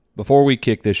Before we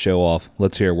kick this show off,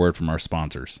 let's hear a word from our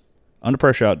sponsors. Under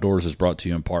Pressure Outdoors is brought to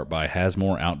you in part by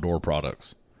Hasmore Outdoor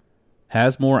Products.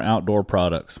 Hasmore Outdoor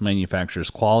Products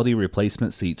manufactures quality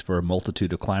replacement seats for a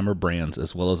multitude of climber brands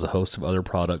as well as a host of other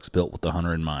products built with the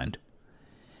hunter in mind.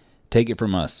 Take it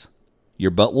from us.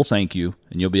 Your butt will thank you,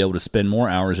 and you'll be able to spend more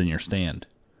hours in your stand.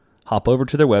 Hop over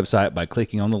to their website by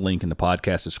clicking on the link in the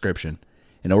podcast description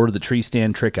and order the Tree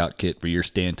Stand Trick Out Kit for your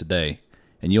stand today,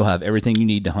 and you'll have everything you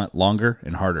need to hunt longer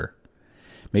and harder.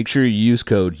 Make sure you use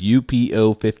code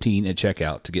UPO15 at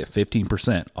checkout to get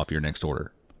 15% off your next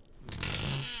order.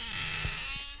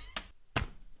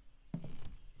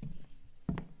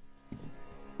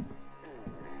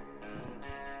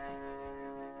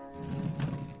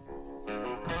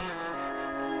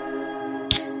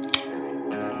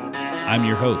 I'm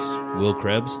your host, Will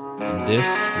Krebs, and this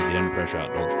is the Under Pressure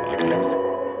Outdoors Podcast.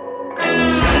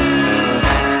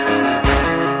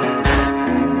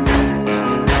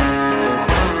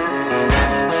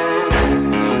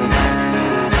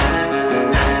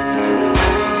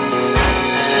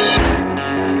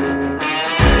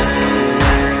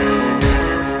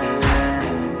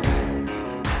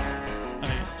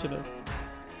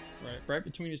 Right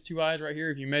between his two eyes right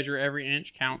here, if you measure every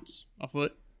inch counts a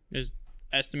foot, is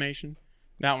estimation.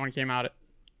 That one came out at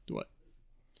what?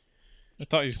 I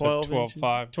thought you said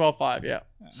 12.5. 12.5, yeah.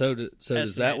 So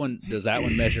does that one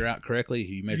measure out correctly?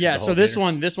 You measure yeah, the whole so this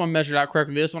gator? one measured out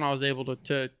correctly. This one I was able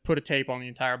to put a tape on the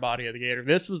entire body of the gator.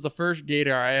 This was the first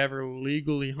gator I ever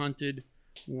legally hunted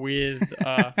with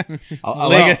I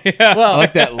well,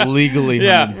 like that legally.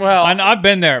 Yeah, well, I've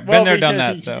been there, done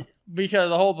that. So because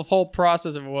the whole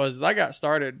process of it was I got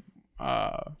started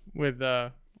with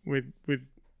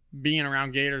being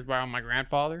around gators by my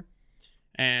grandfather,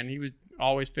 and he was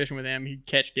always fishing with them. He'd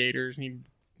catch gators and he'd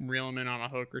reel them in on a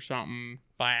hook or something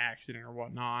by accident or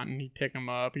whatnot, and he'd pick them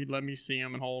up. He'd let me see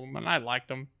them and hold them, and I liked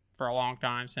them for a long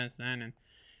time since then.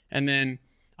 And then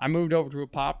I moved over to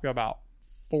Apopka about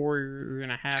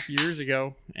 4.5 years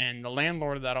ago, and the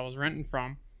landlord that I was renting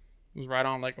from was right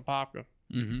on Lake Apopka.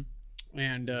 Mm-hmm.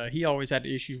 And he always had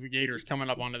issues with gators coming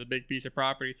up onto the big piece of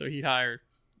property, so he'd hire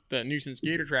the nuisance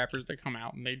gator trappers to come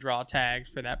out, and they draw tags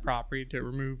for that property to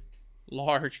remove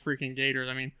large freaking gators.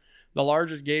 I mean, the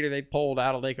largest gator they pulled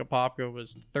out of Lake Apopka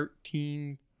was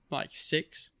 13.6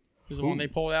 is the one they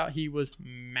pulled out. He was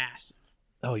massive.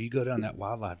 Oh, you go down that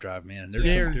wildlife drive, man, and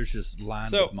there's just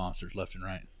lines of monsters left and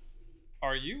right.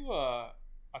 Are you?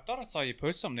 I thought I saw you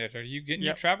post something there. Are you getting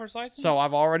your trapper's license? So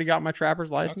I've already got my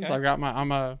trapper's license. Okay. I've got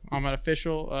I'm an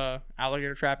official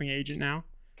alligator trapping agent now.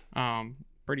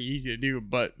 Pretty easy to do,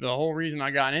 but the whole reason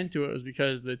I got into it was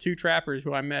because the two trappers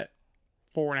who I met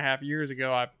 4.5 years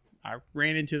ago, I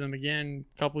ran into them again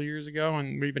a couple years ago,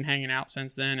 and we've been hanging out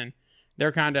since then, and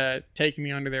they're kind of taking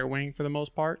me under their wing for the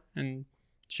most part and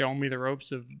showing me the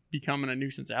ropes of becoming a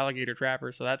nuisance alligator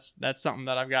trapper. So that's something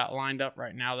that I've got lined up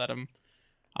right now that I'm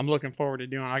looking forward to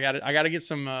doing. I got to get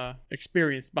some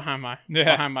experience behind my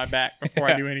back before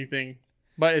I do anything.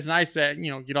 But it's nice that,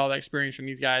 get all that experience from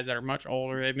these guys that are much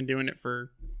older. They've been doing it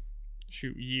for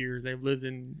years. They've lived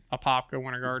in Apopka,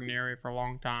 Winter Garden area for a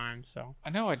long time. So I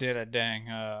know I did a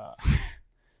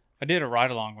I did a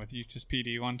ride along with Eustis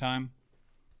PD one time,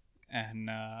 and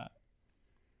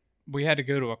we had to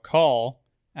go to a call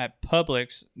at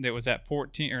Publix that was at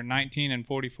 14 or 19 and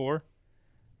 44,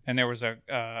 and there was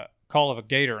a call of a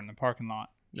gator in the parking lot.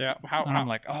 Yeah, I'm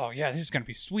like, oh yeah, this is gonna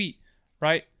be sweet,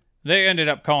 right? They ended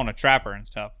up calling a trapper and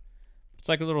stuff. It's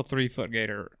like a little 3-foot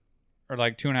gator or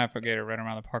like 2.5-foot gator right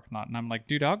around the parking lot. And I'm like,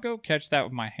 dude, I'll go catch that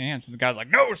with my hands. And the guy's like,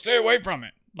 no, stay away from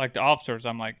it. Like the officers,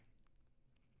 I'm like,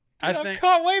 I've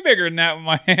caught way bigger than that with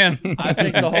my hand. I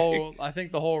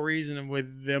think the whole reason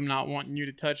with them not wanting you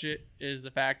to touch it is the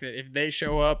fact that if they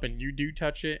show up and you do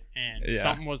touch it and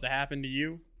something was to happen to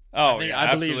you,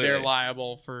 I believe they're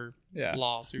liable for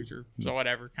lawsuits or so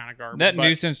whatever kind of garbage. That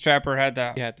nuisance trapper had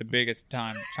the biggest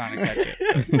time trying to catch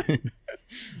it.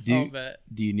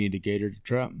 Do you need a gator to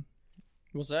trap?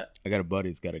 What's that? I got a buddy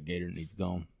that's got a gator and he's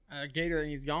gone. A gator and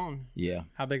he's gone? Yeah.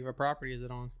 How big of a property is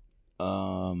it on?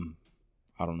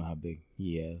 I don't know how big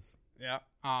he has. Yeah.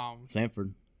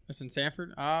 Sanford. It's in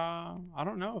Sanford. I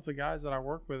don't know if the guys that I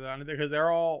work with, because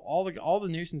they're all the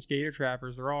nuisance gator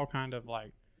trappers. They're all kind of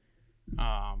like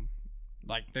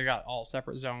they got all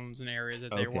separate zones and areas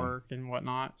that they work and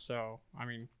whatnot. So I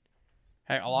mean,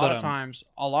 hey, a lot of times,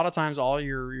 all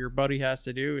your buddy has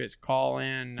to do is call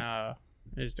into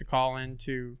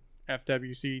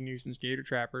FWC Nuisance Gator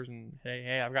Trappers and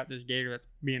hey, I've got this gator that's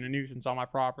being a nuisance on my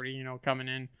property. Coming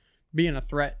in, being a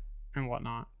threat and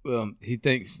whatnot. Well, he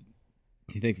thinks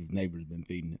his neighbor's been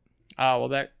feeding it. Oh,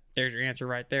 well, there's your answer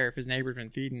right there. If his neighbor's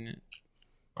been feeding it,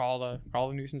 call the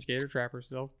nuisance gator trappers.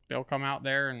 They'll come out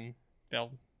there and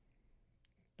they'll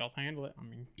handle it. I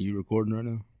mean, You recording right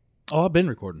now? Oh, I've been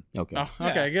recording. Okay. oh,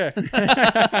 okay, good.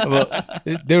 Well,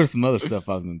 there was some other stuff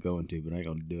I was going to go into, but I ain't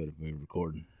going to do it if we're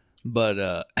recording.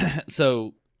 But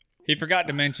so He forgot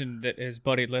to mention that his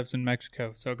buddy lives in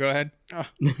Mexico. So go ahead.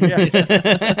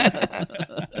 Yeah.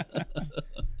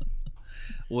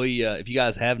 we, if you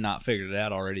guys have not figured it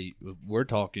out already, we're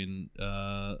talking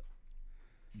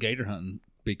gator hunting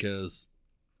because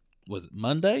was it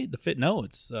Monday? No,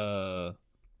 it's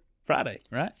Friday,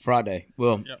 right? Friday.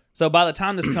 Well, Yep. So by the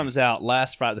time this comes out,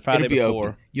 the Friday it'll be before,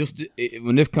 open. You'll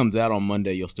when this comes out on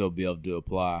Monday, you'll still be able to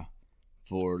apply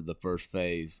for the first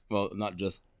phase. Well, not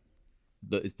just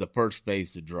it's the first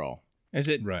phase to draw. Is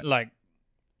it Right. like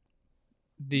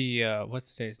the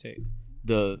what's today's date?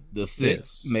 The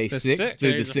 6th, May The 6th 6th.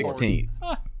 through the Days before. 16th.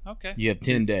 Oh, okay. You have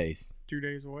 10 days. 2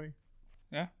 days away.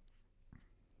 Yeah.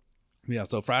 yeah.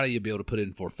 So Friday you'll be able to put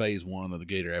in for phase 1 of the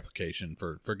gator application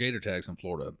for gator tags in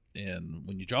Florida. And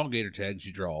when you draw gator tags,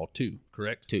 you draw 2,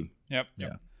 correct? 2. Yep.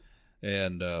 Yeah.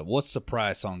 And what's the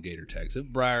price on gator tags?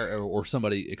 Briar or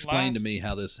somebody explain to me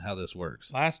how this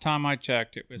works. Last time I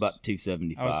checked, it was About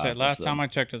 275. I would say or last so. time I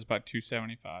checked, it was about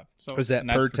 275. So Is that And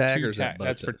that's per for tag two or is that both?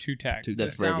 That's for 2 tags. Two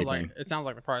That's tags. for sounds everything.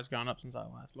 like the price gone up since I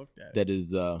last looked at it. That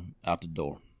is out the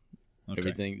door. Okay.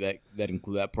 Everything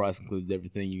that price includes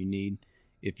everything you need.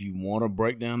 If you want a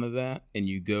breakdown of that and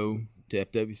you go to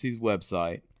FWC's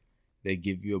website, they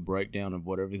give you a breakdown of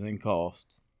what everything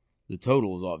costs. The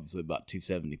total is obviously about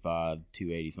 275,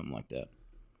 280, something like that.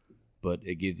 But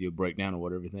it gives you a breakdown of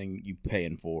what everything you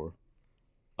paying for.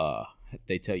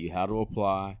 They tell you how to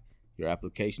apply, your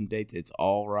application dates. It's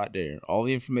all right there. All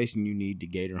the information you need to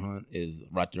gator hunt is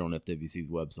right there on FWC's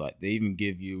website. They even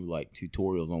give you like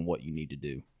tutorials on what you need to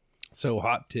do. So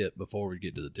hot tip before we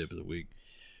get to the tip of the week.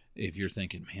 If you're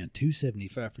thinking, man,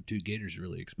 $275 for 2 gators is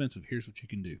really expensive, here's what you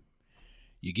can do.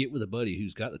 You get with a buddy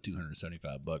who's got the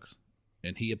 $275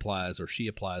 and he applies or she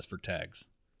applies for tags,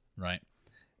 right?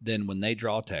 Then when they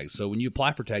draw tags, so when you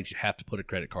apply for tags, you have to put a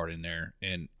credit card in there.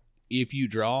 And if you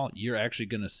draw, you're actually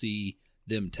going to see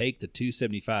them take the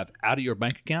 $275 out of your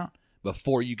bank account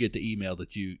before you get the email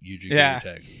that you drew Yeah.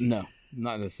 your tags. No,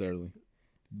 not necessarily.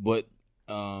 But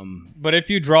But if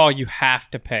you draw, you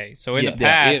have to pay. So in Yeah, the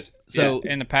past, so-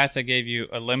 in the past, they gave you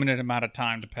a limited amount of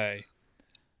time to pay.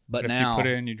 But But if now, you put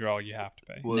it in, you draw, you have to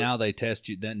pay. Well, now they test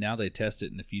you. Then now they test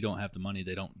it, and if you don't have the money,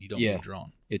 you don't Yeah. get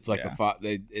drawn. it's like Yeah.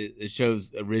 it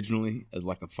shows originally as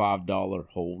like a $5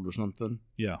 hold or something,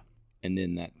 Yeah. and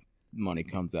then that money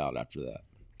comes out after that.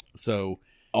 So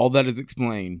All that is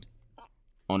explained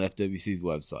on FWC's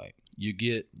website. you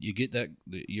get that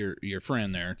your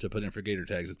friend there to put in for gator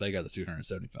tags if they got the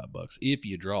 $275. If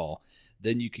you draw,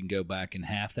 then you can go back and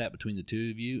half that between the two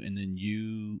of you, and then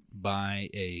you buy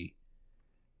a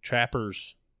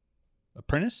trapper's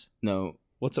apprentice. No,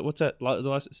 What's that? The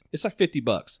license? It's like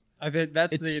 $50. I think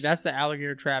that's It's- the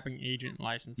alligator trapping agent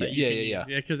license. That Yeah, you can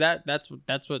yeah. use. Because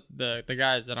that's what the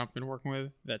guys that I've been working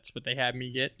with. That's what they had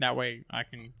me get. That way I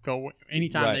can go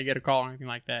anytime Right. they get a call or anything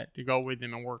like that to go with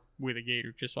them and work with a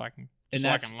gator just so I can And so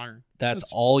I that's- can learn. That's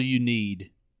all you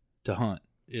need to hunt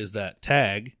is that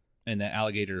tag and that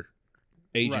alligator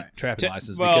agent Right. trapping To-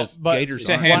 license well, because but gators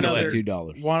to aren't handle considered- it-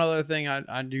 $2. One other thing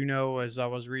I do know as I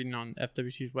was reading on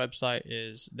FWC's website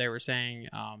is they were saying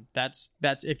that's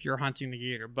if you're hunting the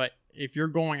gator, but if you're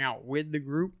going out with the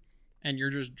group and you're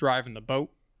just driving the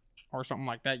boat or something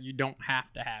like that, you don't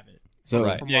have to have it. So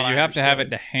Right. From Yeah, what you I have to have it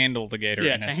understood. to handle the gator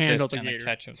Yeah, and to assist handle the in gator. the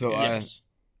catch of the So gator. Yes.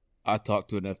 I talked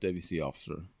to an FWC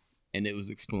officer, and it was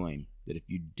explained that if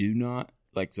you do not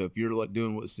so if you're like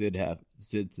doing what Sid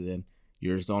said,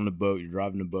 you're just on the boat, you're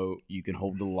driving the boat, you can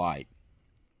hold the light,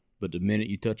 but the minute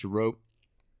you touch a rope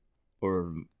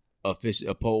or a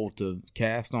pole to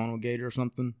cast on a gator or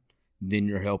something, then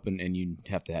you're helping, and you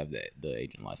have to have the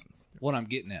agent license. What I'm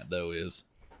getting at though is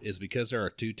because there are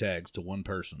 2 tags to one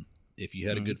person. If you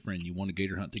had a good friend, you want to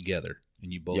gator hunt together,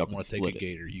 and you both Y'all can want to take split a it.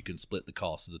 gator, you can split the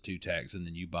cost of the 2 tags, and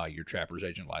then you buy your trapper's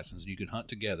agent license. You can hunt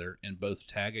together and both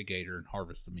tag a gator and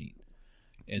harvest the meat,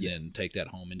 and Yes. then take that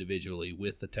home individually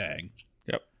with the tag.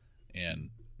 Yep.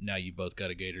 And now you both got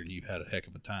a gator, and you've had a heck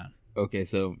of a time. Okay,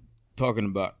 so talking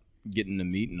about getting the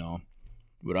meat and all,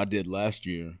 what I did last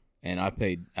year, and I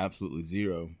paid absolutely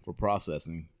zero for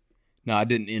processing. Now, I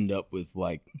didn't end up with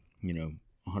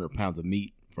 100 pounds of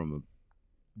meat from a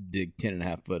big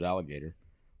 10.5-foot alligator,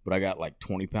 but I got like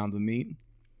 20 pounds of meat,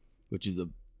 which is a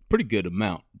pretty good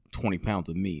amount, 20 pounds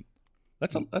of meat.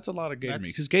 That's a lot of gator meat,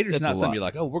 That's- because gator's that's not a something lot. you're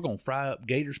like, oh, we're gonna fry up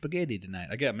gator spaghetti tonight.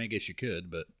 I guess you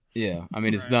could, but Yeah, I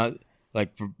mean, it's Right. not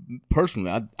Like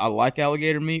personally, I like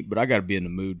alligator meat, but I got to be in the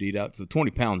mood to eat out. So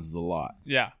 20 pounds is a lot.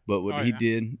 Yeah. But what Oh, he yeah.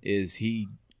 did is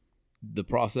the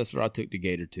processor I took the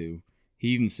gator to, he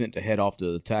even sent the head off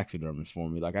to the taxidermist for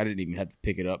me. Like I didn't even have to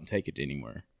pick it up and take it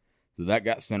anywhere. So that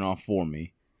got sent off for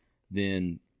me.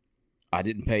 Then I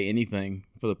didn't pay anything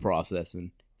for the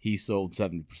processing. He sold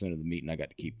 70% of the meat, and I got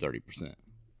to keep 30%.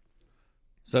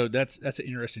 So that's an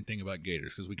interesting thing about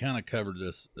gators, because we kind of covered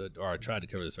this, or I tried to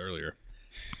cover this earlier.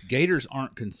 Gators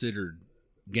aren't considered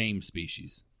game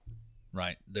species,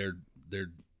 right? They're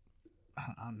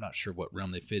I'm not sure what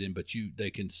realm they fit in, but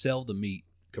they can sell the meat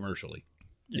commercially.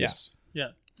 Yes. Yeah.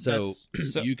 So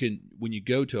So- you can, when you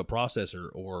go to a processor,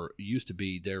 or it used to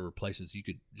be there were places you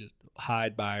could just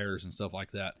hide buyers and stuff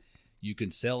like that. You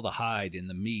can sell the hide and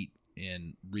the meat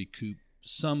and recoup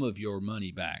some of your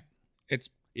money back It's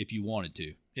if you wanted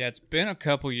to. yeah, it's been a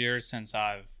couple years since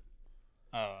I've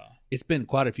It's been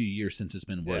quite a few years since it's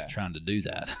been worth Yeah. trying to do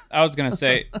that. I was gonna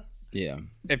say Yeah.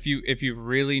 if you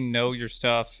really know your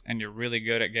stuff and you're really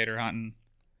good at gator hunting,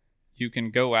 you can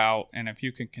go out, and if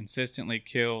you can consistently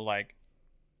kill like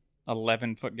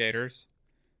 11-foot gators,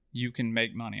 you can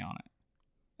make money on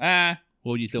it.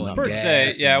 Well, you throw in Per gas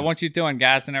se, yeah. and- Once you throw in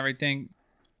gas and everything,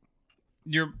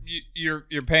 you're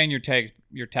paying your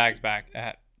tags back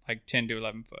at like 10 to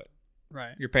 11 foot.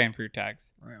 Right. You're paying for your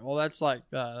tags. Right. Well, that's like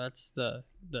that's the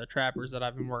trappers that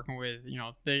I've been working with. You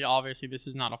know, they obviously this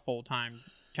is not a full time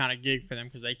kind of gig for them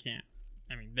because they can't.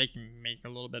 I mean, they can make a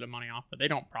little bit of money off, but they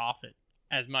don't profit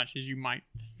as much as you might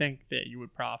think that you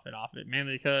would profit off it.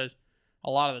 Mainly because a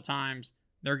lot of the times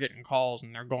they're getting calls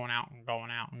and they're going out and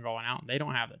going out and going out. And they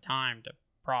don't have the time to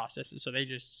process it, so they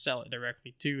just sell it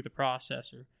directly to the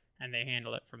processor and they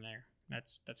handle it from there.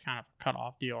 That's kind of a cut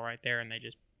off deal right there, and they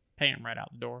just pay them right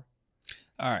out the door.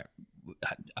 All right.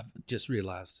 I just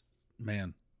realized,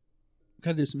 man, we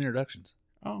got to do some introductions.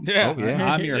 Oh, Yeah. Oh,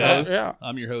 yeah. I'm your Yeah, host. yeah.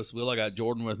 I'm your host, Will. I got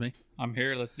Jordan with me. I'm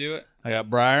here. Let's do it. I got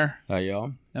Briar. Hi,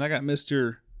 y'all. And I got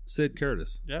Mr. Sid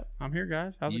Curtis. Yep, I'm here,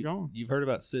 guys. How's it going? You've heard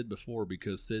about Sid before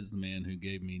because Sid's the man who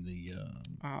gave me the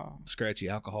scratchy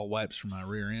alcohol wipes for my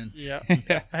rear end. Yeah.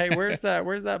 Hey, where's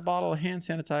that bottle of hand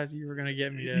sanitizer you were gonna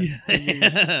get me to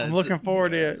use? I'm looking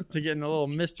forward to getting a little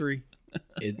mystery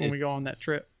when we go on that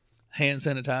trip. Hand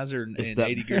sanitizer and It's that-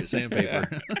 80 grit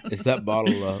sandpaper. It's that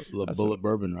bottle of Bullet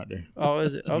Bourbon right there. Oh,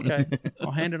 is it? Okay.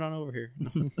 I'll hand it on over here.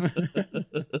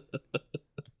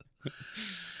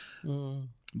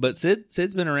 But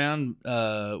Sid's been around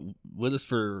with us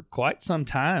for quite some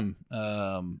time.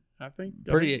 I think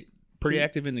Pretty two-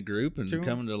 active in the group and two-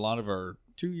 coming to a lot of our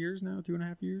 2 years now,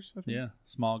 2.5 years. I think.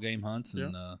 small game hunts.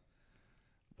 And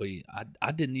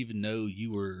I didn't even know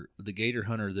you were the gator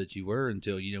hunter that you were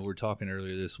until we were talking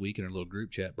earlier this week in our little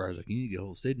group chat. Briar's like, you need to get a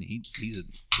hold of Sydney. He's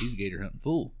a gator hunting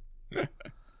fool.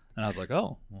 And I was like,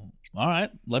 oh, well, all right,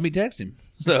 let me text him.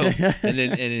 So and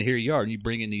then here you are, and you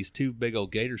bring in these two big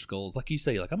old gator skulls, like you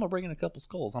say, like I'm gonna bring in a couple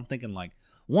skulls. I'm thinking like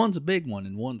one's a big one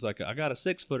and one's like I got a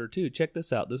 6-footer too. Check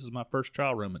this out. This is my first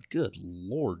trial run. But good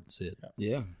Lord, Sid.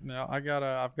 Yeah. Now I've got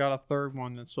a third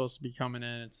one that's supposed to be coming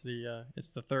in. It's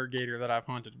the third gator that I've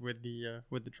hunted with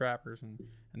the trappers,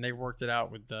 and they worked it out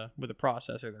with the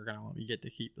processor. They're gonna let me get to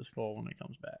keep the skull when it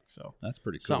comes back. So That's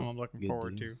pretty cool. something I'm looking Good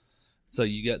forward deal. to. So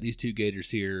you got these two gators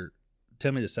here.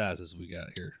 Tell me the sizes we got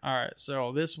here. All right,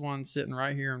 so this one's sitting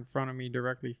right here in front of me,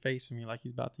 directly facing me, like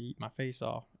he's about to eat my face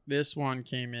off. This one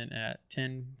came in at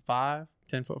 10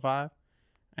 foot 5,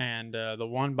 and the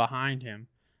one behind him,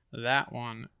 that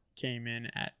one came in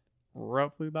at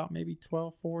roughly about maybe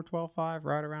 12.4, 12.5,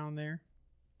 right around there.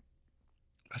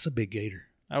 That's a big gator.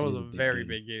 That was It a is a big very gator.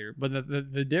 big gator.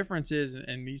 But the difference is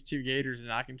in these two gators,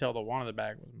 and I can tell the one in the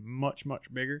back was much,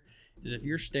 much bigger, is if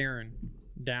you're staring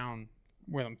down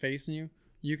where I'm facing you,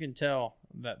 you can tell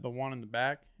that the one in the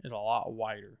back is a lot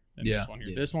wider than Yeah. this one here.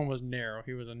 Yeah. This one was narrow.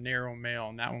 He was a narrow male,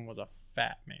 and that one was a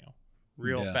fat male.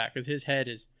 Real Yeah. fat, because his head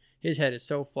is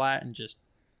so flat and just...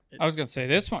 I was gonna say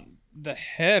this one, the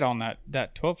head on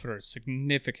that 12-footer is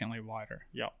significantly wider.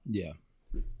 Yeah. Yeah.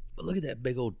 But look at that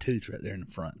big old tooth right there in the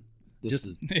front. This Just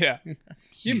is Yeah. Can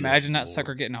you imagine that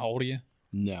sucker getting a hold of you?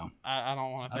 no. I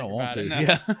don't want to I think don't want about to. it. No.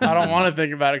 Yeah. I don't want to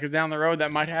think about it, because down the road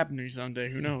that might happen to me someday.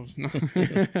 Who knows?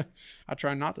 I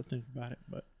try not to think about it,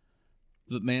 but...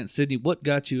 But man, Sydney, what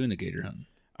got you into gator hunting?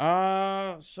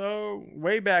 So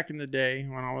way back in the day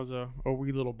when I was a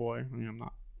wee little boy, I mean, I'm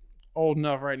not old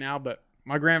enough right now, but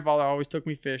my grandfather always took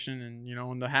me fishing, and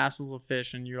in the hassles of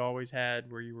fishing, you always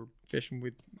had where you were fishing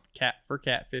with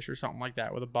catfish or something like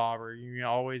that with a bobber. You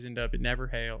always end up, it never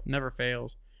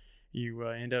fails. You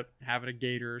end up having a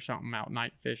gator or something out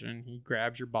night fishing. He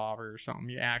grabs your bobber or something.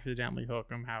 You accidentally hook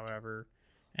him. However,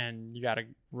 and you got to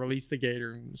release the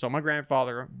gator. So my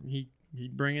grandfather, he'd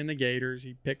bring in the gators,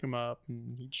 he'd pick them up,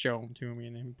 and he'd show them to me,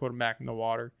 and then he'd put them back in the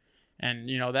water. And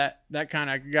that kind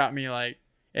of got me like,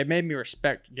 it made me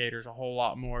respect gators a whole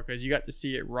lot more, because you got to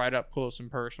see it right up close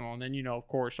and personal. And then of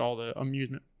course, all the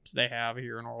amusements they have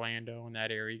here in Orlando in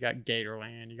that area. You got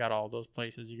Gatorland, you got all those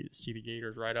places you get to see the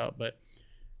gators right up. But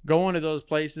going to those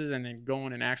places and then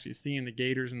going and actually seeing the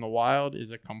gators in the wild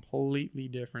is a completely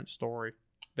different story.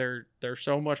 They're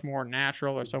so much more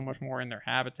natural. They're so much more in their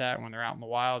habitat when they're out in the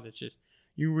wild. It's just,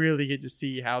 you really get to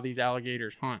see how these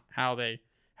alligators hunt, how they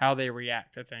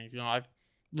react to things. I've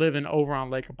living over on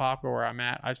Lake Apopka where I'm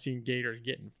at. I've seen gators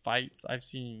get in fights. I've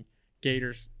seen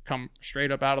gators come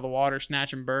straight up out of the water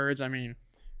snatching birds. I mean,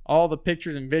 all the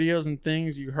pictures and videos and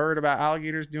things you heard about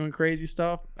alligators doing crazy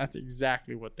stuff, that's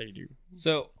exactly what they do.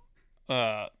 So,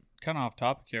 kind of off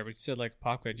topic here, but you said Lake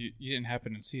Apopka. You didn't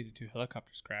happen to see the 2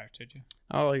 helicopters crash, did you?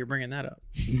 Oh, you're bringing that up.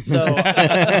 So,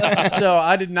 so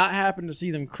I did not happen to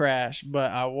see them crash,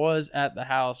 but I was at the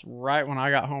house right when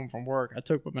I got home from work. I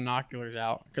took my binoculars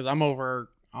out because I'm over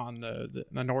on the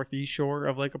northeast shore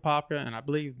of Lake Apopka, and I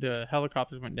believe the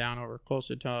helicopters went down over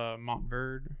closer to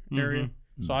Montverde area.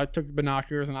 Mm-hmm. So I took the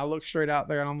binoculars and I looked straight out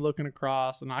there, and I'm looking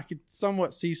across, and I could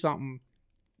somewhat see something,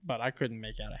 but I couldn't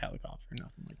make out a helicopter or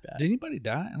nothing like that. Did anybody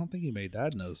die? I don't think anybody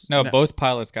died in those. No, both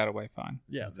pilots got away fine.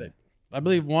 Yeah, I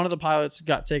believe one of the pilots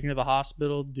got taken to the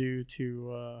hospital due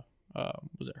to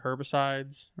was it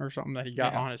herbicides or something that he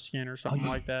got on his skin or something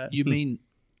like that. You mean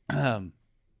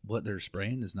what they're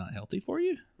spraying is not healthy for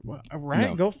you? Well, right,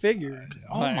 no. Go figure.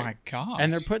 Oh my gosh!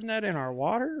 And they're putting that in our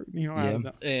water,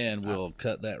 and we'll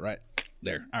cut that right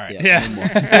there. All right.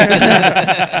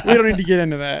 Yeah. We don't need to get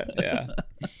into that. Yeah.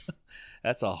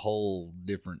 That's a whole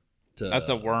different. That's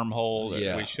a wormhole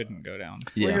that we shouldn't go down.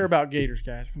 Yeah. We're here about gators,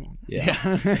 guys. Come on.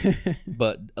 Yeah.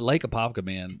 But Lake Apopka,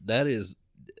 man, that is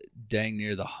dang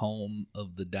near the home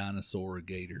of the dinosaur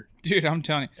gator. Dude, I'm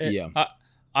telling you.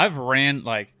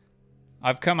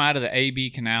 I've come out of the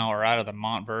AB Canal or out of the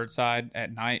Montverde side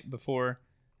at night before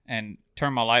and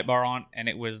turned my light bar on, and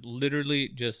it was literally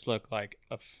just looked like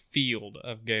a field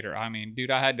of gator. I mean, dude,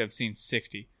 I had to have seen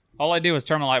 60. All I did was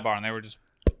turn my light bar, and they were just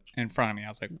in front of me. I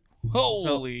was like,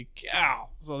 holy cow.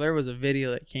 So there was a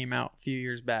video that came out a few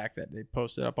years back that they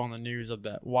posted up on the news of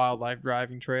that wildlife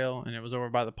driving trail, and it was over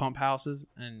by the pump houses,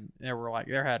 and there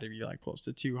had to be like close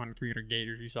to 200, 300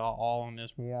 gators you saw all in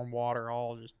this warm water,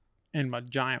 all just in my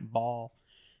giant ball.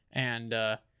 And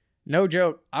no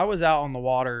joke, I was out on the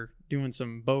water doing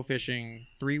some bow fishing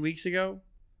 3 weeks ago,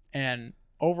 and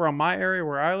over on my area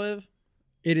where I live,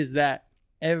 it is that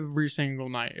every single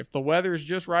night. If the weather is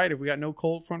just right, if we got no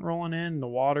cold front rolling in, the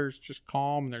water's just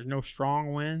calm and there's no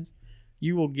strong winds,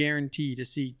 you will guarantee to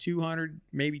see 200,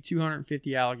 maybe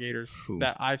 250 alligators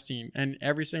that I've seen. And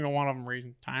every single one of them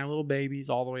raising tiny little babies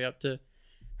all the way up to,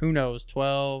 who knows,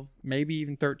 12, maybe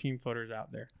even 13 footers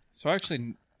out there. So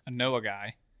actually, I know a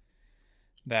guy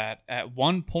that at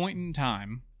one point in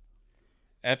time,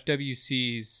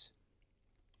 FWC's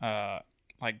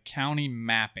county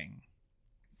mapping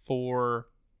for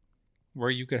where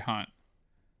you could hunt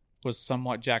was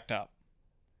somewhat jacked up,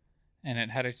 and it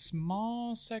had a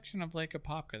small section of Lake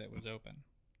Apopka that was open.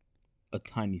 A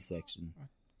tiny section.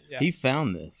 Yeah. He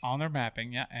found this on their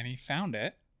mapping, and he found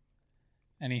it,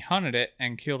 and he hunted it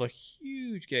and killed a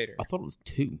huge gator. I thought it was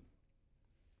 2.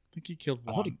 I think he killed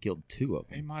one. I thought he killed 2 of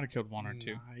them. He might have killed 1 or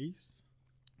 2. Nice.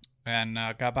 And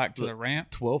got back to the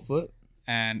ramp. 12 foot?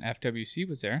 And FWC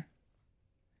was there.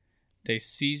 They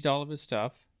seized all of his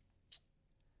stuff.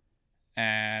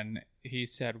 And he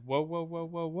said, whoa, whoa, whoa,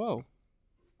 whoa, whoa.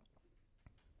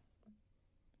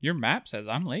 Your map says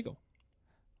I'm legal.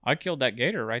 I killed that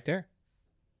gator right there.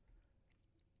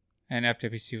 And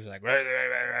FWC was like,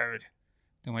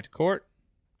 then went to court.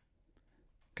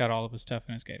 Got all of his stuff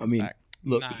in his gator back.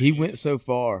 Look, nice. He went so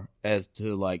far as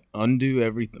to undo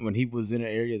everything. When he was in an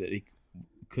area that he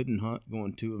couldn't hunt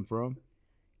going to and from,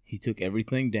 he took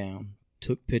everything down,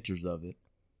 took pictures of it,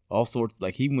 all sorts.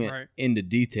 He went into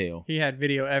detail. He had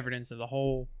video evidence of the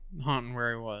whole hunting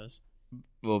where he was.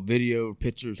 Well, video,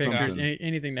 pictures, something.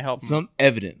 Anything to help him. Some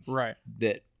evidence. Right.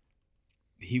 That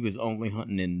he was only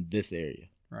hunting in this area.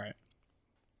 Right.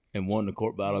 And won the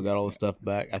court battle, got all the stuff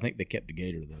back. I think they kept the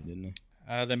gator, though, didn't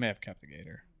they? They may have kept the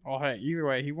gator. Well, hey, either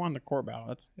way, he won the court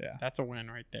battle. That's a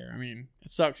win right there. I mean, it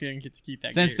sucks he didn't get to keep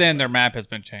that. Since then, their map has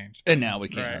been changed, and now we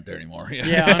can't hunt there anymore.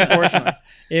 Yeah, unfortunately.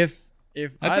 If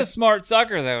that's a smart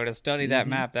sucker though to study that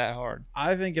map that hard.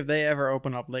 I think if they ever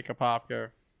open up Lake Apopka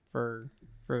for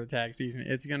the tag season,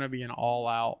 it's gonna be an all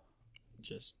out.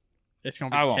 It's gonna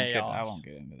be chaos. I won't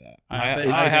get into that.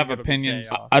 I have opinions.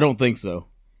 I don't think so.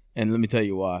 And let me tell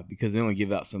you why. Because they only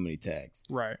give out so many tags.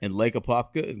 Right. And Lake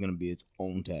Apopka is going to be its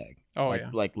own tag. Oh, like, yeah.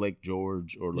 Like Lake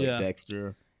George or Lake Yeah. Dexter.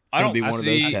 It's I gonna don't be one of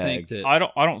those see- tags. that-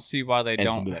 I don't see why they And it's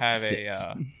gonna don't be like have 6.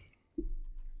 a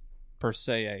per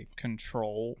se a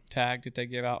control tag that they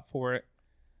give out for it,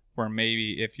 where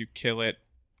maybe if you kill it,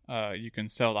 you can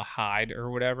sell the hide or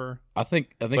whatever. I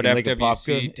think But in Lake FWC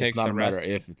Apopka, takes it's not the a matter rest.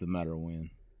 if, it's a matter of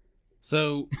when.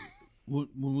 So when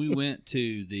we went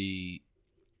to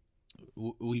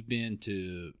we've been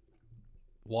to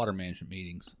water management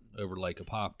meetings over Lake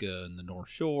Apopka and the North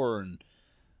Shore and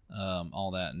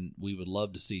all that, and we would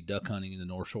love to see duck hunting in the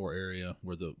North Shore area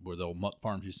where the old muck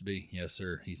farms used to be. Yes,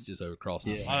 sir. He's just over across.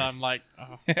 Yeah. I'm like,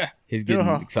 He's getting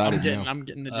excited now. I'm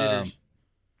getting the jitters.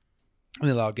 They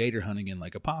allow gator hunting in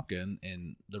Lake Apopka,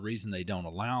 and the reason they don't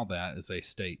allow that is they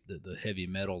state that the heavy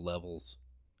metal levels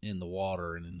in the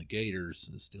water and in the gators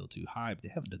is still too high, but they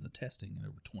haven't done the testing in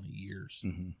over 20 years.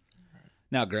 Mhm.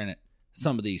 Now, granted,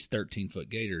 some of these 13-foot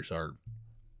gators are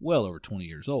well over 20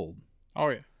 years old, Oh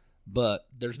yeah. but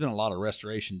there's been a lot of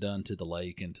restoration done to the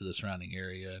lake and to the surrounding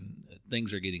area, and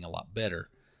things are getting a lot better.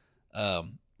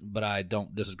 But I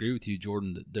don't disagree with you,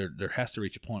 Jordan, that there has to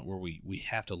reach a point where we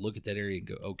have to look at that area and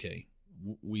go, okay,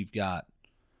 we've got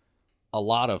a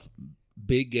lot of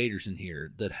big gators in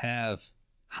here that have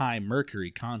high mercury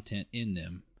content in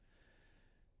them.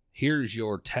 Here's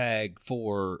your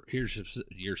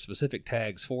specific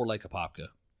tags for Lake Apopka.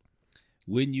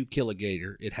 When you kill a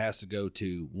gator, it has to go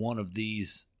to one of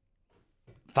these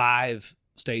 5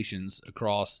 stations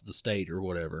across the state or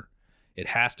whatever. It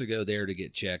has to go there to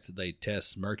get checked. They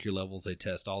test mercury levels. They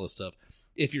test all this stuff.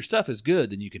 If your stuff is good,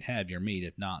 then you can have your meat.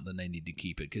 If not, then they need to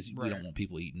keep it because we Right. don't want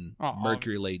people eating Oh,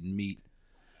 mercury-laden meat.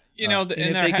 You know,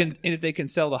 and if they can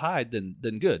sell the hide, then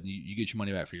good. You get your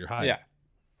money back for your hide. Yeah.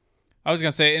 I was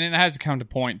gonna say, and it has to come to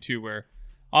point too where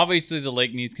obviously the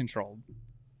lake needs controlled,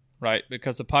 right?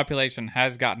 Because the population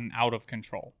has gotten out of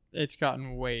control. It's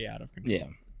gotten way out of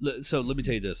control. Yeah. So let me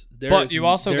tell you this. But you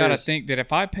also got to think that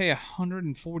if I pay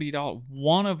 $140,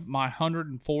 one of my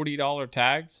 $140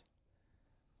 tags,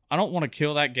 I don't want to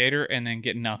kill that gator and then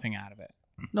get nothing out of it.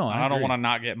 No, I don't want to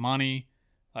not get money.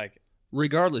 Like,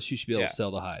 Regardless, you should be able Yeah. to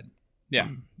sell the hide. yeah,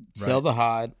 Sell the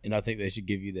hide, and I think they should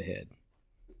give you the head.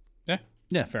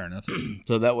 Yeah, fair enough.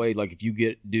 So that way, like, if you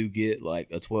do get like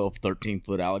a 12,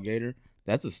 13-foot alligator,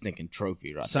 that's a stinking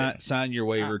trophy right there. Sign your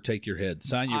waiver, take your head.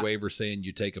 Sign your waiver saying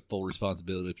you take a full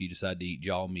responsibility if you decide to eat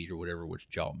jaw meat or whatever, which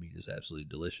jaw meat is absolutely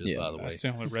delicious, Yeah, by the way. that's the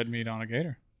only red meat on a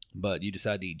gator. But you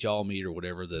decide to eat jaw meat or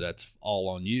whatever, that's all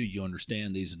on you. You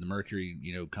understand these are the mercury,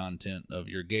 content of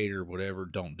your gator, whatever.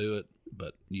 Don't do it.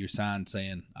 But you sign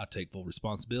saying I take full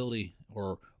responsibility,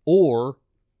 or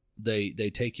they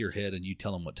take your head and you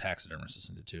tell them what taxidermist to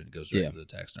send it to, and it goes right Yeah. to the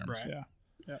taxidermist. Right.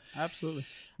 Yeah, absolutely.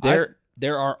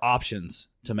 There are options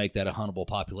to make that a huntable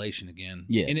population again.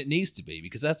 Yes. And it needs to be,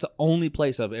 because that's the only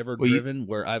place I've ever Well, driven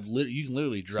where you can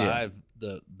literally drive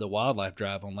the wildlife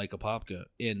drive on Lake Apopka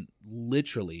and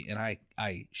literally, and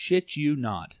I shit you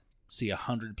not, see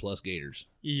 100+ gators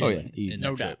Easy. Oh yeah, easy. in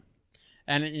No that doubt. trip.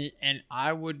 And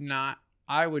I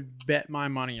would bet my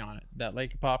money on it that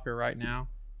Lake Apopka right now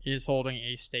is holding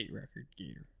a state record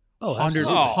gator. Oh, 100%.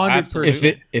 absolutely. Oh,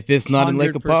 100%. If it's not in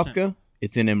Lake 100%. Apopka,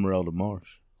 it's in Emerald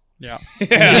Marsh. Yeah.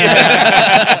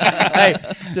 Yeah. Hey,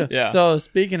 so, Yeah. so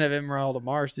speaking of Emerald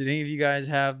Marsh, did any of you guys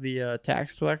have the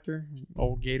tax collector,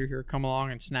 old gator here, come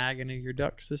along and snag any of your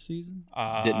ducks this season?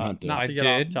 Didn't hunt them. Not I to get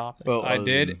did. off topic. Well, I other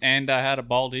did, than- and I had a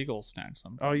bald eagle snatch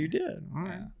some. Oh, you did? All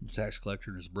right. Tax collector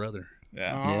and his brother.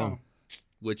 Yeah. Oh.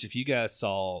 Which, if you guys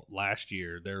saw last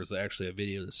year, there was actually a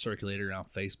video that circulated around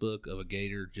Facebook of a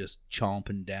gator just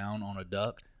chomping down on a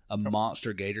duck. A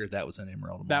monster gator that was in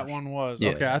Emerald Marsh. That one was.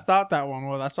 Yeah. Okay, I thought that one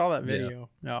was. I saw that video.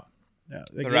 Yeah. Yeah.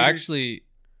 The There gators- actually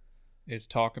is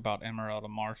talk about Emerald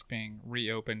Marsh being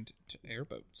reopened to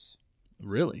airboats.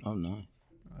 Really? Oh, nice.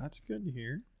 That's good to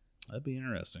hear. That'd be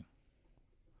interesting.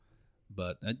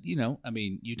 But,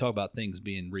 you talk about things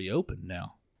being reopened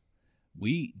now.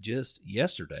 We just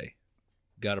yesterday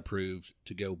got approved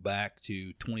to go back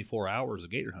to 24 hours of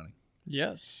gator hunting.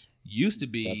 Yes. Used to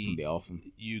That's gonna be be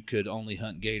awesome. you could only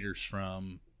hunt gators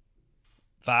from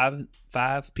 5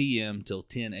 p.m. till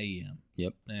 10 a.m.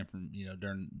 Yep. And from,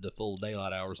 during the full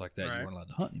daylight hours like that, Right. you weren't allowed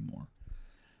to hunt anymore.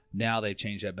 Now they've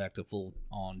changed that back to full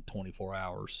on 24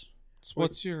 hours.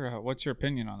 What's your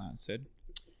opinion on that, Sid?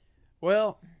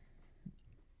 Well,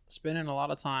 spending a lot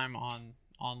of time on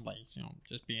lake,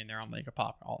 just being there on Lake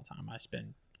Apopka all the time. I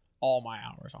spend all my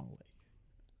hours on the lake.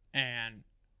 And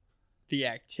the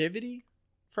activity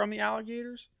from the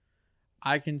alligators,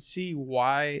 I can see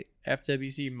why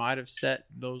FWC might have set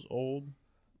those old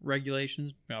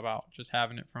regulations about just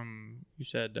having it from, you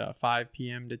said 5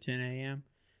 p.m. to 10 a.m.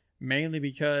 Mainly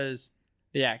because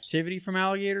the activity from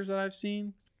alligators that I've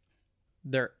seen,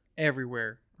 they're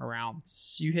everywhere around.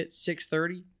 You hit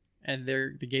 6:30 and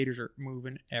the gators are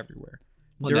moving everywhere.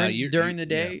 Well, During the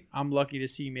day, I'm lucky to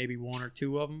see maybe one or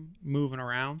two of them moving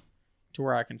around to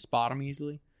where I can spot them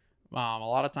easily. A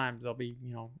lot of times they'll be,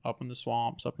 up in the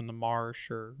swamps, up in the marsh,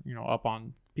 or, up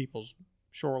on people's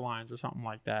shorelines or something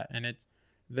like that. And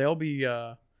they'll be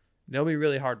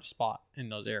really hard to spot in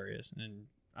those areas. And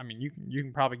I mean, you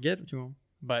can probably get to them,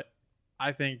 but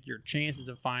I think your chances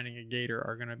of finding a gator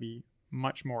are going to be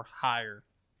much more higher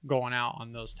going out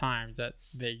on those times that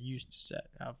they used to set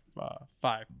of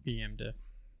 5 p.m. to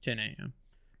 10 a.m.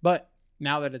 But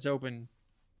now that it's open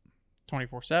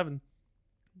 24/7,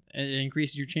 it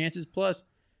increases your chances. Plus,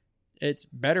 it's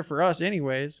better for us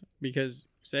anyways, because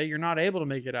say you're not able to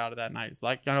make it out of that night. It's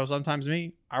like, I know sometimes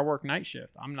I work night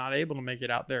shift. I'm not able to make it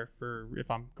out there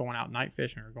if I'm going out night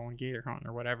fishing or going gator hunting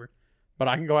or whatever. But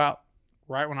I can go out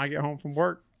right when I get home from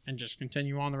work and just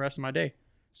continue on the rest of my day.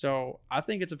 So I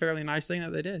think it's a fairly nice thing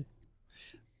that they did.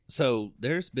 So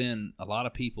there's been a lot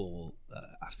of people,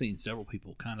 I've seen several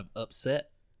people kind of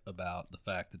upset about the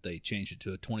fact that they changed it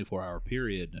to a 24-hour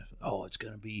period. Oh, it's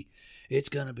gonna be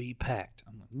packed.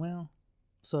 I'm like, well,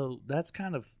 so that's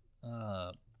kind of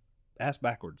ass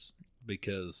backwards,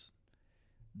 because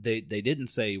they didn't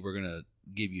say we're gonna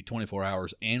give you 24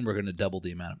 hours and we're gonna double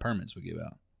the amount of permits we give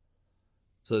out.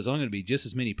 So there's only going to be just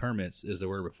as many permits as there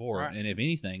were before. Right. And if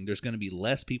anything, there's going to be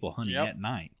less people hunting at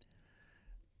night.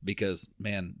 Because,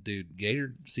 man, dude,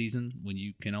 gator season, when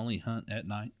you can only hunt at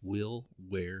night, will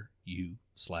wear you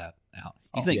slap out.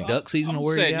 You think duck season will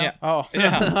wear you out? Yeah. Oh,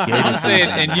 Yeah. I'm saying,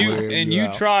 and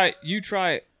you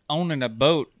try owning a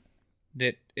boat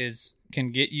that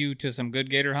can get you to some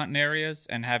good gator hunting areas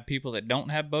and have people that don't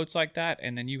have boats like that,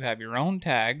 and then you have your own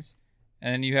tags,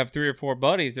 and then you have 3 or 4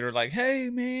 buddies that are like, hey,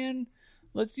 man,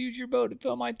 let's use your boat to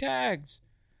fill my tags.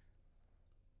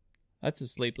 That's a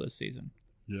sleepless season.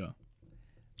 Yeah.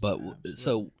 But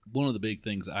so one of the big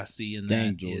things I see in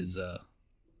that is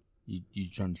you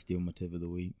trying to steal my tip of the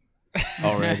week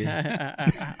already.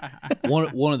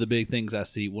 one of the big things I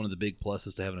see, one of the big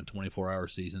pluses to having a 24-hour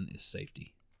season is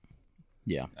safety.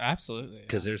 Yeah, absolutely.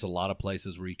 Because there's a lot of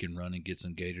places where you can run and get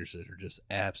some gators that are just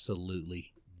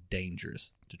absolutely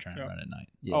dangerous to try and run at night.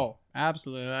 Yeah. Oh,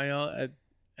 absolutely.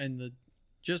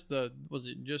 Just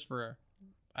for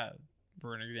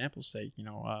an example's sake,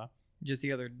 just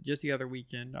the other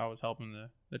weekend, I was helping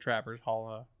the trappers haul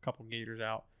a couple gators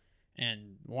out,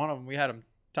 and one of them, we had him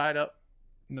tied up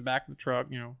in the back of the truck,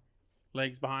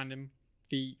 legs behind him,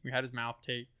 feet. We had his mouth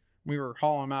taped. We were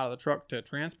hauling him out of the truck to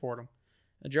transport him.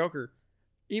 The joker,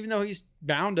 even though he's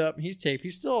bound up, he's taped,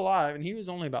 he's still alive, and he was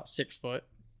only about 6 foot.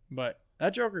 But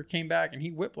that joker came back and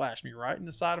he whiplashed me right in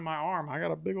the side of my arm. I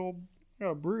got a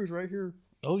bruise right here,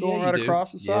 going right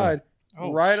across the side,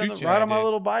 right on my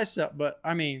little bicep. But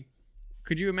I mean,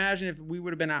 could you imagine if we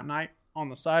would have been out night on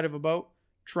the side of a boat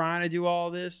trying to do all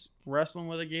this, wrestling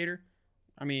with a gator?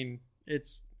 I mean,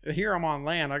 here I'm on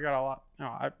land. I got a lot.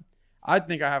 I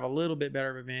think I have a little bit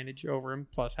better of advantage over him,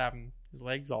 plus having his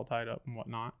legs all tied up and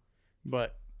whatnot.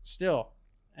 But still,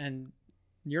 and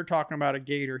you're talking about a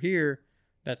gator here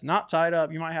that's not tied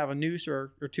up. You might have a noose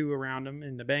or two around him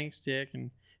and the bang stick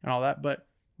and all that. But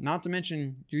not to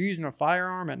mention, you're using a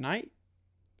firearm at night.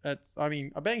 A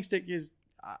bang stick is...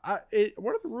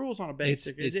 what are the rules on a bang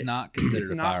stick? It's not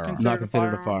considered a firearm. It's not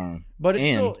considered a firearm. But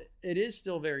it is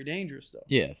still very dangerous, though.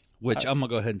 Yes. Which I'm going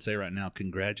to go ahead and say right now,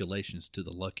 congratulations to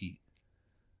the lucky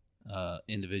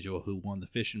individual who won the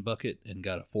fishing bucket and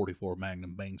got a 44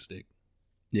 Magnum bang stick.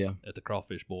 Yeah. At the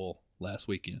Crawfish Bowl last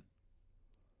weekend.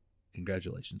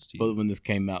 Congratulations to you. But when this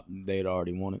came out, they'd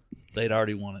already won it.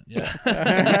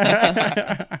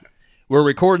 Yeah. We're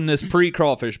recording this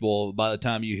pre-Crawfish Boil. By the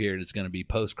time you hear it, it's going to be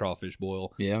post-Crawfish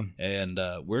Boil. Yeah. And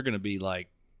we're going to be like,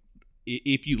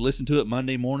 if you listen to it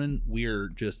Monday morning, we're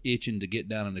just itching to get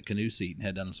down in the canoe seat and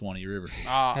head down the Swanee River.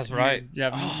 That's right.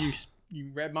 You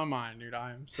read my mind, dude.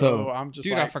 I'm just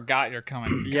dude, I forgot you're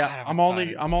coming. Yeah, I'm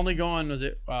only going, was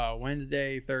it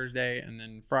Wednesday, Thursday, and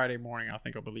then Friday morning. I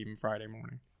think I'll be leaving Friday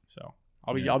morning. So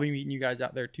I'll be meeting you guys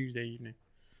out there Tuesday evening.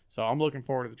 So I'm looking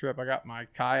forward to the trip. I got my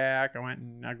kayak. I went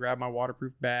and I grabbed my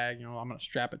waterproof bag. I'm going to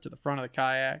strap it to the front of the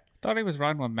kayak. Thought he was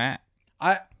riding with Matt.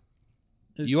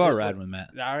 You are riding with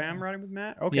Matt. I am riding with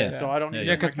Matt? Okay, so I don't need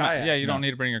to bring my kayak. You don't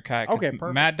need to bring your kayak. Okay,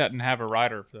 perfect. Matt doesn't have a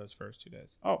rider for those first 2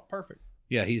 days. Oh, perfect.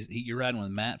 Yeah, you're riding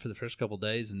with Matt for the first couple of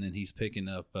days, and then he's picking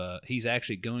up. He's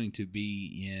actually going to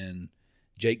be in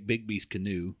Jake Bigby's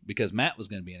canoe because Matt was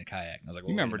going to be in a kayak. I was like, You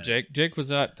well, remember wait a minute. Jake? Jake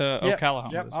was at Yep,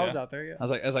 Ocala. Yep, I was out there. Yeah. I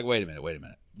was like, wait a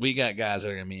minute. We got guys that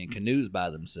are going to be in canoes by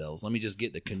themselves. Let me just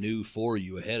get the canoe for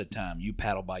you ahead of time. You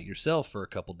paddle by yourself for a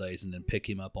couple days and then pick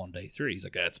him up on day 3. He's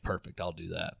like, that's perfect. I'll do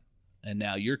that. And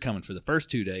now you're coming for the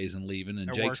first 2 days and leaving, and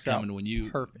It Jake's works out coming when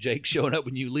you. perfect. Jake's showing up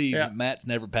when you leave. Yeah. And Matt's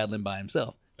never paddling by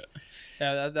himself.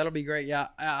 Yeah, that'll be great. Yeah,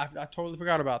 I totally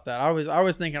forgot about that. I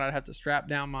was thinking I'd have to strap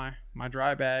down my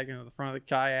dry bag into the front of the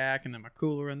kayak, and then my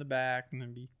cooler in the back, and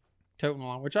then be toting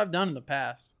along, which I've done in the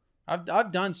past.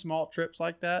 I've done small trips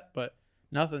like that, but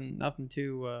nothing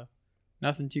too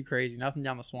crazy, nothing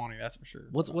down the Swanee, that's for sure.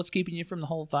 What's keeping you from the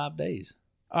whole 5 days?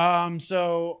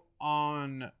 So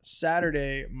on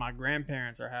Saturday, my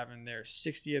grandparents are having their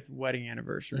 60th wedding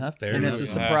anniversary, Fair and enough.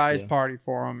 it's a Yeah. surprise Yeah. party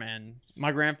for them. And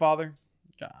my grandfather,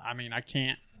 I mean, I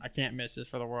can't miss this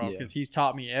for the world Yeah. because he's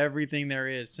taught me everything there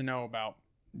is to know about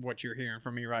what you're hearing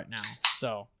from me right now.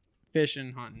 So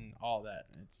fishing, hunting, all that.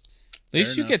 It's At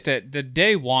least Fair you get the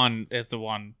day one is the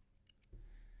one.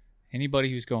 Anybody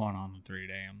who's going on the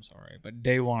 3-day, I'm sorry, but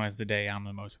day one is the day I'm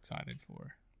the most excited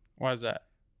for. why is that?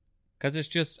 Because it's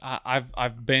just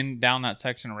I've been down that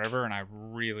section of river and I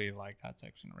really like that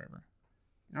section of river.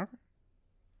 Okay.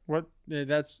 What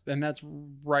that's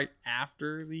right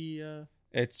after the.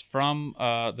 It's from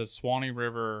the Swanee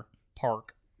River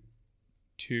Park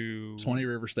to Swanee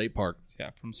River State Park.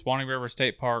 Yeah, from Swanee River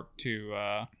State Park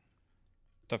to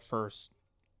the first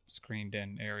screened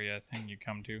in area thing you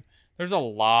come to. There's a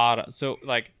lot of, so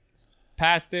like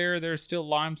past there's still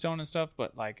limestone and stuff,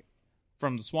 but like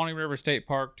from the Swanee River State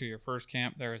Park to your first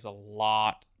camp, there's a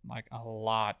lot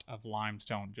of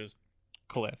limestone, just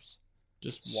cliffs.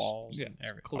 Just walls Yeah, and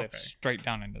everything. cliffs Okay. straight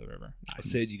down into the river. I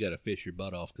said you got to fish your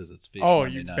butt off because it's fish Oh,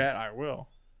 Monday you night. bet I will.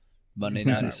 Monday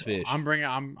night I is will. fish. I'm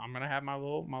gonna have my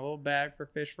little bag for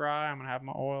fish fry. I'm gonna have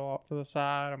my oil off to the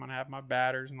side. I'm gonna have my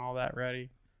batters and all that ready.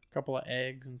 A couple of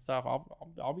eggs and stuff.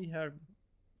 I'll be having.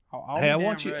 Hey, I be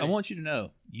want damn you. I ready. want you to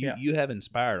know Yeah. you have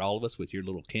inspired all of us with your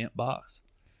little camp box.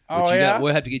 Oh which yeah.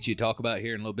 we'll have to get you to talk about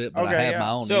here in a little bit. But I Okay, have yeah. my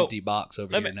own So, empty box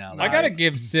over Let here me- now. I gotta Nice.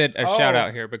 give Sid a Oh. shout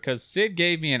out here because Sid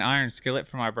gave me an iron skillet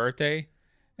for my birthday,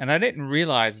 and I didn't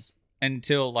realize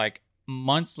until like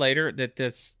months later that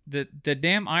the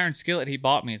damn iron skillet he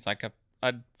bought me is like a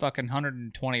fucking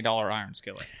 $120 iron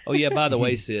skillet. Oh yeah. By the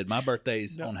way, Sid, my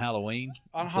birthday's on Halloween.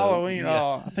 On So, Halloween. yeah.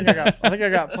 Oh, I think I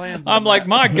got plans. I'm on like, that.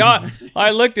 my God!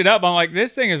 I looked it up. I'm like,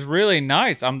 this thing is really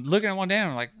nice. I'm looking at one day and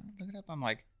I'm like, look it up. I'm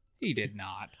like, he did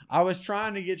not. I was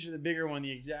trying to get you the bigger one, the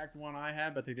exact one I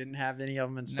had, but they didn't have any of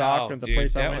them in stock No, at the dude,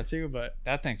 place I that went was- to. But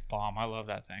That thing's bomb. I love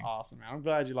that thing. awesome, man. I'm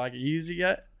glad you like it. You use it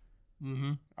yet?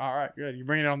 Mm-hmm. All right, good. You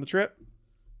bringing it on the trip?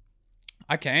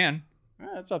 I can.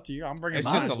 That's up to you. I'm bringing It's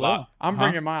mine. just a as well. lot. I'm Huh?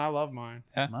 bringing mine. I love mine.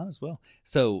 Might as well.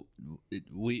 So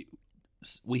we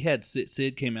had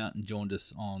Sid came out and joined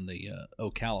us on the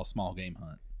Ocala small game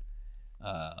hunt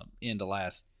into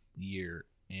last year,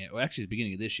 and well, actually the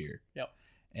beginning of this year. Yep.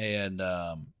 And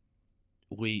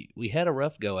we had a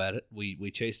rough go at it.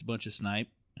 We chased a bunch of snipe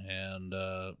and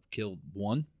killed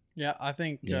one. Yeah, I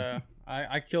think Yeah.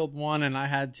 I killed one, and I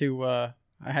had to.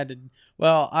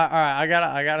 Well, all right. I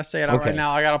gotta say it out Okay. right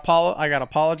now. I gotta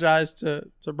apologize to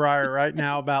Briar right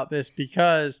now about this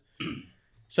because,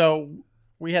 so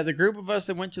we had the group of us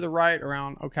that went to the right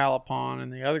around Ocala Pond,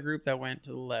 and the other group that went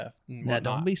to the left. And Now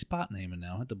whatnot. don't be spot naming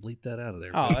now. I have to bleep that out of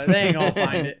there. Oh, they ain't gonna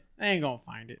find it. They ain't gonna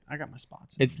find it. I got my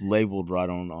spots. It's labeled right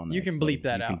on. You X, can buddy. bleep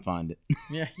that You out. can find it.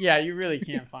 Yeah, you really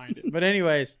can't find it. But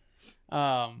anyways,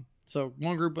 so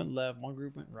one group went left, one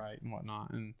group went right, and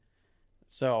whatnot. And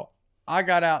so I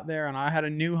got out there, and I had a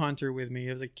new hunter with me.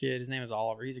 It was a kid. His name is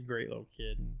Oliver. He's a great little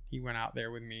kid, and he went out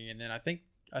there with me. And then I think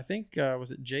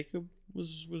was it Jacob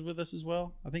was with us as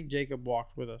well? I think Jacob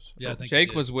walked with us. Yeah, I think Jake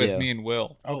it was with Yeah. me and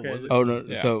Will. Okay. was it? Oh no!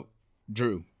 Yeah. So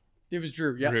Drew. It was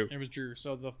Drew. Yeah, Drew. it was Drew.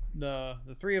 So the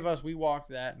three of us, we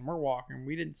walked that, and we're walking.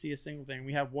 We didn't see a single thing.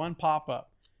 We have one pop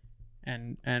up,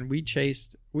 and we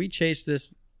chased this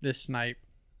snipe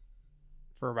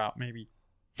for about maybe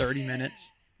 30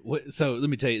 minutes. So let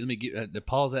me tell you. Let me get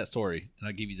pause that story, and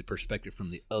I'll give you the perspective from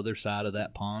the other side of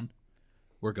that pond.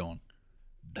 We're going,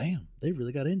 damn, they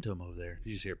really got into him over there.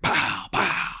 You just hear pow,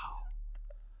 pow,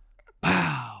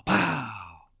 pow, pow,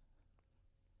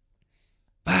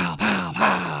 pow, pow,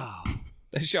 pow.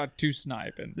 They shot 2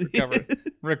 snipe and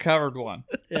recovered one.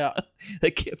 Yeah,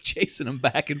 They kept chasing him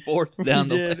back and forth down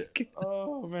the did. lake.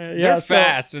 Oh man, They're yeah.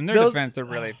 fast. In their those- defense, they're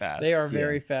really fast. They are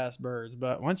very fast birds,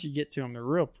 but once you get to them, they're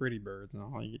real pretty birds. And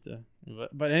all you get to,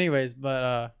 but anyways,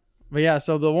 but yeah.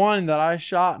 So the one that I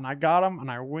shot and I got him,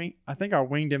 and I think I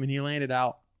winged him, and he landed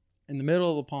out in the middle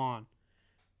of the pond.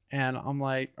 And I'm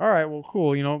like, all right, well,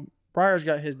 cool. You know, Briar's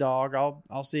got his dog.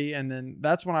 I'll see. And then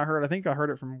that's when I think I heard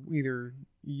it from either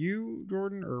you,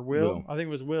 Jordan, or Will. I think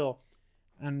it was Will.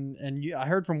 And I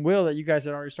heard from Will that you guys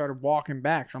had already started walking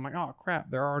back. So I'm like, oh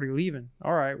crap, they're already leaving.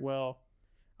 All right, well,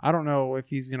 I don't know if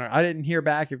he's gonna. I didn't hear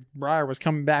back if Briar was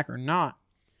coming back or not.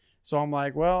 So I'm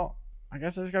like, well, I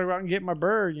guess I just gotta go out and get my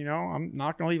bird. I'm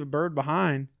not gonna leave a bird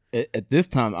behind. At this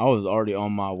time, I was already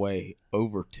on my way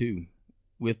over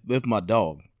with my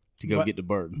dog to go get the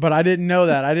bird. But I didn't know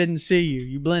that. I didn't see you.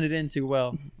 You blended in too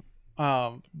well.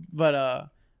 But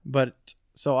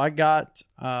so I got.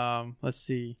 Let's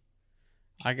see.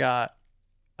 I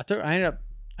ended up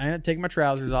taking my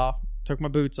trousers off, took my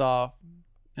boots off,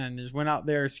 and just went out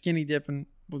there skinny dipping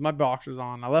with my boxers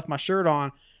on. I left my shirt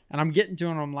on, and I'm getting to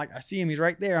him. I'm like, I see him. He's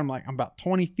right there. I'm like, I'm about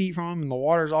 20 feet from him, and the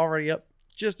water's already up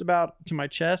just about to my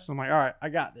chest. I'm like, all right, I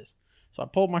got this. So I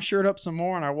pulled my shirt up some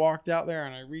more, and I walked out there,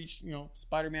 and I reached,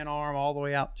 Spider-Man arm all the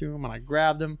way out to him, and I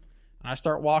grabbed him, and I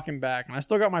start walking back. And I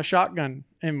still got my shotgun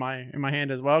in my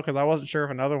hand as well, because I wasn't sure if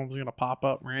another one was going to pop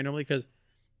up randomly, because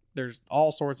there's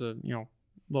all sorts of,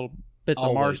 little bits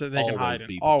of marks that they can hide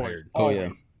in. Always. Oh,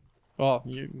 yeah. Well,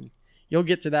 you'll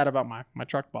get to that about my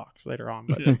truck box later on.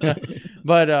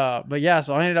 But yeah,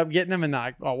 so I ended up getting them, and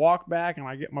I walk back, and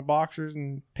I get my boxers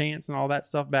and pants and all that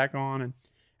stuff back on.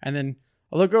 And then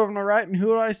I look over to my right, and who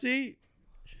do I see?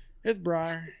 It's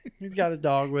Briar. He's got his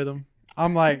dog with him.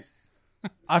 I'm like,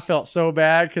 I felt so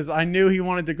bad because I knew he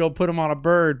wanted to go put him on a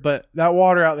bird, but that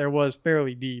water out there was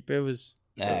fairly deep. It was.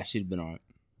 She'd have been all right.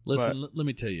 Listen, let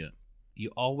me tell you, you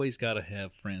always got to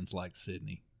have friends like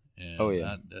Sydney. And oh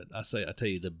yeah, I tell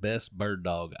you, the best bird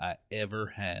dog I ever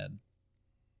had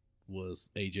was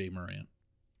AJ Moran.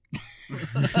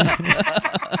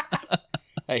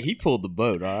 Hey, he pulled the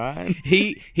boat, all right.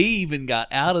 He even got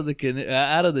out of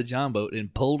the John boat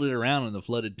and pulled it around in the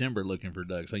flooded timber looking for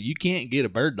ducks. So you can't get a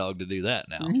bird dog to do that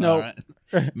now. Nope. All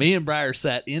right? Me and Briar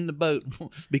sat in the boat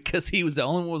because he was the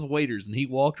only one with waders, and he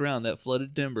walked around that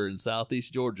flooded timber in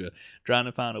southeast Georgia trying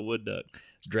to find a wood duck,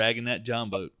 dragging that John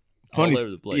boat all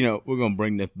over the place. We're gonna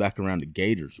bring this back around to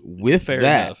gators with Fair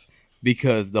that enough.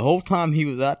 Because the whole time he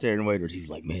was out there in waders, he's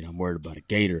like, "Man, I'm worried about a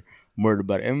gator. I'm worried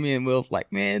about it." And me and Will's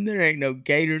like, "Man, there ain't no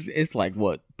gators. It's like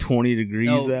what 20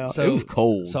 degrees out. It was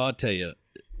cold." So I'll tell you,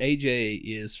 AJ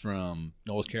is from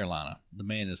North Carolina. The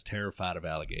man is terrified of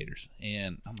alligators.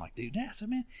 And I'm like, dude, I said,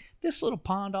 man, this little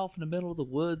pond off in the middle of the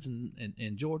woods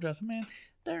in Georgia, I said, man,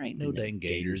 there ain't no dang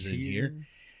gators in here.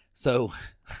 So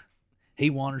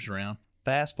he wanders around.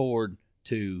 Fast forward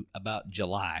to about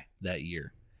July that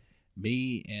year.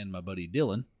 Me and my buddy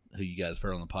Dylan, who you guys have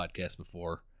heard on the podcast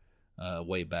before,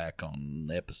 way back on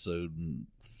episode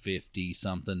 50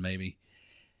 something maybe.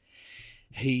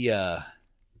 We went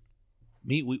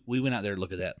out there to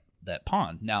look at that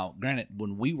pond. Now, granted,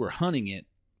 when we were hunting it,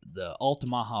 the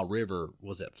Altamaha River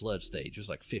was at flood stage. It was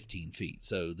like 15 feet.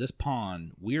 So this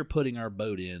pond, we're putting our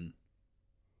boat in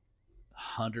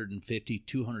 150,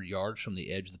 200 yards from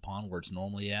the edge of the pond where it's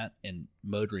normally at, and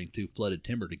motoring through flooded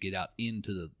timber to get out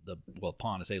into the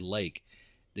pond, I say lake,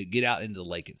 to get out into the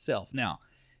lake itself. Now,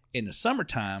 in the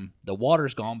summertime, the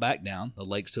water's gone back down. The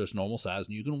lake's to its normal size,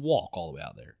 and you can walk all the way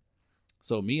out there.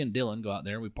 So me and Dylan go out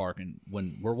there, and we park, and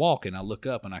when we're walking, I look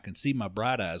up, and I can see my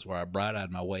bright eyes where I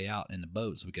bright-eyed my way out in the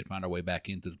boat so we could find our way back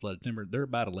into the flooded timber. They're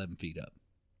about 11 feet up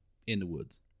in the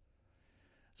woods.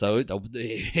 So it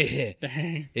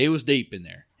was deep in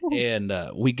there. And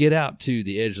we get out to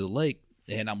the edge of the lake,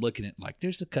 and I'm looking at, like,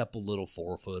 there's a couple little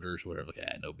 4-footers, whatever.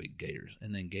 Like, no big gators.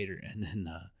 And then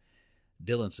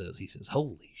Dylan says,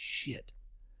 holy shit.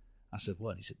 I said,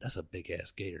 what? He said, that's a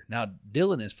big-ass gator. Now,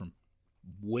 Dylan is from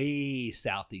way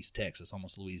southeast Texas,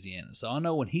 almost Louisiana. So I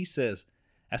know when he says,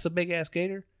 that's a big-ass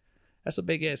gator, that's a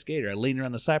big-ass gator. I leaned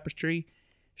around the cypress tree.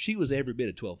 She was every bit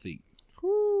of 12 feet.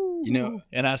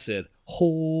 And I said,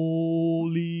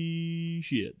 holy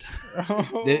shit.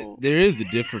 There is a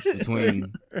difference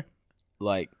between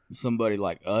like somebody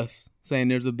like us saying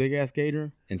there's a big ass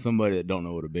gator and somebody that don't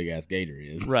know what a big ass gator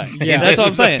is. Right. Yeah, that's what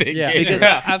I'm saying. Yeah, because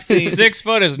I've seen 6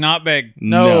 foot is not big.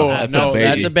 No,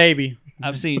 that's a baby.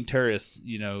 I've seen tourists,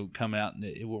 come out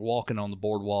and we're walking on the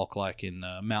boardwalk like in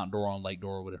Mount Dora on Lake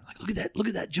Dora, whatever. Like, look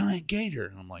at that giant gator.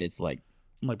 And I'm like,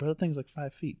 bro, that thing's like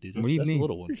 5 feet, dude. What do you That's mean? a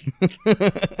little one.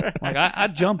 Like,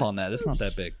 I'd jump on that. It's not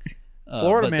that big.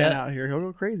 Florida man out here, he'll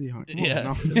go crazy hunting.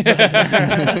 Yeah.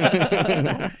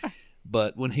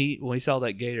 But when he saw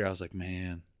that gator, I was like,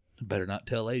 man, I better not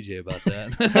tell AJ about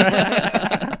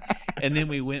that. And then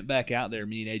we went back out there.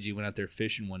 Me and AJ went out there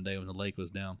fishing one day when the lake was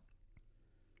down.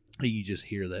 And you just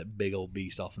hear that big old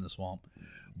beast off in the swamp.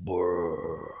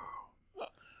 Brr.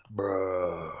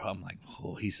 I'm like,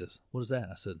 oh, he says, what is that?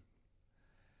 I said,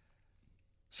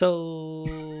 So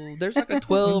there's like a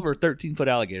 12 or 13-foot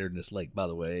alligator in this lake, by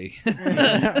the way.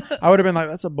 I would have been like,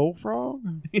 "That's a bullfrog.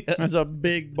 Yeah. That's a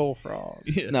big bullfrog."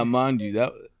 Yeah. Now, mind you,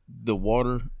 that the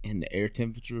water and the air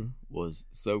temperature was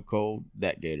so cold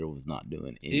that gator was not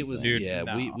doing anything. It was, Dude, yeah.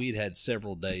 no. We'd had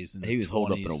several days in the He was 20s.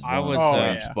 holed up in a I was, warm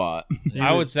yeah. spot.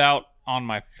 I was out on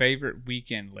my favorite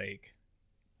weekend lake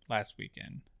last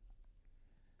weekend,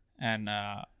 and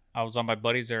I was on my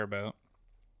buddy's airboat,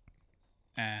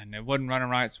 and it wasn't running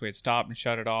right, so we had stopped and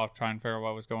shut it off, trying to figure out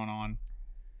what was going on.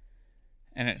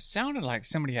 And it sounded like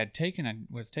somebody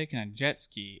was taking a jet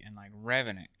ski and like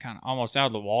revving it, kind of almost out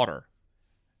of the water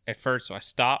at first. So I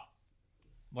stopped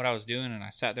what I was doing and I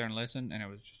sat there and listened, and it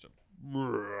was just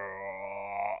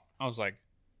I was like,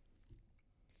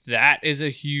 that is a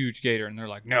huge gator. And they're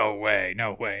like, no way.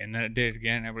 And then it did it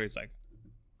again. And everybody's like,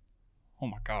 oh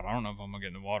my God, I don't know if I'm going to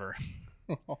get in the water.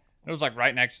 It was like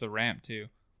right next to the ramp, too.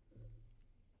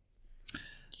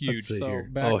 Huge. Let's see So, here.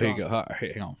 back Oh, here you on. go. All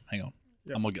right, hang on.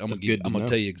 Yep. I'm That's gonna good to know.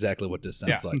 tell you exactly what this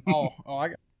sounds Yeah. like. Oh, I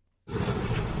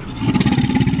got.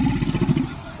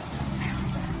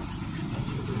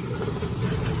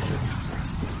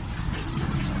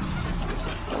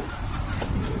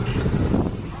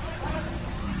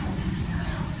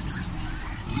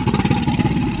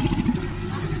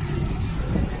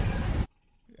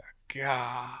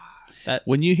 God.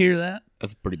 When you hear that,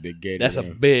 That's a pretty big gator. that's a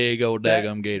there. big old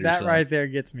daggum gator. That son. right there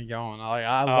gets me going.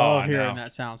 I Oh, love I hearing know.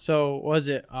 that sound. So was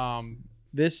it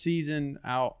this season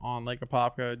out on Lake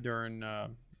Apopka during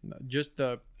just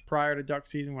the prior to duck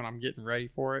season when I'm getting ready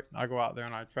for it? I go out there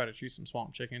and I try to shoot some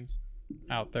swamp chickens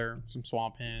out there, some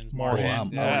swamp hens, More marsh hens, hens.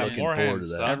 I'm yeah, looking more forward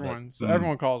hens, to that. son.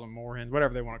 Everyone calls them moor hens,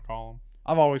 whatever they want to call them.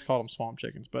 I've always called them swamp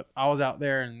chickens, but I was out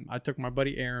there and I took my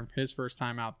buddy Aaron for his first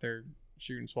time out there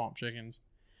shooting swamp chickens,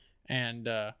 and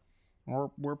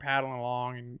we're paddling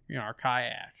along in our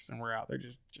kayaks, and we're out there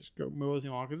just go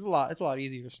moseying along because it's a lot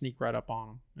easier to sneak right up on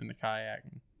them in the kayak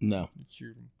and No,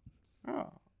 shoot them.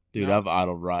 Oh, dude, No. I've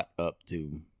idled right up to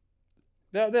him.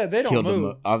 they don't Killed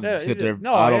move. him. I've They- sit there,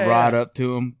 no, idled yeah, right yeah. up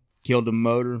to him, killed the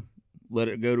motor, let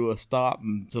it go to a stop,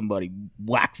 and somebody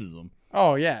waxes them.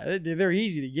 Oh yeah, they're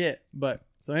easy to get. But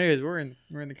so, anyways, we're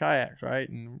in the kayaks, right,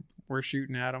 and we're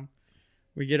shooting at them.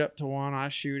 We get up to one, I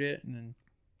shoot it, and then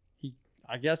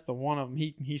I guess the one of them,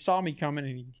 he saw me coming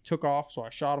and he took off, so I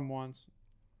shot him once.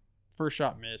 First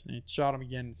shot missed, and he shot him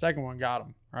again. The second one got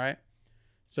him, right?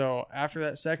 So after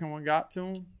that second one got to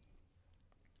him,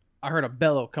 I heard a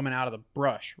bellow coming out of the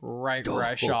brush right where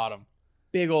I shot him.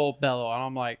 Big old bellow, and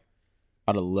I'm like,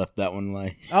 I'd have left that one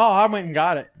lay. oh, I went and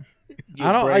got it.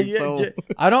 brave soul.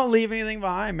 I don't leave anything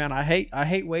behind, man. I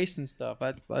hate wasting stuff.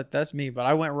 That's me. But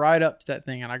I went right up to that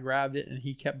thing and I grabbed it, and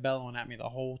he kept bellowing at me the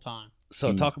whole time.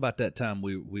 So talk about that time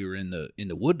we were in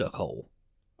the wood duck hole,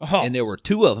 Oh, and there were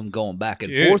two of them going back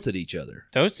and Dude. forth at each other.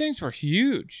 those things were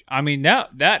huge. I mean,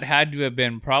 that had to have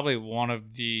been probably one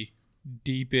of the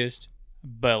deepest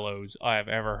bellows I have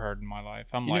ever heard in my life.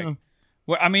 I'm You like, know-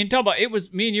 well, I mean, talk about, it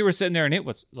was me and you were sitting there and it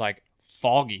was like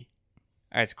foggy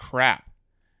as crap.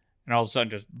 And all of a sudden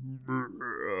just,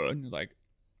 and you're like,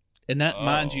 And that,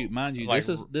 mind you, like-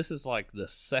 this is like the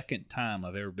second time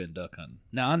I've ever been duck hunting.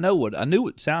 Now I knew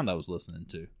what sound I was listening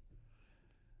to,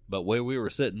 but where we were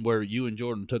sitting, where you and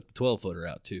Jordan took the 12-footer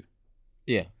out too.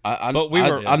 Yeah, I But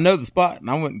I know the spot, and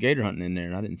I went gator hunting in there,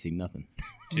 and I didn't see nothing.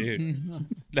 dude,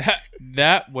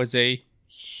 that was a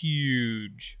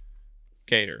huge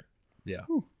gator Yeah,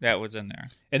 that was in there.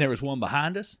 and there was one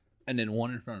behind us, and then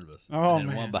one in front of us. Oh, and then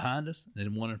man. one behind us, and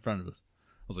then one in front of us.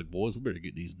 I was like, boys, we better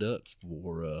get these ducks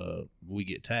before we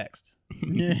get taxed.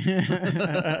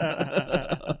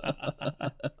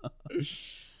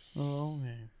 Oh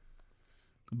man.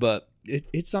 But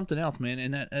it's something else, man,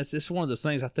 and that's just one of those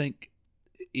things. I think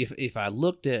if I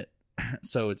looked at,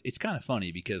 so it's kind of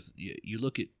funny because you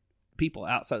look at people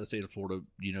outside the state of Florida,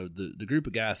 the group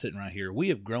of guys sitting right here, we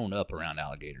have grown up around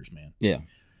alligators, man. Yeah,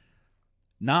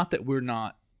 Not that we're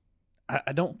not.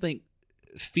 I don't think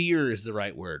fear is the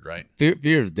right word, right? fear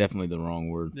is definitely the wrong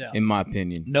word, Yeah. in my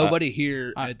opinion. Nobody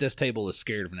here I- at this table is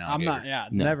scared of an I'm alligator.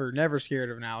 not. No. Never scared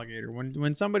of an alligator.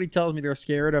 When somebody tells me they're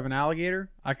scared of an alligator,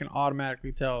 I can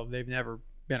automatically tell they've never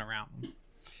been around them.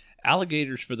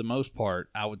 Alligators, for the most part,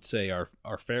 I would say are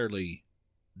fairly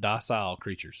docile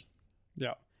creatures.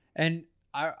 Yeah, and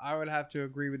I would have to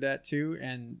agree with that too.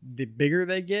 And the bigger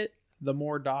they get, the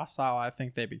more docile I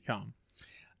think they become.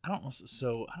 I don't want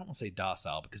to say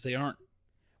docile because they aren't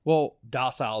Well,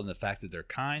 docile in the fact that they're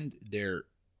kind. They're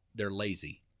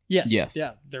lazy. yes, Yes.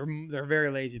 yeah, they're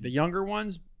very lazy. The younger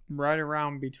ones, right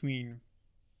around between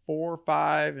 4 or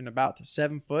 5 and about to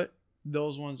 7 foot,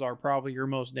 those ones are probably your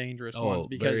most dangerous Oh, ones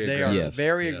because very they aggressive. are Yes.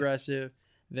 very Yeah. aggressive.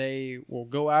 They will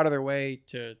go out of their way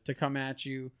to come at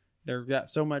you. They've got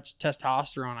so much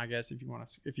testosterone, I guess, if you want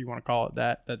to call it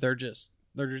that they're just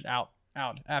out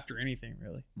after anything,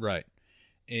 really. Right.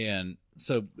 And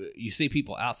so you see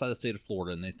people outside the state of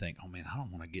Florida and they think, oh man, I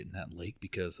don't want to get in that lake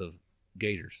because of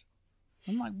gators.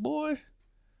 I'm like, boy,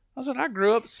 I said, I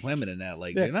grew up swimming in that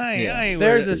lake. Dude. I ain't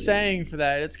There's worried. a saying for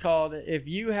that. It's called, if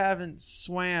you haven't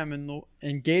swam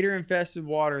in gator infested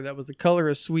water that was the color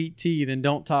of sweet tea, then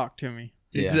don't talk to me.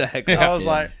 Yeah. Exactly. I was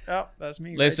like, oh, that's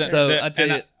me. Listen, right there. So, I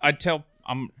tell you-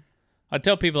 I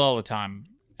tell people all the time,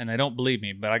 and they don't believe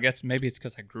me, but I guess maybe it's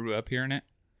because I grew up hearing it.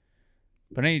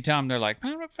 But anytime they're like,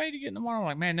 I'm afraid to get in the water, I'm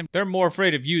like, man, they're more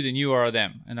afraid of you than you are of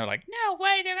them. And they're like, no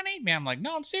way, they're gonna eat me. I'm like,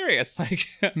 no, I'm serious. Like,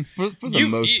 For the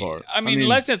most part. I mean,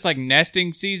 unless it's like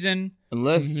nesting season,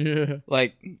 unless yeah.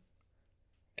 like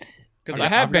because I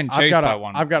have been chased by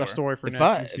one. I've got a before. story for If nesting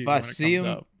I- season if I when it see comes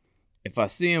 'em, up. if I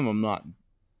see them, I'm not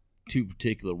too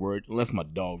particular worried unless my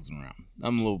dog's around.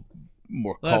 I'm a little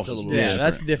more Well, that's cautious. a little Yeah, different.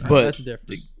 that's different. But- That's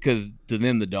different. because to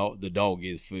them the dog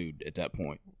is food at that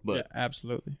point. But Yeah,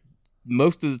 absolutely.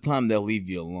 most of the time they'll leave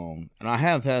you alone, and I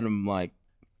have had them like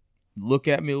look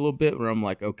at me a little bit where I'm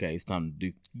like, okay, it's time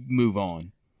to move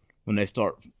on. When they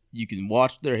start, you can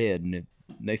watch their head, and if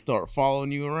they start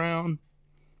following you around,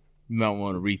 you might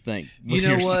want to rethink when You know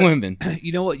you're what? swimming.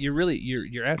 You know what?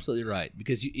 You're absolutely right,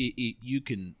 because you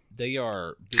can. They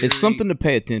are. Very, It's something to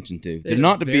pay attention to. They're They're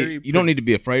not to very be. You don't need to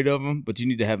be afraid of them, but you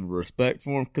need to have respect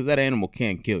for them because that animal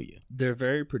can kill you. They're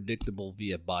very predictable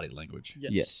via body language.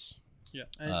 Yes. Yeah.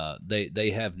 And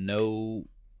They have no.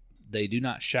 They do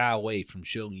not shy away from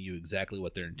showing you exactly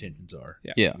what their intentions are.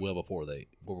 Yeah. Well before they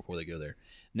go there.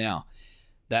 Now,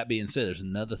 that being said, there's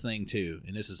another thing too,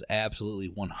 and this is absolutely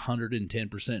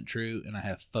 110% true, and I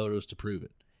have photos to prove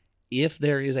it. If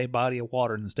there is a body of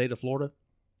water in the state of Florida,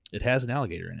 it has an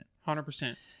alligator in it.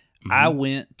 100%. I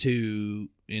went to,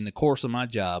 in the course of my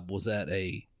job, was at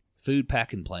a food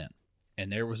packing plant, and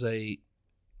there was a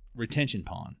retention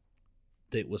pond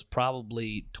that was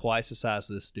probably twice the size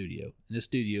of this studio. And this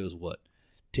studio is what,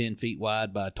 10 feet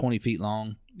wide by 20 feet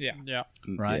long, Yeah. Yeah.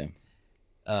 right?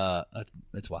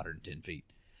 It's wider than 10 feet.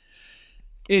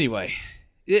 Anyway,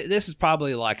 this is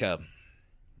probably like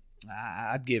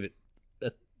I'd give it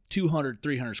a 200,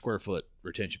 300 square foot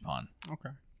retention pond, Okay.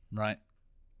 right?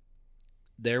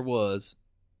 There was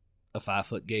a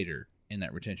 5-foot gator in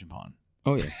that retention pond.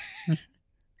 Oh yeah.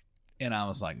 And I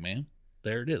was like, man,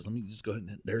 there it is. Let me just go ahead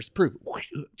and there's proof.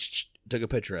 Took a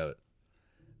picture of it.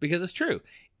 Because it's true.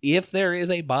 If there is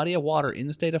a body of water in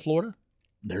the state of Florida,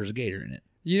 there's a gator in it.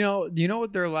 Do you know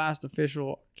what their last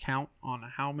official count on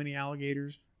how many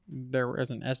alligators there is,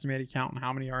 an estimated count on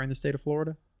how many are in the state of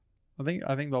Florida? I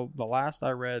think the last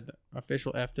I read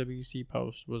official FWC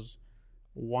post was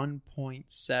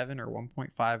 1.7 or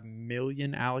 1.5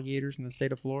 million alligators in the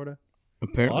state of Florida.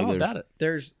 Apparently, Well, I don't there's doubt it.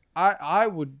 There's I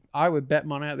would bet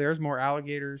money out there's more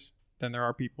alligators than there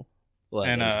are people. Well,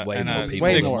 And there's way more people.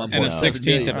 way six- more. and a 1.7 16th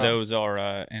million. of those are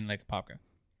in Lake Apopka.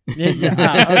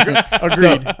 Agreed.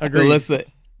 So Agreed. let's say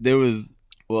there was.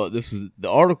 Well, this was the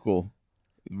article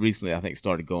recently. I think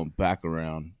started going back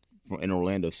around in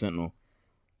Orlando Sentinel,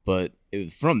 but it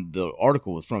was the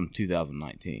article was from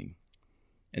 2019,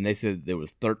 and they said there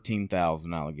was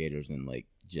 13,000 alligators in Lake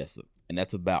Jessup, and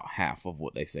that's about half of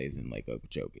what they say is in Lake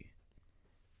Okeechobee.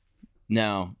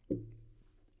 Now,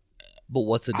 But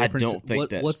what's the I difference? don't think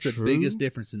that's what's the true. biggest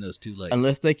difference in those two lakes?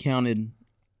 unless they counted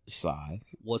size,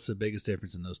 What's the biggest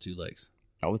difference in those two lakes?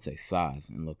 I would say size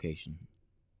and location.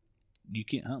 You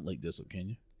can't hunt Lake Jessup, can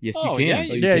you? Yes, Oh, you yeah,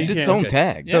 can. you Yeah, it's you its can. own Okay.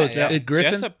 tag. So Yeah, it's yeah.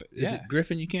 Griffin. Jessup, Is yeah. it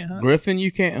Griffin you can't hunt? Griffin,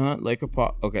 you can't hunt. Lake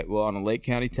Apopka. Okay, well, on a Lake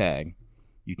County tag,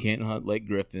 you can't hunt Lake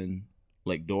Griffin,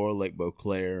 Lake Dora, Lake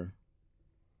Beauclair.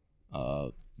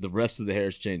 The rest of the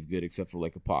Harris chain's good except for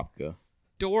Lake Apopka.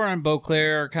 Dora and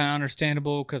Beauclair are kind of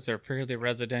understandable because they're fairly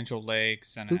residential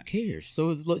lakes. And Who cares? So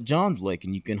is John's Lake,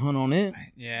 and you can hunt on it.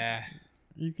 yeah,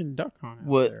 You can duck hunt out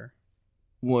What- there.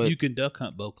 What You can duck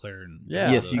hunt Beauclair and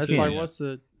Yeah. Yes, you that's can. like Yeah. what's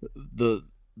the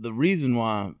the reason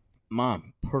why my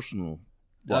personal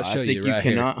why I'll show I think you you right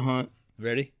here. cannot hunt.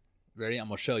 Ready? I'm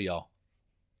gonna show y'all.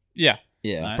 yeah.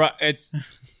 Yeah, Right. But it's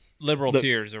liberal The-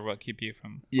 tears are what keep you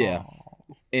from. yeah,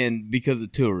 Oh. and because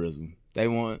of tourism, they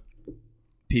want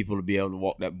people to be able to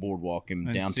walk that boardwalk in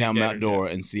And downtown see Mount gators,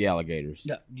 Dora and see alligators.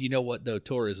 Yeah, you know what though,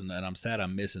 tourism, and I'm sad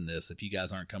I'm missing this. If you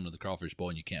guys aren't coming to the Crawfish Bowl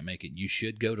and you can't make it, you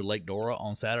should go to Lake Dora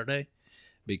on Saturday,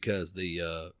 because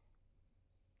there's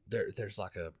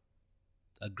like a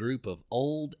group of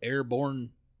old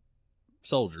airborne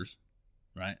soldiers,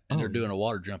 right? And they're Oh. doing a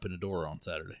water jump in the Dora on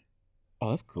Saturday. Oh,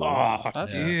 that's cool. Oh,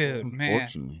 That's dude, man.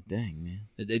 Unfortunately, dang man.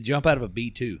 They jump out of a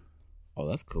B2. Oh,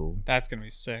 that's cool. That's gonna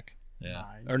be sick. Yeah,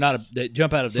 Nice. or not? They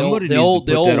jump out of the Somebody old,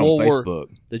 needs to put that on World War.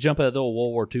 Facebook. They jump out of the old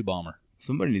World War II bomber.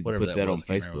 Somebody needs to Whatever put that that on was, I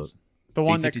can't remember Facebook. The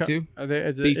one that B-52?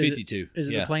 is it, B-52. Is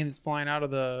it yeah. the plane that's flying out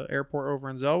of the airport over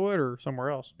in Zellwood or somewhere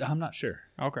else? I'm not sure.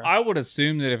 Okay, I would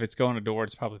assume that if it's going to Door,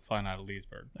 it's probably flying out of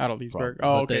Leesburg. out of Leesburg.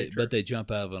 Probably. Oh, okay. But they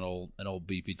jump out of an old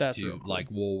B-52 That's real cool.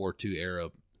 like World War II era,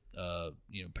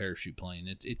 parachute plane.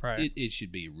 Right. It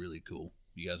should be really cool.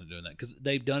 You guys are doing that because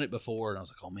they've done it before, and I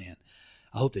was like, oh man,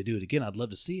 I hope they do it again. I'd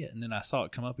love to see it. And then I saw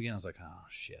it come up again. I was like, oh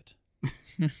shit.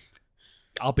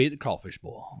 I'll be at the Crawfish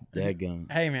Bowl.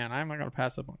 Daggone. Hey man, I'm not gonna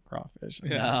pass up on crawfish.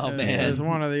 No, It's- man. it's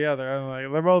one or the other. I'm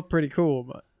like, they're both pretty cool,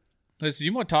 but Listen,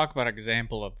 you want to talk about an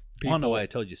example of I people, don't know why I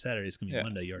told you Saturday. It's gonna be Yeah.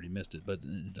 Monday. You already missed it, but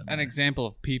it doesn't an matter. example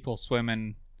of people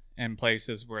swimming in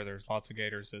places where there's lots of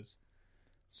gators is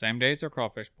same day as their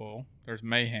Crawfish Bowl. There's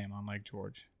mayhem on Lake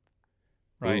George,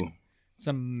 right? Ooh. It's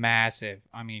a massive,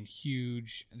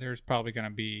 huge. There's probably going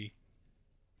to be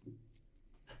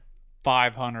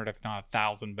 500, if not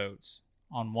 1,000 boats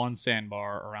on one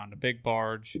sandbar around a big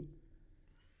barge.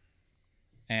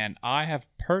 And I have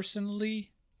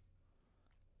personally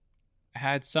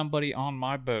had somebody on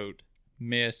my boat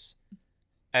miss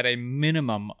at a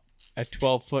minimum a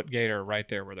 12-foot gator right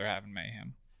there where they're having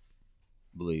mayhem.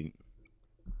 Believe it.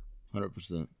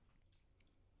 100%.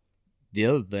 The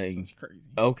other thing, it's crazy.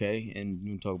 okay, and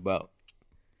you can talk about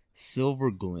Silver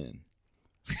Glen.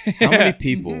 How many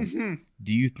people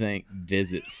do you think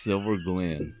visit Silver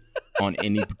Glen on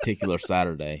any particular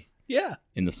Saturday Yeah.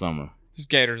 in the summer? There's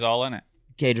gators all in it.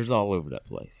 Gators all over that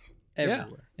place.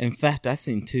 Everywhere. In fact, I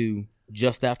seen two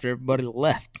just after everybody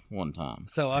left one time.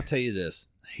 So I'll tell you this.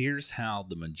 Here's how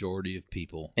the majority of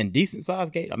people, And decent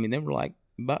sized gate. I mean, they were like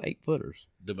about 8-footers.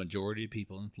 the majority of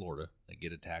people in Florida that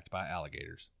get attacked by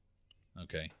alligators.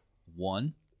 Okay.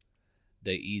 One,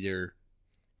 they either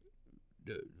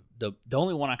the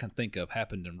only one I can think of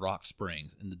happened in Rock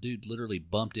Springs, and the dude literally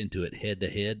bumped into it head to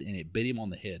head, and it bit him on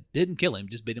the head. Didn't kill him,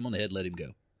 just bit him on the head, let him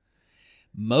go.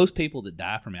 Most people that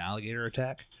die from an alligator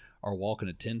attack are walking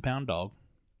a 10-pound dog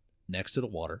next to the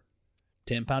water.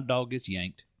 10-pound dog gets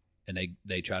yanked, and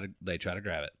they try to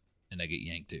grab it, and they get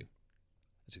yanked too.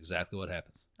 That's exactly what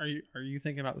happens. Are you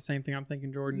thinking about the same thing I'm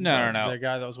thinking, Jordan? No, The- no, no. The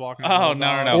guy that was walking. Oh, the no,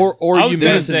 dog? no, no. Or I was you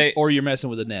gonna messing, say- or you're messing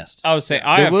with a nest. I would say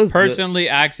I There have was personally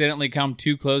accidentally come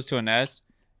too close to a nest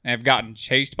and have gotten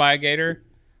chased by a gator,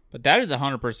 but that is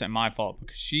 100% my fault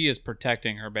because she is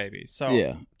protecting her babies. So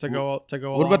Yeah. to go What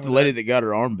along about the with lady that- that got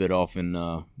her arm bit off in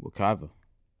Wekiva?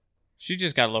 She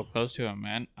just got a little close to him,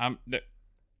 man.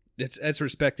 That's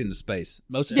respecting the space.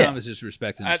 Most of the time, it's just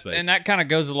respecting the space. And that kind of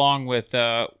goes along with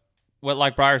what,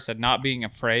 like Briar said, not being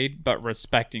afraid, but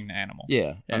respecting the animal.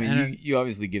 Yeah. Yeah, I mean, and- you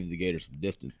obviously give the gator some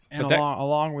distance. And But that-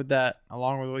 along with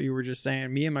what you were just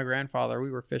saying, me and my grandfather, we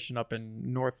were fishing up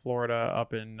in North Florida,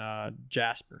 up in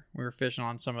Jasper. We were fishing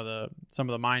on some of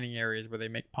the mining areas where they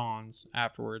make ponds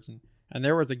afterwards, and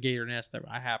there was a gator nest that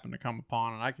I happened to come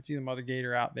upon, and I could see the mother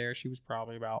gator out there. She was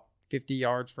probably about 50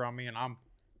 yards from me, and I'm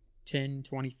 10,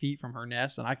 20 feet from her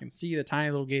nest, and I can see the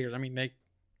tiny little gators. I mean, they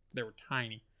were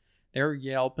tiny. They were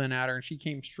yelping at her, and she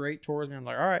came straight towards me. I'm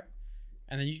like, all right.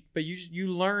 And then you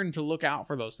learn to look out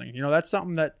for those things. You know, that's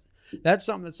something that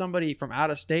somebody from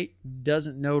out of state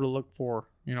doesn't know to look for.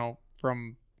 You know,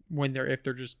 from when if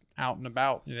they're just out and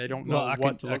about, they don't know I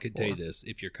what to look could for. tell you this: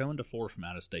 if you're coming to Florida from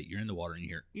out of state, you're in the water and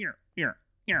you hear,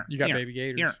 You got baby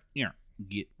gators.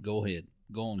 go ahead,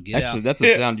 go on, get Actually, out. that's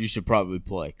a sound you should probably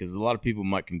play because a lot of people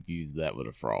might confuse that with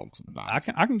a frog sometimes.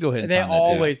 I can go ahead and They find that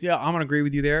too. always, yeah, I'm gonna agree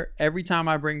with you there. Every time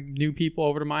I bring new people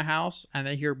over to my house and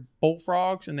they hear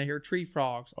bullfrogs and they hear tree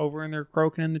frogs over and they're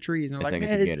croaking in the trees and they're I like, think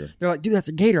man, it's a gator. they're like, dude, that's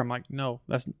a gator. I'm like, no,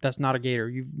 that's not a gator.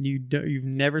 You've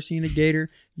never seen a gator.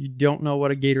 You don't know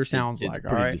what a gator sounds It's like. All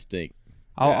pretty right, distinct.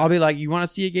 I'll be like, you want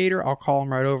to see a gator? I'll call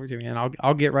them right over to me and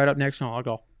I'll get right up next to them. I'll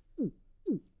go.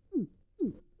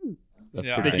 That's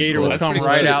Yeah. pretty The gator will close. come pretty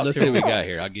right close. out. Let's to see what him. we got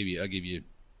here. I'll give you.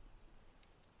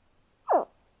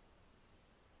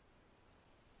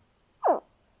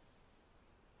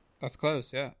 That's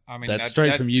close, yeah. I mean, That's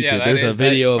straight from YouTube. yeah, that There's a is-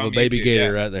 video that's of a from baby YouTube, gator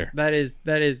yeah. right there. That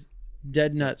is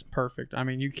dead nuts perfect. I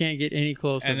mean, you can't get any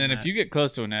closer. And then than if that. you get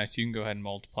close to a nest, you can go ahead and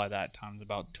multiply that times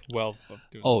about 12. Of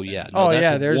doing Oh the same yeah, thing. no, Oh, that's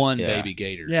yeah, a there's- one Yeah. baby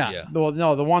gator. Yeah. Well,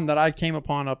 no, the one that I came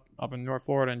upon up in North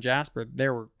Florida in Jasper,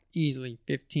 there were easily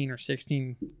 15 or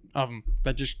 16 of them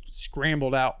that just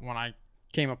scrambled out when I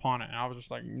came upon it. And I was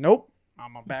just like, nope,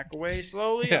 I'm going to back away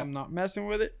slowly. Yeah. I'm not messing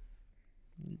with it.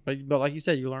 But like you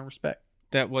said, you learn respect.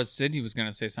 That was Sydney was going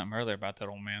to say something earlier about that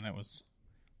old man that was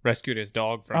rescued his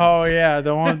dog from. Oh yeah,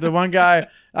 the one guy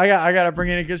I gotta bring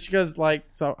in because like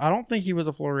so I don't think he was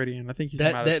a Floridian. I think he's from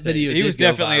out of that state. video He was did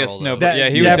go definitely a viral, snowbird. though. That Yeah,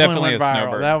 he was definitely went a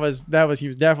viral. snowbird. He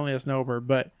was definitely a snowbird.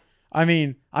 But I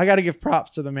mean, I got to give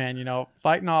props to the man. You know,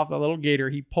 fighting off the little gator.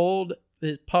 He pulled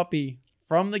his puppy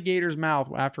from the gator's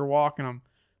mouth after walking him.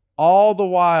 All the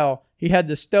while, he had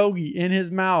the stogie in his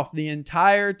mouth the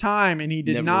entire time, and he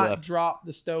did Never not left. drop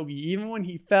the stogie, even when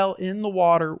he fell in the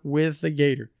water with the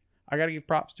gator. I got to give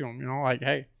props to him. You know, like,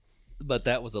 hey, But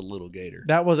that was a little gator.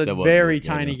 that was a That was a very little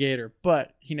tiny gator. gator,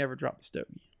 but he never dropped the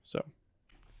stogie.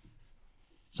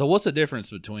 So what's the difference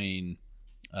between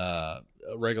a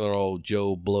regular old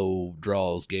Joe Blow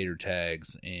draws gator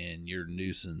tags and your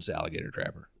nuisance alligator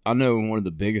trapper? I know one of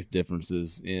the biggest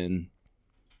differences in,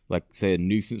 like, say, a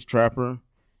nuisance trapper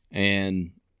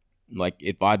and, like,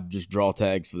 if I just draw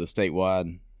tags for the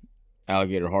statewide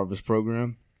alligator harvest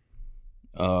program,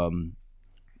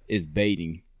 is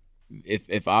baiting.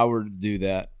 If I were to do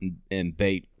that and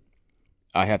bait,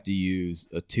 I have to use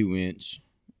a 2-inch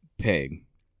peg.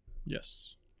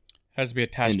 Yes. Has to be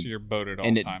attached And- to your boat at all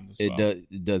and times as it well.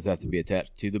 it does have to be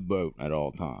attached to the boat at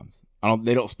all times.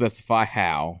 They don't specify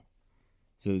how,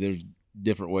 so there's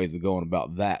different ways of going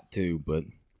about that too. But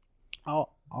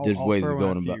there's ways of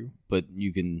going about. But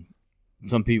you can.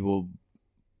 Some people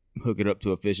hook it up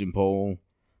to a fishing pole.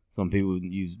 Some people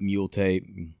use mule tape.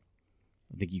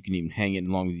 I think you can even hang it as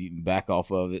long as you can back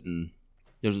off of it, and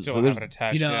there's Still so have there's it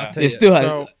attached. You know, yeah. I'll tell it still has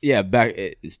So- back.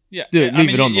 It's, Yeah, Dude, leave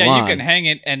it on the you line. can hang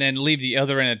it and then leave the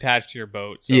other end attached to your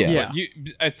boat. So Yeah. Yeah. but you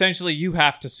essentially you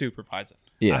have to supervise it.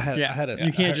 yeah. I had a,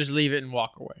 You can't just leave it and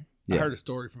walk away. I Yeah. heard a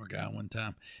story from a guy one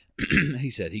time. He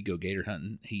said he'd go gator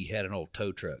hunting. He had an old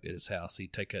tow truck at his house.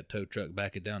 He'd take that tow truck,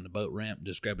 back it down the boat ramp,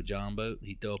 just grab a John boat.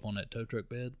 He'd throw up on that tow truck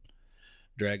bed,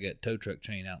 drag that tow truck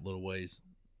chain out a little ways,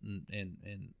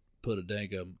 and put a dang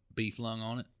beef lung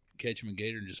on it, catch him a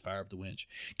gator, and just fire up the winch.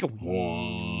 Go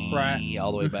Right.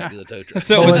 all the way back to the tow truck.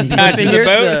 So it was But attached see, to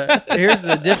the boat.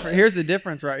 Here's the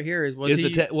difference right here is It was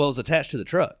it was attached to the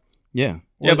truck. Yeah.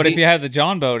 Yeah, but he- if you had the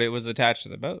John boat, it was attached to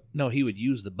the boat. No, he would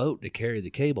use the boat to carry the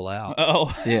cable out.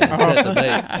 Oh, Yeah. And set the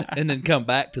bait, and then come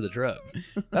back to the truck.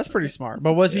 That's pretty smart.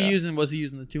 But was Yeah. he using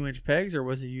the 2-inch pegs or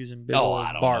was he using big Oh, old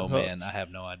I don't barb know, hooks? man. I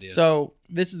have no idea. So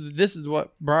this is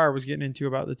what Briar was getting into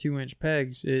about the 2-inch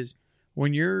pegs is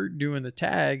when you're doing the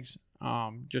tags,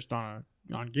 just on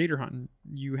gator hunting,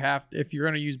 you have if you're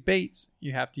going to use baits,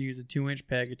 you have to use a 2-inch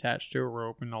peg attached to a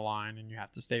rope and a line, and you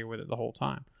have to stay with it the whole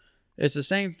time. It's the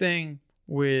same thing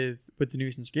with the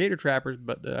nuisance gator trappers,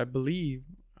 but I believe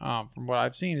from what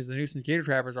I've seen is the nuisance gator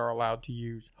trappers are allowed to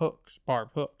use hooks, barb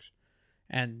hooks,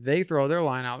 and they throw their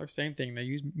line out. The same thing, they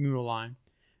use mule line,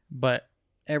 but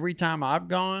every time I've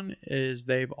gone is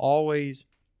they've always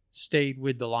stayed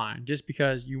with the line just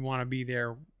because you want to be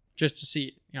there just to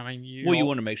see it. I mean, you you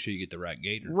want to make sure you get the right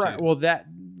gator, right. too.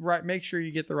 Well, make sure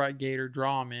you get the right gator,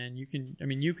 draw them in. You can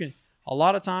a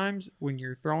lot of times when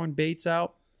you're throwing baits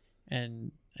out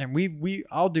and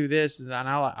I'll do this and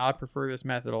I prefer this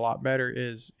method a lot better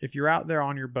is if you're out there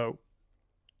on your boat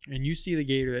and you see the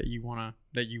gator that you want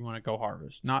to go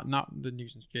harvest, not the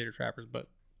nuisance gator trappers, but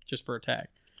just for a tag.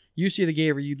 You see the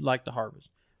gator you'd like to harvest.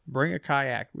 Bring a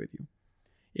kayak with you.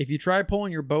 If you try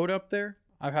pulling your boat up there,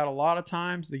 I've had a lot of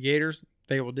times the gators,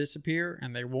 they will disappear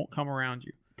and they won't come around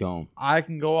you. Gone. I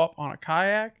can go up on a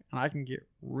kayak and I can get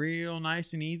real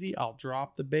nice and easy. I'll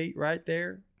drop the bait right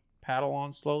there, paddle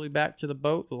on slowly back to the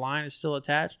boat. The line is still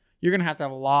attached. You're gonna have to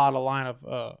have a lot of line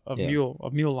of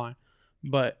mule line,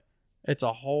 but it's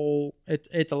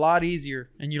a lot easier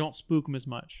and you don't spook them as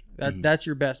much. That's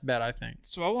your best bet, I think.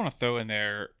 so I want to throw in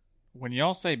there when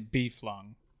y'all say beef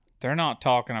lung, they're not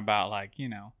talking about like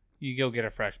you go get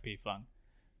a fresh beef lung.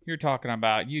 You're talking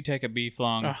about you take a beef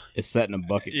lung, It's set in a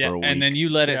bucket for a week. and then you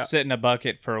let it Yeah. sit in a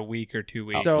bucket for a week or 2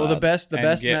 weeks. So the best and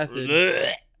method.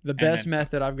 get- The best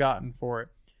method I've gotten for it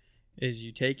is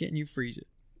you take it and you freeze it.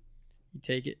 You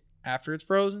take it after it's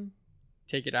frozen,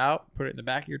 take it out, put it in the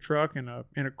back of your truck in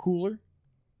a cooler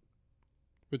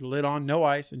with the lid on, no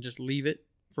ice, and just leave it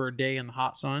for a day in the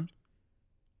hot sun.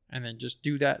 And then just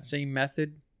do that same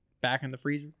method back in the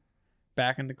freezer,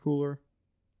 back in the cooler,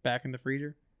 back in the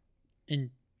freezer.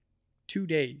 In 2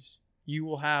 days, you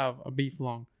will have a beef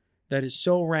lung that is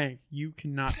so rank you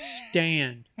cannot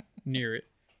stand near it.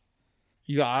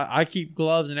 I keep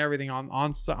gloves and everything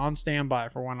on standby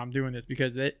for when I'm doing this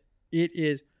because it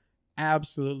is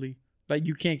absolutely like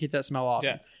you can't get that smell off.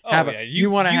 Yeah. Have Oh, a- yeah. you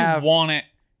wanna have- want it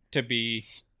to be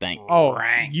Stank. Oh,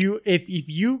 rank. if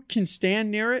you can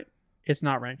stand near it, it's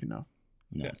not rank enough.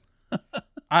 No.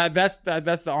 That's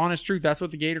the honest truth. That's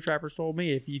what the gator trappers told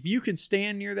me. If you can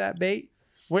stand near that bait,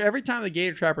 every time the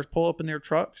gator trappers pull up in their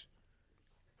trucks,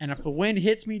 and if the wind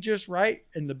hits me just right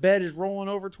and the bed is rolling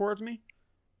over towards me,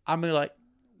 I'm be like,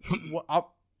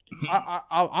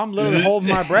 I'm literally holding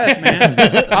my breath, man.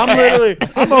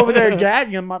 I'm over there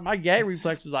gagging, and my gag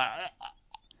reflex is like.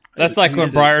 That's like when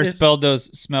It's- Briar it's-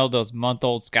 smelled those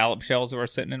month-old scallop shells that were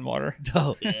sitting in water.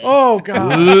 Oh, Oh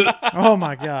god! Oh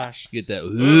my gosh! get that.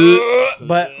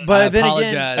 But I then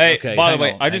apologize. again, Hey, Okay, by the hang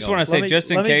way, on, I just hang on. want to say, Let me-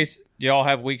 just in let me- case y'all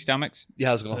have weak stomachs, Yeah,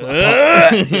 I was going. one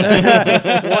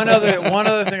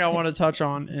other thing I want to touch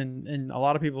on, and a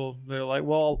lot of people they're like,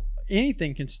 well,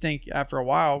 anything can stink after a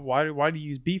while. Why do you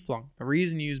use beef lung? The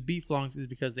reason you use beef lungs is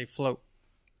because they float.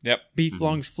 Yep. Beef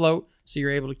lungs float, so you're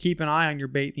able to keep an eye on your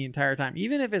bait the entire time,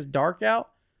 even if it's dark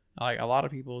out. Like a lot of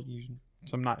people use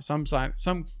some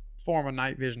form of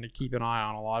night vision to keep an eye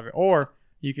on a lot of it, or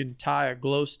you can tie a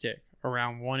glow stick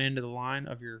around one end of the line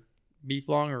of your beef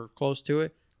lung or close to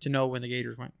it to know when the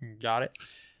gators went and got it.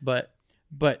 But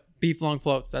beef lung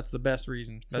floats. That's the best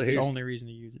reason. So That's the here's- only reason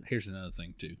to use it. Here's another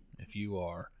thing too. If you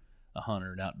are a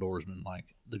hunter and outdoorsman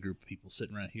like the group of people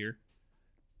sitting right here,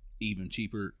 even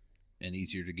cheaper and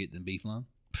easier to get than beef lung,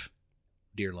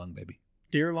 deer lung, baby.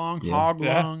 Deer lung, Yeah. hog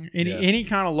Yeah. lung, Yeah. any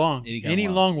kind of lung, Any kind any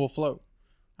of lung. lung will float.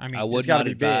 I mean, I it's would got to not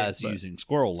be advise big. but- using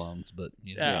squirrel lungs, but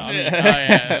you know, Yeah, I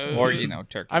mean, yeah. or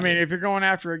turkey. I mean, if you're going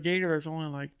after a gator that's only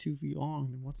like 2 feet long,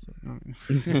 then what's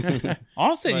the...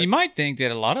 Honestly, But- you might think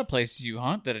that a lot of places you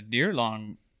hunt that a deer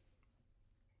lung,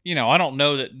 I don't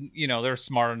know that, they're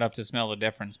smart enough to smell the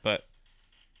difference, but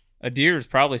a deer is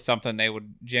probably something they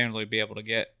would generally be able to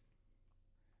get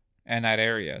in that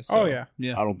area. So. Oh yeah,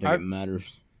 yeah. I don't think I've- it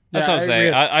matters. That's Yeah, what I'm I saying.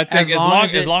 agree. I think As as long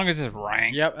long as as it's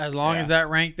rank. yep. As long Yeah. as that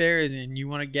rank there is and you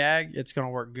want to gag, it's gonna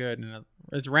work good. And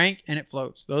it's rank and it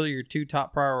floats. Those are your two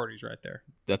top priorities right there.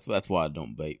 That's why I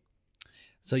don't bait.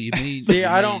 So you mean? See, you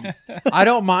I mean- don't, I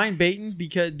don't mind baiting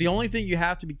because the only thing you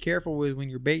have to be careful with when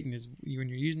you're baiting is when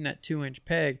you're using that 2-inch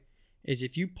peg, is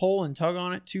if you pull and tug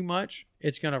on it too much,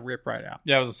 it's gonna rip right out.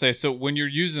 Yeah, I was gonna say. So when you're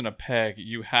using a peg,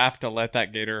 you have to let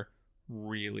that gator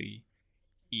really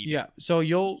eat. Yeah, so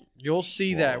you'll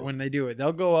see that Swallow. when they do it.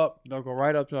 They'll go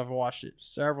right up to it. I've watched it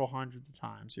several hundreds of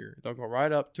times here. They'll go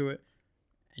right up to it,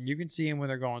 and you can see them when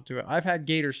they're going to it. I've had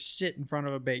gators sit in front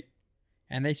of a bait,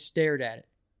 and they stared at it.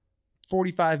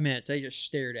 45 minutes, they just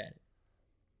stared at it.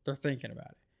 They're thinking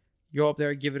about it. You go up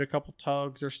there, give it a couple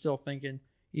tugs. They're still thinking.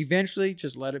 Eventually,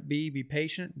 just let it be. Be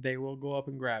patient. They will go up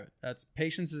and grab it.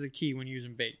 Patience is a key when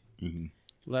using bait. Mm-hmm.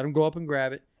 Let them go up and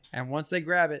grab it. And once they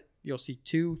grab it, you'll see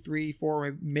 2, 3,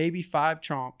 4, maybe 5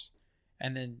 chomps.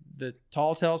 And then the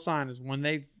tall tale sign is when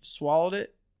they've swallowed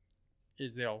it,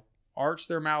 is they'll arch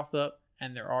their mouth up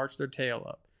and they'll arch their tail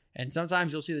up. And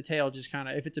sometimes you'll see the tail just kind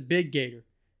of, if it's a big gator,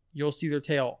 you'll see their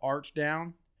tail arch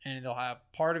down and they'll have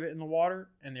part of it in the water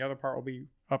and the other part will be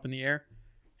up in the air.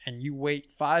 And you wait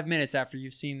 5 minutes after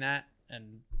you've seen that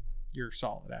and you're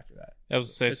solid after that. I was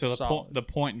gonna say. It's So solid. the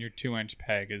point in your 2-inch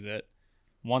peg is that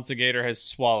once a gator has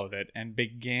swallowed it and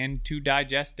began to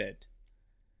digest it,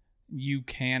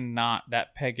 that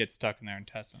peg gets stuck in their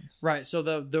intestines. Right. So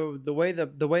the way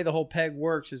the whole peg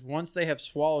works is once they have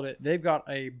swallowed it, they've got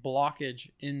a blockage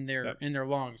in their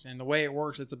lungs, and the way it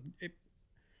works,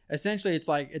 essentially it's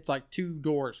like 2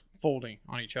 doors folding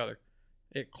on each other.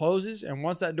 It closes, and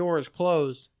once that door is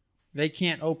closed, they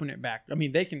can't open it back. I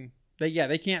mean, they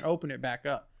can't open it back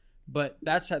up. But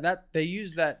that's how they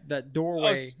use that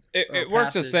doorway. It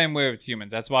works the passage. same way with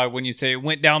humans. That's why when you say it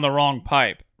went down the wrong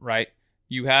pipe, right?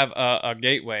 You have a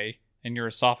gateway in your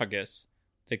esophagus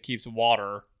that keeps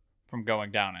water from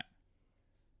going down it.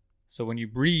 So when you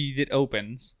breathe, it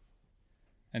opens.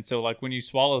 And so like when you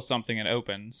swallow something, it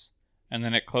opens and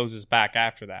then it closes back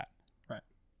after that. Right.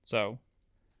 So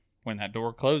when that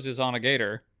door closes on a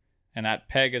gator and that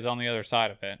peg is on the other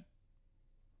side of it,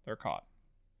 they're caught.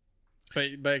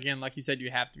 But again, like you said,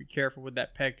 you have to be careful with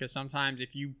that peg because sometimes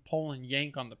if you pull and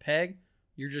yank on the peg,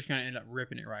 you're just going to end up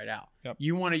ripping it right out. Yep.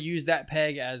 You want to use that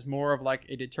peg as more of like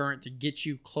a deterrent to get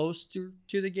you close to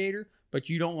the gator, but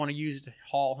you don't want to use it to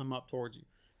haul him up towards you.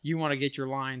 You want to get your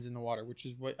lines in the water, which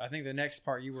is what I think the next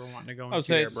part you were wanting to go into. I would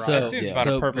say there, so. Brian. It seems about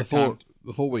a perfect time.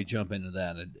 Before we jump into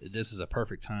that, this is a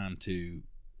perfect time to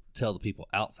tell the people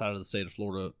outside of the state of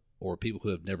Florida or people who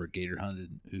have never gator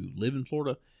hunted who live in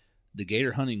Florida, the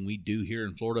gator hunting we do here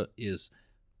in Florida is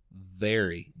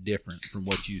very different from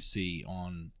what you see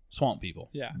on Swamp People.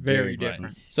 Yeah. Very Right.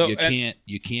 different. So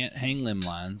you can't hang limb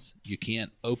lines. You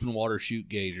can't open water shoot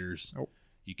gators. Nope.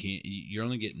 You can't. You're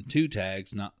only getting 2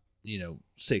 tags, not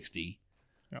 60.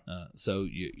 Yep. So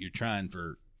you're trying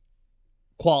for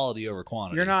quality over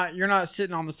quantity. You're not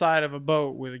sitting on the side of a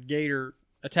boat with a gator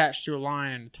attached to a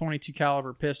line and a 22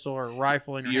 caliber pistol or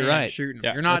rifle in your You're hand right. and shooting them.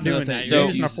 Yeah, You're not that's another doing that. thing. You're So-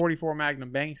 using a Use- 44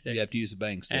 Magnum bang stick. You have to use a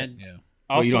bang stick. And- yeah.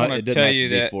 I also want it to doesn't tell have you to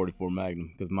be that 44 Magnum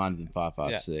because mine's in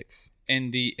 5.56.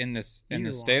 in the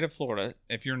Either state of Florida,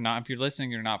 if you're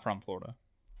listening, you're not from Florida,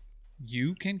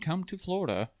 you can come to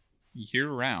Florida year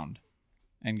round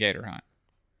and gator hunt,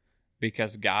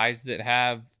 because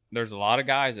there's a lot of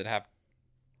guys that have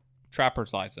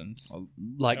trapper's license,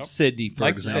 Like Yep. Sydney, for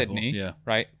like example. Sydney, Yeah.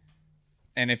 right?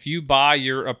 And if you buy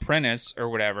your apprentice or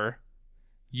whatever,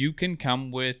 you can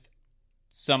come with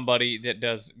somebody that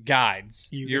does guides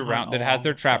You can year round hunt that has along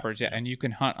their with trappers, them, yeah, and you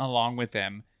can hunt along with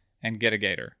them and get a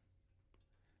gator.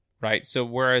 Right? So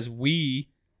whereas we,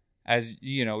 as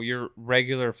you know, your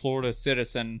regular Florida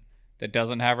citizen that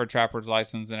doesn't have a trapper's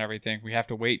license and everything, we have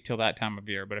to wait till that time of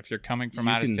year. But if you're coming from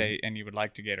You out of can- state and you would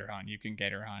like to gator hunt, you can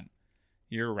gator hunt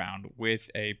year round with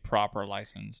a proper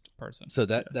licensed person. So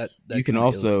that You can kinda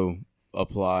also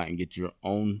apply and get your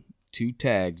own 2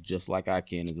 tags just like I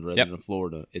can as a resident of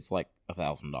Florida. It's like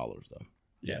 $1,000 though.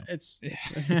 Yeah, it's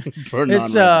For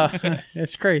it's non-resident.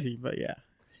 it's crazy, but yeah.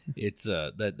 It's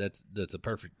that's a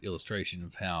perfect illustration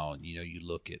of how you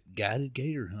look at guided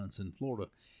gator hunts in Florida.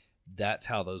 That's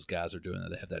how those guys are doing it.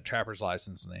 They have that trapper's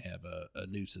license and they have a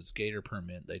nuisance gator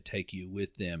permit. They take you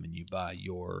with them and you buy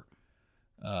your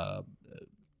I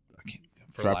can't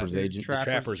for Trapper's life- agent.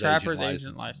 the Trapper's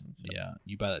agent license. Yeah,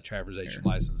 you buy that trapper's agent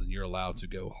license and you're allowed to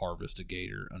go harvest a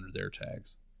gator under their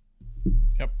tags.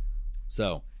 Yep.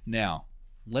 So now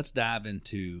let's dive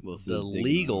into We'll see the who's digging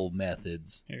legal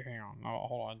methods. Here, hang on. Oh,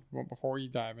 hold on. Well, before you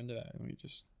dive into that, let me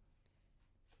just.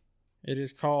 It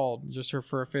is called, just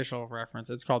for official reference,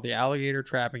 it's called the Alligator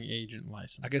Trapping Agent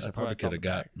License. I guess That's I what probably it's on could the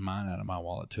have back. got mine out of my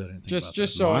wallet too. I didn't think Just about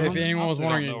just that. so Mine? if anyone was Honestly,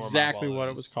 don't wondering know where my exactly wallet what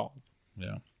it is. was called,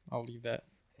 Yeah. I'll leave that.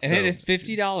 And So- it is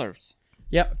 $50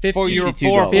 Yep, 50, for your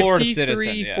 $52. Florida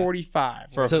citizen. Yeah.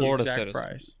 $53.45 For a was the Florida exact citizen.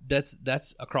 price.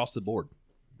 That's across the board.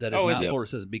 That is Oh, is not it? Florida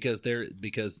citizen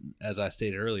because as I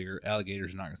stated earlier,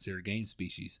 alligators are not considered game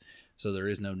species, so there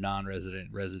is no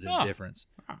non-resident resident Oh. difference,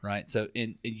 right? So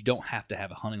and you don't have to have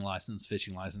a hunting license,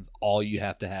 fishing license. All you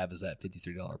have to have is that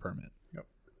 $53 permit.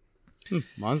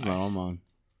 Mine's not on mine.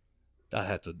 I'd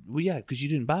have to. Well, yeah, because you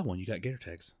didn't buy one. You got gator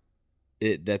tags.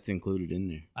 That's included in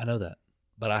there. I know that,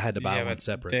 but I had to buy Yeah, one but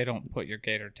separate. They don't put your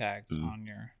gator tags Mm. on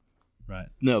your. Right.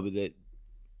 No, but that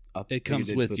I It figured comes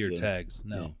they'd with put your the- tags.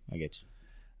 No. Yeah, I get you.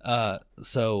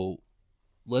 So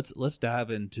let's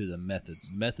dive into the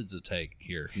methods of take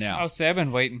here now. Oh, see, I've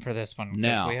been waiting for this one. 'cause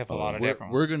Now we have a lot of we're,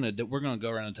 different we're ones. gonna go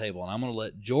around the table, and I'm gonna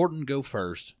let Jordan go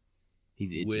first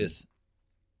He's itching. with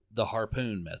the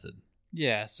harpoon method.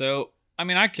 Yeah, so I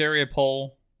mean, I carry a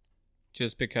pole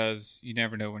just because you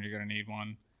never know when you're going to need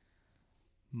one.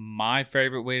 My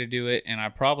favorite way to do it, and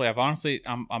I'm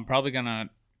probably gonna,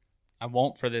 I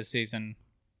won't for this season,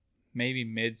 maybe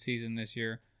mid-season this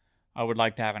year. I would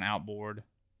like to have an outboard,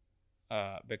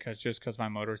 because my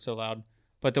motor's so loud.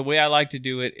 But the way I like to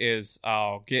do it is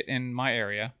I'll get in my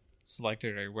area, select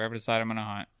it wherever decide I'm gonna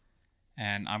hunt,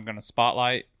 and I'm gonna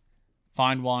spotlight,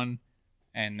 find one.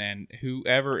 And then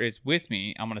whoever is with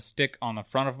me, I'm going to stick on the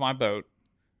front of my boat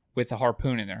with a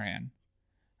harpoon in their hand.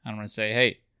 I'm going to say,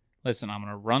 hey, listen, I'm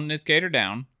going to run this gator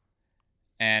down.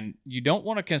 And you don't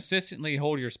want to consistently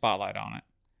hold your spotlight on it.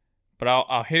 But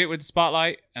I'll hit it with the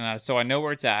spotlight, and so I know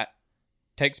where it's at.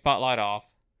 Take spotlight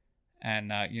off.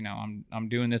 And, I'm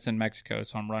doing this in Mexico,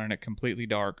 so I'm running it completely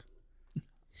dark.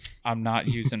 I'm not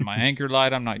using my anchor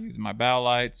light. I'm not using my bow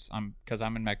lights because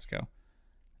I'm in Mexico.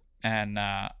 And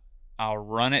I'll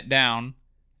run it down,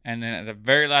 and then at the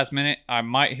very last minute, I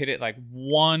might hit it like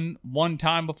one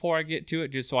time before I get to it,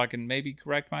 just so I can maybe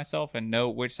correct myself and know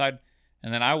which side.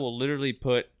 And then I will literally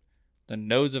put the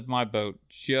nose of my boat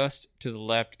just to the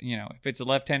left. If it's a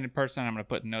left-handed person, I'm going to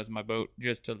put the nose of my boat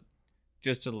just to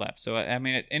the left. So I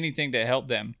mean, anything to help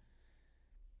them,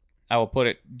 I will put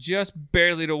it just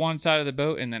barely to one side of the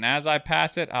boat, and then as I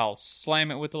pass it, I'll slam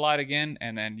it with the light again,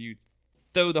 and then you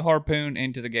throw the harpoon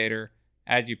into the gator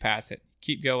as you pass it.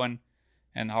 Keep going,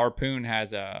 and the harpoon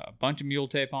has a bunch of mule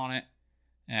tape on it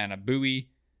and a buoy,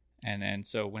 and then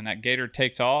so when that gator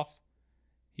takes off,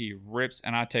 he rips,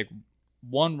 and I take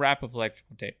one wrap of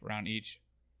electrical tape around each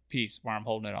piece where I'm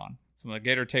holding it on. So when the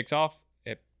gator takes off,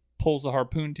 it pulls the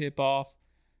harpoon tip off,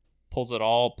 pulls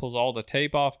all the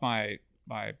tape off my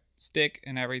stick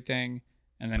and everything,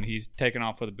 and then he's taken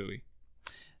off with a buoy.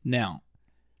 Now,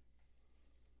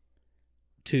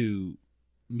 to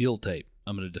mule tape,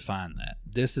 I'm going to define that.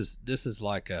 This is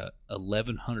like a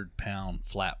 1,100 pound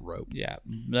flat rope. Yeah,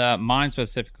 mine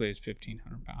specifically is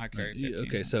 1,500 pounds. I carry 1,500.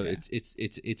 Okay, so yeah.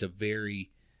 it's a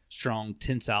very strong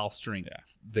tensile strength,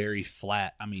 very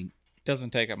flat. I mean,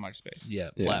 Doesn't take up much space. Yeah,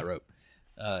 flat rope.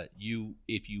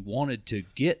 If you wanted to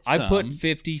get I some put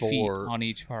 50 feet on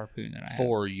each harpoon that I have.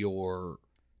 for your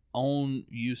own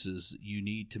uses, you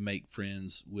need to make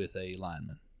friends with a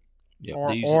lineman. Yep.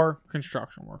 Or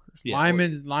construction workers. Yeah,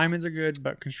 linemen's are good,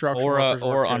 but construction or workers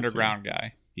or work good, underground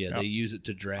guy. Yeah, Yep. they use it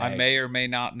to drag. I may or may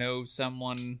not know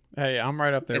someone. too. Hey, I'm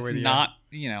right up there It's with you. not,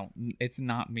 it's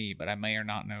not me, but I may or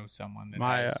not know someone that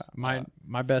has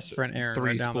my best friend Aaron 3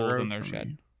 right down the spools road in their from shed.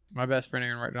 me. My best friend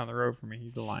Aaron right down the road from me.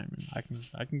 He's a lineman.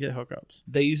 I can get hookups.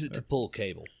 They use it to pull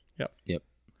cable.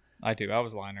 I do. I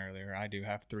was lying earlier. I do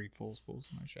have 3 full spools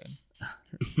in my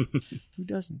shed. Who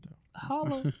doesn't though?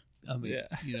 Hollow. I mean,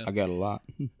 Yeah. I got a lot.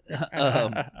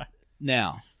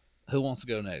 Now, who wants to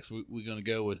go next? We're going to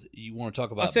go with. You want to talk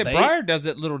about? I said bait? Briar does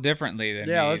it a little differently than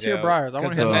Yeah, me, let's hear though. Briar's. I wanna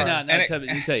 'Cause, hear Briar. Let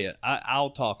me tell you.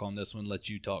 I'll talk on this one. Let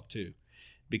you talk too,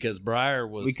 because Briar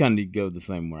was We kind of go the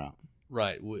same route.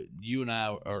 right. You and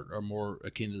I are more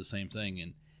akin to the same thing,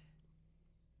 and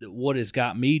what has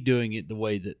got me doing it the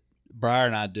way that Briar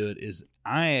and I do it is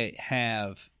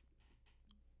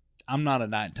I'm not a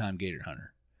nighttime gator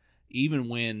hunter. Even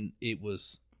when it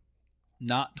was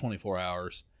not 24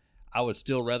 hours, I would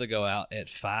still rather go out at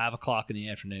 5 o'clock in the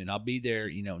afternoon. I'll be there,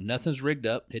 nothing's rigged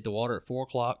up. Hit the water at 4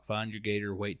 o'clock, find your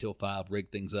gator, wait till 5, rig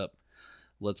things up.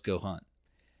 Let's go hunt.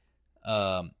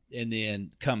 And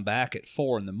then come back at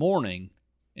 4 in the morning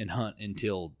and hunt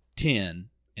until 10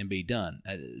 and be done.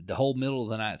 The whole middle of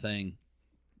the night thing,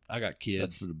 I got kids.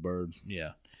 That's for the birds.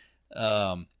 Yeah.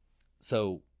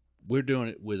 So we're doing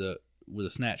it with a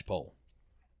snatch pole.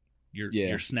 You're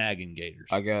snagging gators.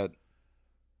 I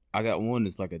got one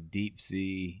that's like a deep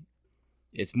sea.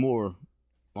 It's more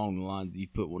along the lines you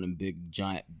put one of them big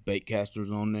giant bait casters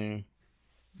on there.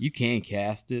 You can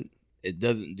cast it. It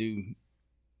doesn't do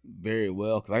very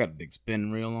well because I got a big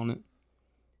spinning reel on it.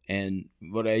 And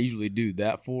what I usually do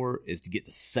that for is to get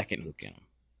the second hook in them.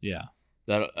 Yeah.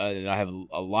 That I have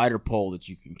a lighter pole that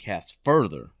you can cast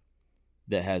further.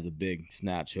 That has a big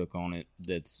snatch hook on it.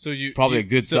 That's probably a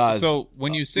good size. So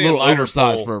when you say a little lighter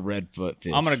oversized pole, for a redfoot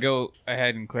fish, I'm gonna go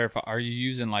ahead and clarify. Are you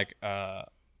using like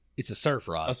It's a surf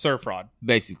rod. a surf rod?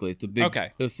 Basically, it's a big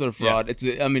a surf rod. It's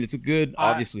a good,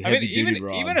 obviously heavy duty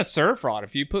rod. Even a surf rod,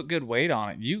 if you put good weight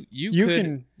on it, you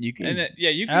can you can get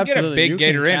a absolutely, big you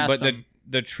gator can in. cast But them.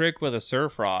 the trick with a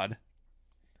surf rod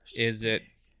is it.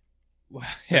 They're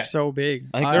Yeah, so big.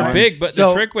 I think they're mine's- big, but so-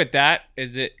 the trick with that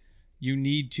is that you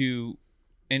need to,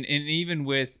 and even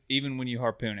when you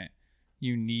harpoon it,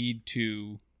 you need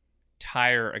to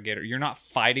tire a gator. You're not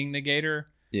fighting the gator.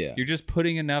 Yeah. You're just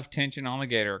putting enough tension on the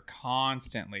gator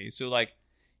constantly. So like,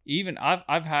 even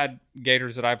I've had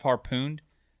gators that I've harpooned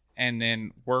and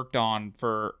then worked on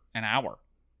for an hour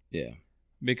Yeah.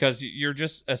 because you're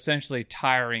just essentially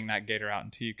tiring that gator out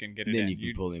until you can get it Then in. you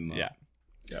can pull him up. Yeah.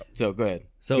 So go ahead.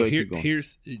 So Go ahead, keep going.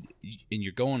 here's, and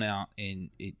you're going out and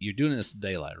you're doing this in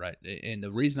daylight, right? And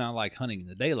the reason I like hunting in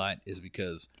the daylight is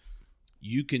because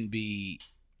you can be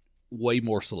way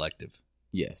more selective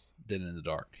Yes. than in the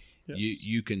dark. Yes.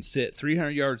 You can sit 300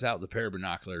 yards out with a pair of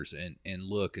binoculars and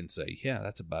look and say, yeah,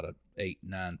 that's about a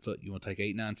 8-9 foot. You want to take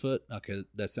 8-9 foot? Okay,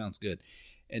 that sounds good.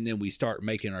 And then we start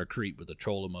making our creep with a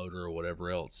trolling motor or whatever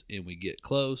else, and we get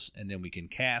close, and then we can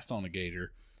cast on a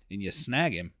gator, and you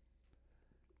snag him,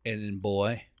 and then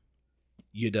boy,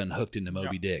 you done hooked into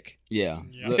Moby Dick. Yeah.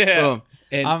 Yeah. Look, Yeah.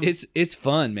 And it's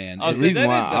fun, man. I was The It's- saying reason that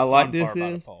why is the I like fun this part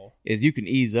about a is- pole. is you can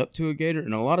ease up to a gator,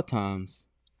 and a lot of times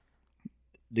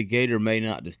the gator may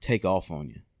not just take off on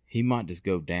you. He might just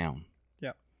go down.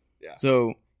 Yep. Yeah.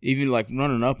 So even like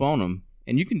running up on him,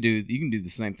 and you can do the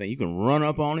same thing. You can run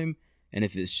up on him, and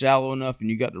if it's shallow enough and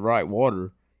you got the right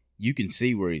water, you can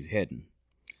see where he's heading.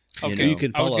 Okay, you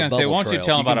can I was follow a going to say, bubble why don't you trail.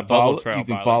 tell You them about can a bubble follow- trail? You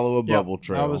can pilot? follow a Yep. bubble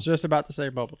trail. I was just about to say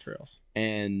bubble trails.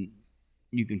 And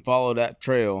you can follow that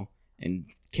trail and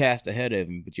cast ahead of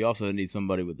him, but you also need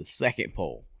somebody with a second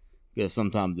pole because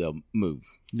sometimes they'll move.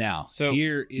 Now, So-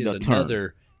 here is The turn.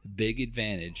 another big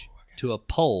advantage to a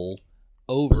pole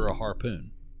over a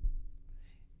harpoon.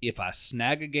 If I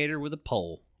snag a gator with a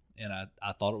pole and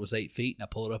I thought it was 8 feet and I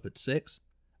pull it up at 6,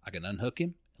 I can unhook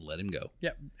him and let him go.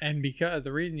 Yep. And because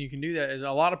the reason you can do that is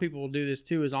a lot of people will do this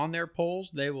too, is on their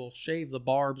poles, they will shave the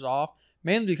barbs off,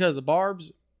 mainly because the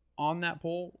barbs on that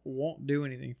pole won't do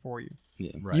anything for you.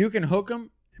 Yeah. Right. You can hook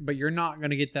them, but you're not going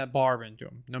to get that barb into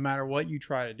them, no matter what you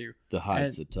try to do. The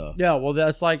heights And- are tough. Yeah, well,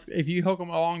 that's like if you hook them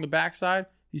along the backside,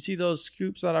 you see those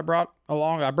scoops that I brought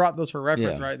along? I brought those for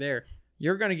reference Yeah. right there.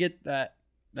 You're going to get that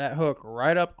hook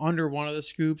right up under one of the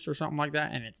scoops or something like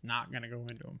that, and it's not going to go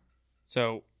into them.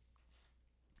 So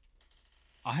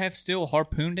I have still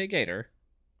harpooned a gator,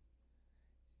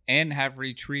 and have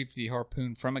retrieved the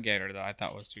harpoon from a gator that I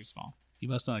thought was too small. You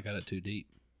must not have got it too deep.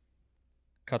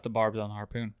 Cut the barbs on the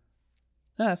harpoon.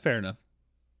 Fair enough.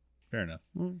 Fair enough.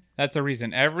 That's the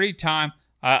reason. Every time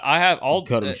I have all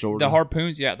Cut 'em shorter. the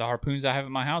harpoons, the harpoons I have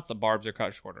in my house, the barbs are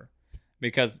cut shorter.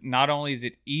 Because not only is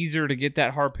it easier to get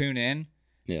that harpoon in,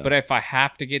 Yeah. but if I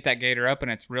have to get that gator up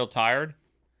and it's real tired,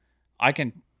 I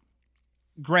can.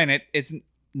 Granted, it's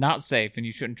not safe, and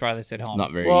you shouldn't try this at it's home.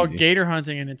 not very Well, easy. gator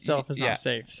hunting in itself is Yeah. not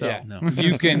safe. So Yeah. No.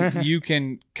 you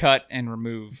can cut and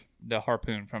remove the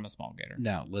harpoon from a small gator.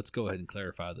 Now, let's go ahead and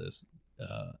clarify this.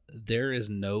 There is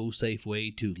no safe way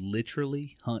to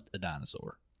literally hunt a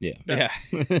dinosaur. Yeah.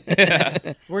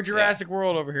 Yeah. we're Jurassic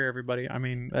World over here, everybody. I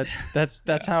mean,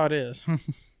 that's how it is.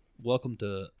 Welcome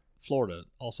to Florida,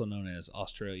 also known as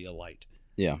Australia Light.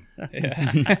 Yeah.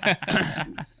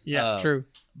 Yeah, true.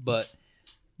 But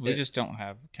We just don't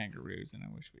have kangaroos, and I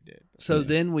wish we did. so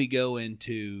then we go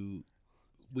into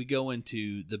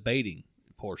the baiting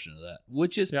portion of that,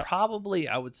 which is Yep. probably,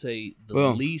 I would say, the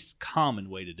Well, least common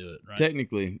way to do it, right?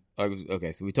 Technically,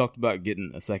 okay, so we talked about getting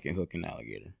a second hook in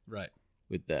alligator Right.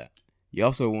 with that. You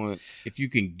also want, if you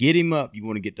can get him up, you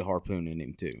want to get the harpoon in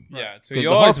him too. Yeah, so 'Cause you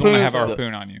the always want to harpoon- have a the-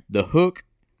 harpoon on you. The hook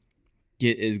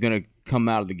is going to come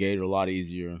out of the gator a lot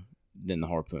easier than the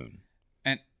harpoon.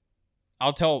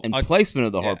 I'll tell. And I'll, placement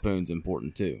of the yeah. harpoon's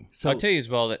important too. So I'll tell you as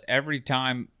well that every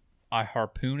time I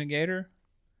harpoon a gator,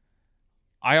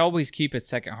 I always keep a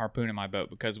second harpoon in my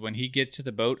boat because when he gets to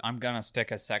the boat, I'm gonna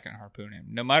stick a second harpoon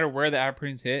in. No matter where the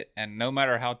harpoons hit, and no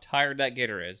matter how tired that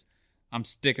gator is, I'm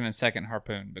sticking a second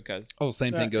harpoon because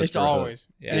same thing goes It's for a hook. always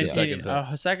Yeah. it's Yeah. either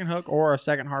a second hook or a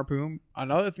second harpoon.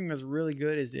 Another thing that's really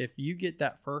good is if you get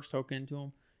that first hook into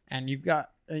him, and you've got,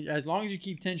 as long as you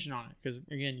keep tension on it, because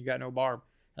again you got no barb.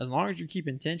 As long as you're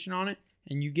keeping tension on it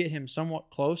and you get him somewhat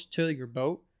close to your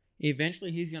boat,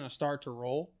 eventually he's going to start to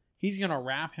roll. He's going to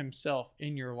wrap himself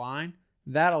in your line.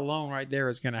 That alone right there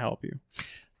is going to help you.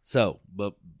 So,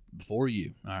 but before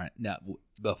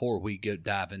we go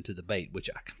dive into the bait, which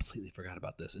I completely forgot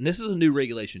about this, and this is a new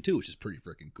regulation too, which is pretty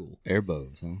freaking cool. Air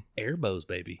bows, huh? Air bows,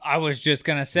 baby. I was just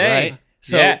gonna say. Right?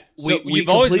 So Yeah, we you've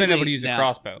always been completely- able to use a now,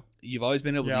 crossbow. You've always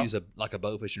been able Yeah. to use a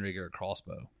bow fishing rig or a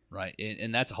crossbow, right?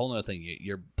 And that's a whole other thing.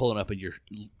 You're pulling up and you're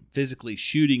physically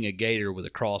shooting a gator with a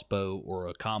crossbow or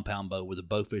a compound bow with a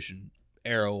bow fishing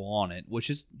arrow on it, which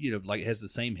is, like it has the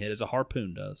same hit as a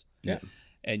harpoon does. Yeah.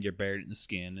 And you're buried in the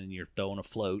skin and you're throwing a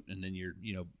float and then you're,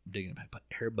 digging it back. But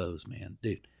air bows, man,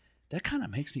 dude, that kind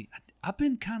of makes me, I've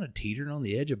been kind of teetering on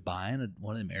the edge of buying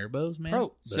one of them air bows, man. Bro,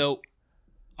 But- so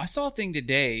I saw a thing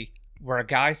today where a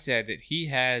guy said that he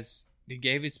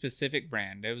gave his specific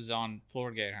brand. It was on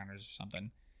Florida Gator Hunters or something.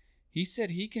 He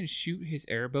said he can shoot his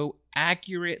airbow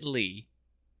accurately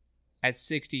at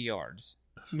 60 yards.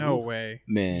 No way.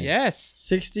 Man. Yes.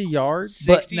 60 yards?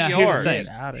 But 60 now yards.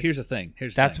 Here's the thing.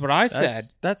 That's what I said.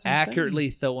 That's insane. Accurately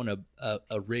throwing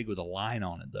a rig with a line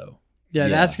on it, though. Yeah, Yeah.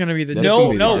 that's going to be the That's gonna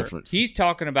No, be the no. difference. He's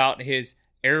talking about his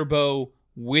airbow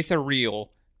with a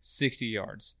reel, 60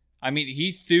 yards. I mean,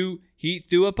 he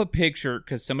threw up a picture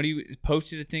because somebody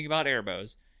posted a thing about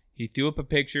airbows. He threw up a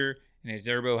picture and his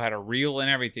airbow had a reel and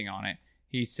everything on it.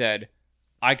 He said,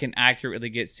 "I can accurately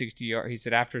get 60 yards." He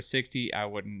said, "After 60, I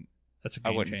wouldn't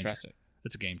Changer. trust it."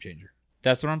 That's a game changer.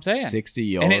 That's what I'm saying. 60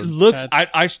 yards. And it looks.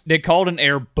 That's- They called it an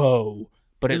airbow,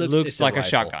 but it looks it's like a rifle.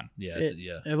 shotgun. Yeah,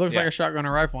 It looks Yeah. like a shotgun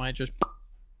or rifle, and it just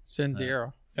sends the Yeah.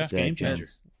 arrow. That's Exactly. game changer.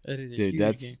 It is a Dude, huge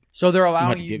that's- game. So they're I'm going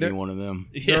allowing to you. give They're, me one of them.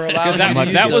 they're allowing Because you to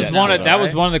use that was that one now, of that was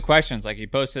right? one of the questions. Like he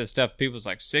posted stuff. People was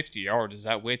like 60 yards. Is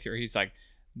that with your? He's like,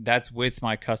 that's with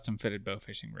my custom fitted bow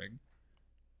fishing rig.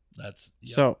 That's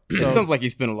So It sounds like you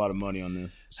spent a lot of money on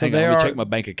this. so Hang they on, let me are check my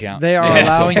bank account. they are Yeah,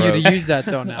 allowing still you broke. to use that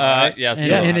though now. Right? Yeah, in,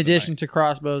 still in have addition to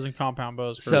crossbows and compound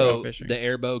bows for So bow fishing. the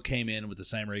airbow came in with the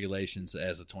same regulations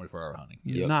as the 24-hour hunting.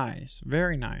 Yes. Nice,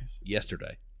 very nice.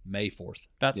 Yesterday, May 4th.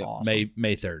 That's Yep. awesome.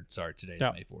 May 3rd. Sorry, today's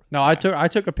Yeah. May 4th. No, I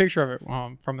took a picture of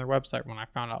it from their website when I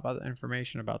found out about the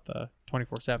information about the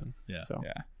 24/7. Yeah. So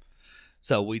Yeah.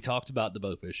 So we talked about the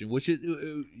bow fishing, which is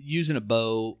using a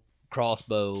bow,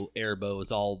 crossbow, airbow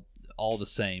is all the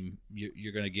same.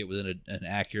 You're going to get within an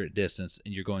accurate distance,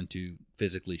 and you're going to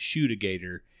physically shoot a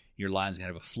gator. Your line's going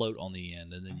to have a float on the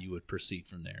end, and then you would proceed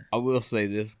from there. I will say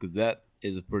this because that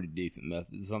is a pretty decent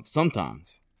method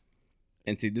sometimes.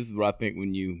 And see, this is what I think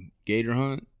when you gator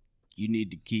hunt, you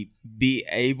need to be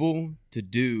able to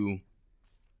do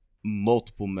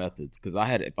multiple methods. Because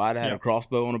if I'd had a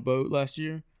crossbow on a boat last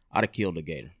year, I'd have killed a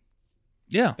gator.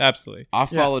 Yeah. Absolutely. I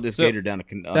followed this So, gator down a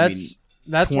canal. That's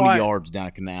 20 why yards down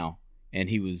a canal, and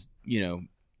he was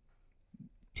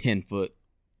 10 foot,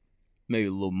 maybe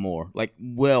a little more, like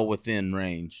well within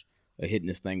range hitting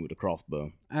this thing with a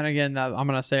crossbow. And again, I'm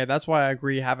gonna say that's why I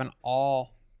agree having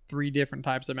all 3 different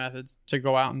types of methods to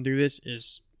go out and do this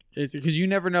is because you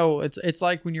never know. It's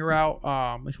like when you're out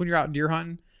it's when you're out deer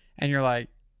hunting and you're like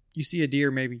you see a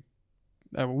deer maybe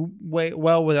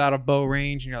well without a bow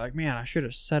range and you're like, man, I should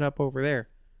have set up over there.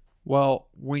 Well,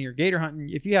 when you're gator hunting,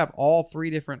 if you have all 3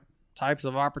 different types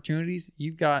of opportunities,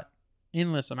 you've got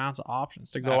endless amounts of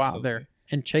options to go out there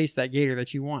and chase that gator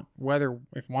that you want. Whether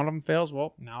if one of them fails,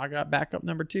 well, now I got backup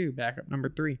number 2, backup number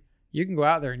 3. You can go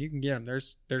out there and you can get them.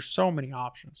 There's so many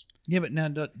options. Yeah, but now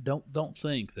don't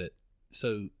think that.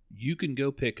 So you can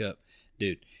go pick up,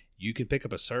 dude. You can pick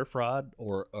up a surf rod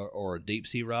or a deep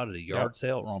sea rod at a yard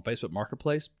sale or on Facebook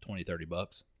Marketplace,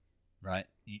 $20-$30, right?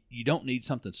 You don't need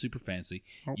something super fancy.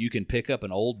 Nope. You can pick up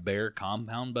an old bear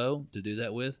compound bow to do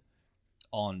that with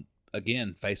on,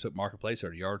 again, Facebook Marketplace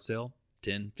or a yard sale,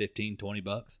 $10, $15,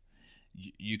 $20.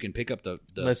 You can pick up the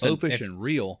Listen, bow fishing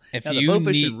reel. if Now, the you bow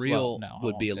fishing need- reel well, no, I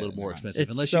would won't be a say little it, more never mind. expensive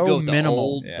It's unless so you go with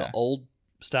minimal. the old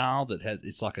style that has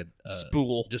it's like a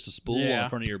Spool. just a spool Yeah. in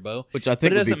front of your bow. Which I But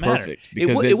think it would be doesn't matter. perfect.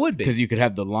 It would be. Because you could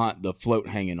have the float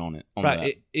hanging on it. On Right, that.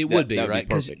 it That- would be that'd right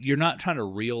because perfect. you're not trying to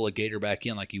reel a gator back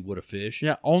in like you would a fish.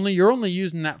 Yeah, you're only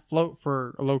using that float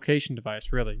for a location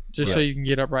device, really, just so you can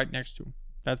get up right next to them.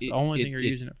 That's the only thing you're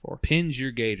using it for. Pins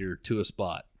your gator to a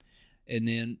spot, and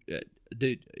then,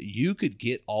 dude, you could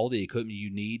get all the equipment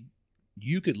you need.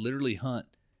 You could literally hunt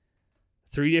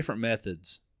 3 different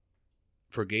methods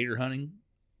for gator hunting.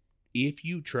 If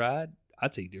you tried,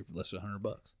 I'd say deer for less than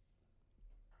 $100.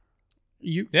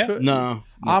 You Yeah. could, No.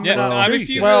 I'm Yeah, gonna, I mean, if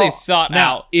you well, really sought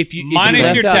Now, out, if you minus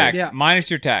left your out- tags, yeah. minus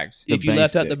your tags. The if you bang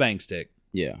left out stick. the bang stick,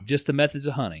 Yeah. just the methods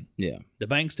of hunting, Yeah. the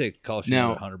bang stick costs you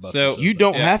Now, $100. so or You but-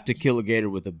 don't Yeah. have to kill a gator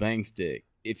with a bang stick.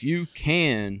 If you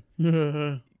can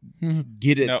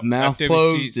get its No, mouth FWC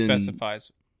closed and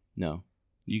specifies. no,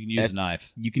 You can use a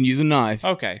knife. you can use a knife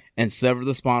Okay, and sever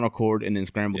the spinal cord and then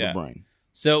scramble Yeah. the brain.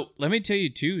 so let me tell you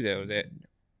too, though, that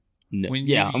No. When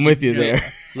yeah, you- I'm with you you- there.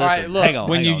 Listen, All right, look, hang on.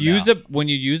 when you hang on use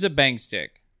now. a bang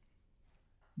stick,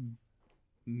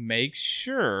 make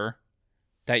sure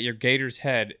that your gator's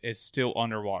head is still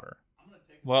underwater.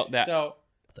 Well, that So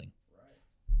thing.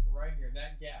 right here,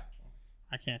 that gap.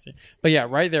 I can't see, but yeah,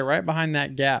 right there, right behind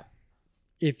that gap.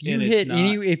 If you And it's hit not-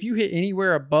 if you hit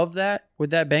anywhere above that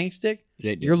with that bang stick, It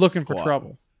ain't you're doing looking for squat.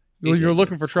 trouble. It You're ain't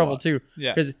looking doing for trouble squat. too,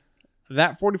 yeah, because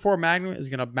that 44 Magnum is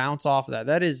gonna bounce off of that.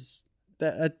 That is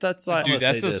that's like dude, gonna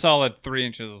say that's a this. solid 3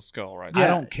 inches of skull right I there. Yeah,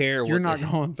 don't care. you're what not the,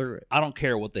 going through it. I don't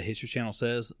care what the History Channel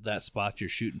says. That spot you're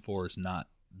shooting for is not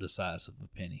the size of a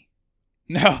penny.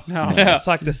 No, No. It's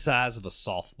like the size of a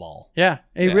softball. Yeah,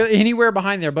 it Yeah. really anywhere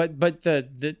behind there. But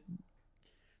the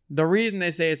reason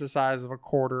they say it's the size of a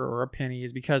quarter or a penny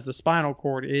is because the spinal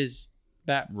cord is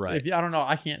that. Right. If you, I don't know,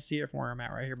 I can't see it from where I'm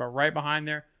at right here, but right behind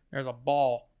there's a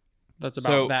ball that's about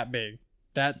So- that big.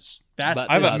 That's But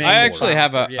I, the size main I actually spinal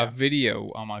have cord, a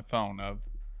video on my phone of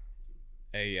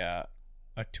a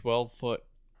 12-foot.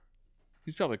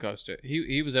 He's probably close to it.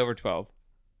 He was over 12.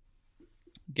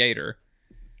 Gator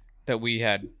that we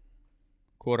had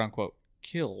quote unquote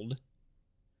killed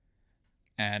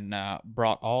and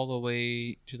brought all the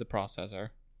way to the processor.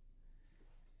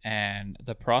 And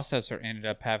the processor ended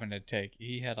up having to take.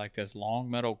 He had like this long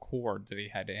metal cord that he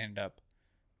had to end up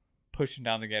pushing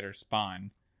down the gator's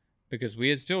spine. Because we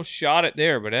had still shot it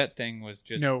there, but that thing was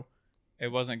just it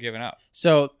wasn't giving up.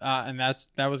 So and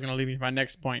that was going to lead me to my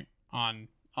next point on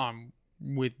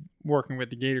with working with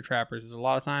the gator trappers is a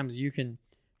lot of times you can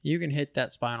hit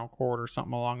that spinal cord or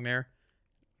something along there.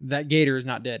 That gator is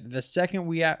not dead. The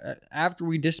second after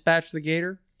we dispatch the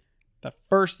gator, the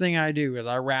first thing I do is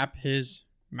I wrap his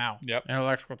mouth Yep. in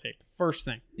electrical tape. First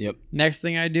thing. Yep. Next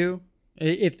thing I do,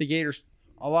 if the gator's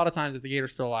a lot of times if the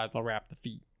gator's still alive, they'll wrap the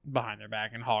feet behind their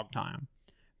back and hog tie them.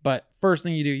 But first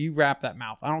thing you do, you wrap that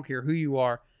mouth. I don't care who you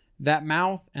are. That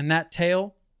mouth and that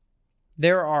tail,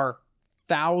 there are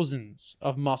thousands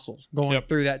of muscles going Yep.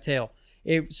 through that tail.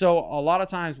 So a lot of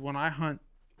times when I hunt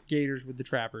gators with the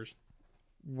trappers,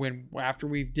 after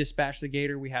we've dispatched the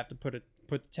gator, we have to put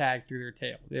the tag through their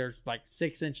tail. There's like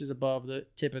 6 inches above the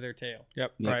tip of their tail.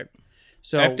 Yep. Right.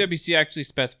 So FWC actually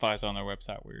specifies on their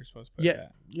website where you're supposed to put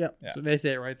that. yeah. Yeah. So they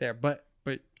say it right there. But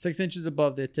 6 inches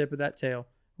above the tip of that tail,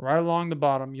 right along the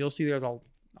bottom, you'll see there's a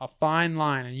fine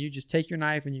line, and you just take your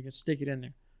knife and you can stick it in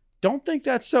there. Don't think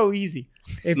that's so easy.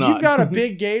 If not. you've got a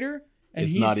big gator and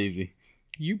It's not easy.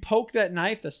 you poke that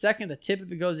knife, the second the tip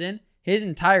of it goes in, his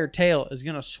entire tail is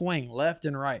going to swing left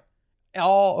and right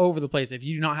all over the place if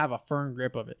you do not have a firm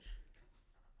grip of it.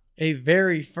 A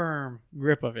very firm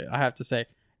grip of it, I have to say.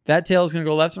 That tail is going to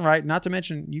go left and right. Not to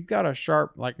mention, you've got a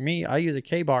sharp, like me, I use a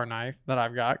K-bar knife that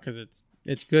I've got because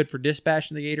it's good for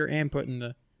dispatching the gator and putting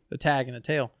the tag in the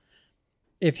tail.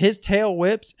 If his tail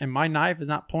whips and my knife is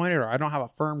not pointed, or I don't have a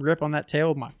firm grip on that tail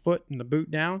with my foot and the boot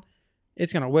down,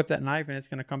 it's going to whip that knife and it's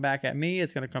going to come back at me.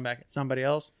 It's going to come back at somebody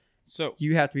else. So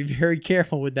You have to be very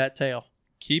careful with that tail.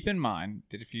 keep in mind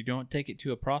that if you don't take it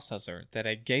to a processor, that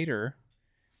a gator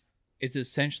is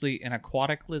essentially an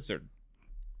aquatic lizard.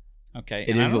 Okay, It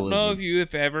and is I a don't know lizard. if you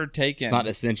have ever taken. It's not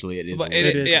essentially. It is. But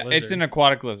It is a it's lizard. an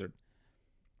aquatic lizard.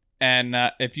 And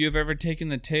if you have ever taken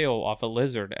the tail off a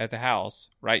lizard at the house,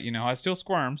 right? You know how it still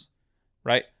squirms,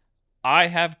 right? I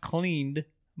have cleaned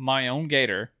my own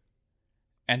gator,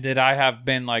 and that I have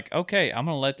been like, okay, I'm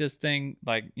gonna let this thing,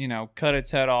 like, you know, cut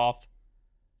its head off.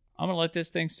 I'm gonna let this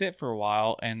thing sit for a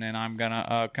while, and then I'm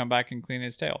gonna come back and clean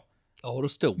its tail. Oh, it'll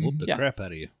still whoop the Yeah. crap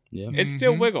out of you. Yeah. It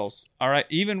still wiggles, all right.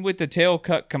 Even with the tail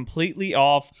cut completely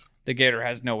off, the gator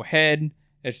has no head.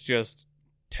 It's just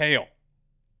tail.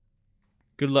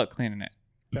 Good luck cleaning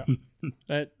it.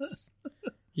 That's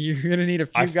you're gonna need a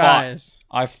few I fought. guys.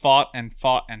 I fought and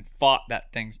fought and fought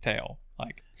that thing's tail.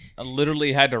 Like, I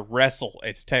literally had to wrestle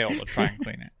its tail to try and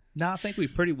clean it. Now, I think we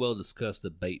pretty well discussed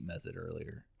the bait method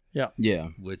earlier, Yeah.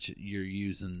 which you're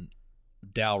using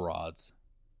dowel rods.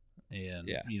 And,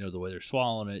 Yeah. you know, the way they're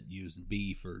swallowing it, using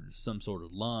beef or some sort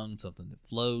of lung, something that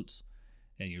floats,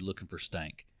 and you're looking for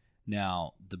stank.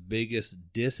 Now, the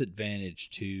biggest disadvantage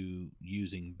to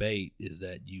using bait is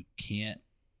that you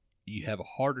have a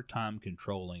harder time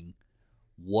controlling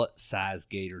what size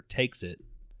gator takes it.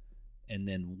 And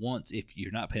then once, if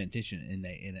you're not paying attention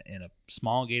and a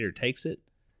small gator takes it,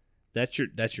 that's your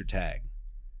tag.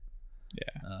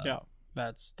 Yeah. Yeah,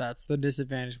 that's the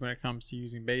disadvantage when it comes to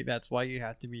using bait. That's why you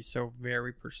have to be so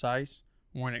very precise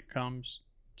when it comes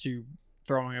to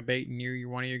throwing a bait near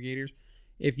one of your gators.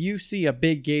 If you see a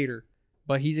big gator,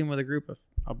 but he's in with a group of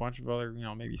a bunch of other,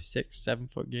 maybe 6-7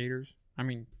 foot gators. I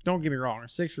mean, don't get me wrong, a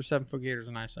 6 or 7 foot gator is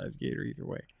a nice sized gator either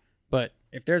way. But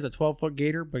if there's a 12-foot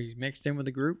gator, but he's mixed in with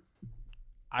a group,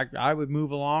 I would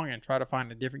move along and try to find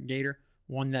a different gator,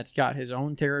 one that's got his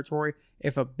own territory.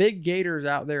 If a big gator is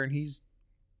out there and he's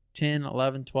 10,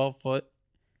 11, 12 foot,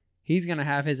 he's going to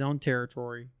have his own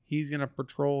territory. He's going to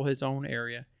patrol his own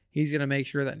area. He's going to make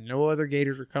sure that no other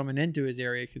gators are coming into his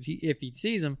area, because if he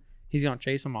sees them, he's going to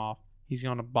chase them off. He's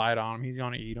going to bite on them. He's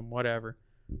going to eat them, whatever.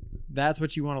 That's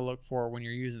what you want to look for when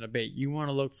you're using a bait. You want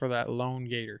to look for that lone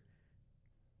gator.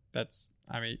 But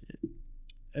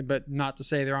not to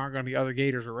say there aren't going to be other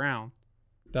gators around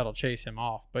that'll chase him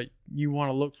off. But you want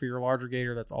to look for your larger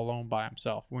gator that's alone by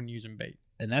himself when using bait.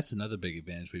 And that's another big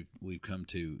advantage we've come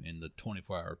to in the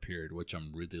 24-hour period, which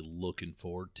I'm really looking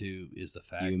forward to, is the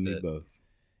fact You and me that both.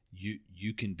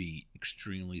 you can be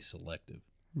extremely selective,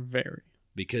 Very.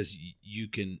 because you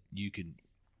can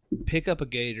pick up a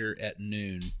gator at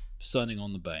noon sunning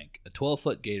on the bank, a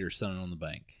 12-foot gator sunning on the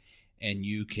bank, and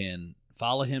you can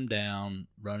follow him down,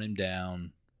 run him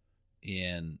down,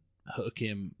 and hook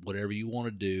him, whatever you want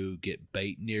to do, get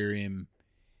bait near him.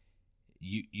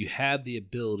 You have the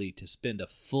ability to spend a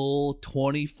full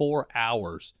 24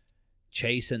 hours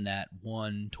chasing that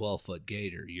one 12-foot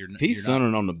gator. If he's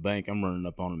sunning on the bank, I'm running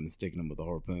up on him and sticking him with a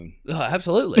harpoon.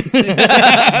 Absolutely.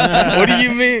 What do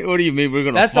you mean? What do you mean? We're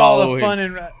gonna That's follow all the him? fun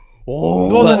and.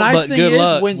 Oh, Well, the But nice thing good is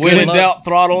luck. when when in luck. doubt,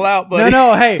 throttle out, buddy.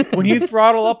 No, hey, when you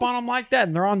throttle up on them like that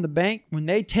and they're on the bank, when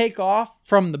they take off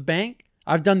from the bank,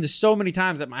 I've done this so many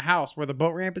times at my house where the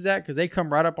boat ramp is at, because they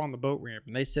come right up on the boat ramp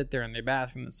and they sit there and they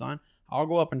bask in the sun. I'll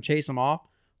go up and chase them off.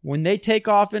 When they take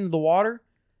off into the water,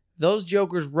 those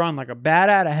jokers run like a bat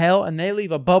out of hell, and they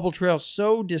leave a bubble trail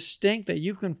so distinct that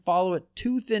you can follow it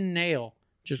tooth and nail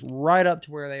just right up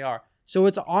to where they are. So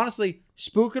it's honestly,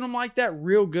 spooking them like that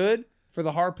real good for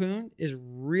the harpoon is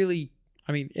really,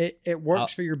 it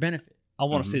works for your benefit. I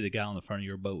want to see the guy on the front of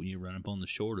your boat when you run up on the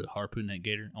shore to harpoon that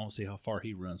gator. I want to see how far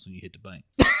he runs when you hit the bank.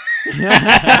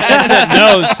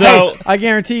 No, so I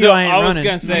guarantee you so I ain't I was running.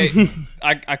 gonna say,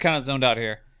 I kind of zoned out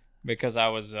here because I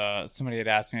was somebody had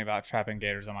asked me about trapping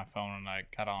gators on my phone and I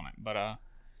got on it. But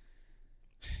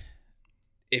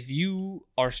if you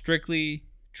are strictly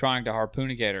trying to harpoon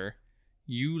a gator,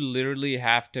 you literally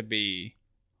have to be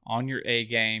on your A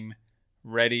game,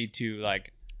 ready to,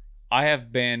 like, I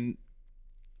have been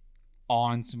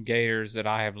on some gators that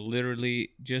I have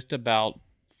literally just about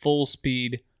full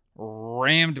speed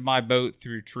rammed my boat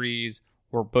through trees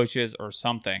or bushes or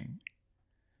something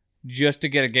just to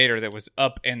get a gator that was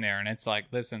up in there. And it's like,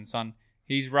 listen, son,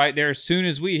 He's right there. As soon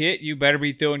as we hit, you better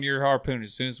be throwing your harpoon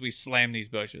as soon as we slam these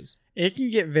bushes. It can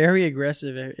get very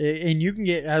aggressive, and you can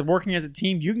get working as a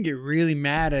team. You can get really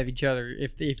mad at each other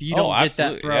if you don't get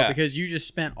that throw because you just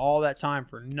spent all that time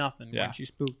for nothing once you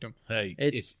spooked them. Hey,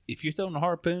 if you're throwing a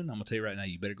harpoon, I'm gonna tell you right now,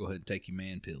 you better go ahead and take your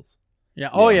man pills.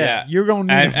 Yeah. Oh yeah. You're gonna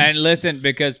need them. And listen,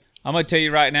 because I'm gonna tell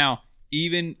you right now,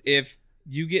 even if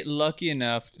you get lucky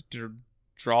enough to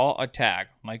draw a tag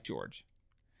like George,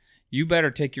 you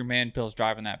better take your man pills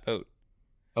driving that boat.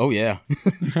 Oh, yeah.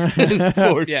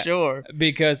 For sure.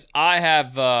 Because I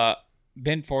have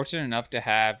been fortunate enough to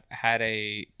have had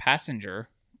a passenger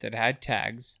that had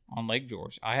tags on Lake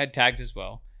George. I had tags as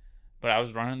well, but I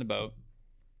was running the boat.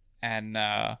 And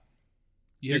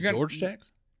you had George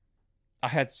tags? I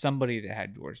had somebody that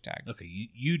had George tags. Okay,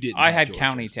 you didn't. I had George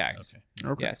county tags.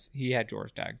 Okay. Yes, he had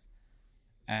George tags.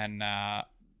 And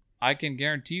I can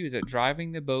guarantee you that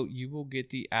driving the boat, you will get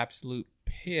the absolute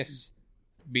piss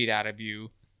beat out of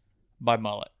you by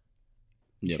mullet.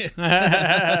 Yep.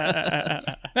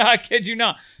 I kid you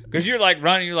not. Because you're like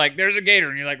running, you're like, there's a gator,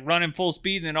 and you're like running full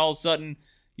speed, and then all of a sudden,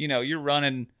 you're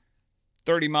running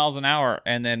 30 miles an hour,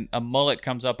 and then a mullet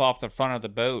comes up off the front of the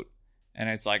boat, and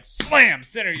it's like, slam,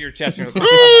 center of your chest. You're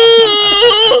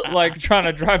like trying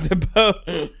to drive the boat.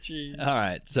 Jeez. All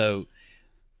right, so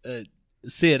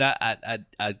Sid,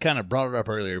 I kind of brought it up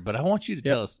earlier, but I want you to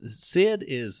tell us, Sid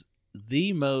is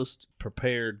the most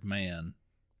prepared man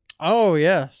Oh,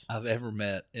 yes. I've ever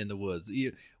met in the woods.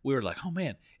 We were like, oh,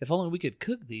 man, if only we could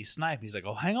cook these snipe. He's like,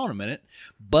 oh, hang on a minute.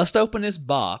 Bust open this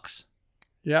box.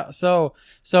 Yeah, so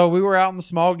we were out in the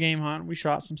small game hunt. We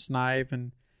shot some snipe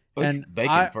and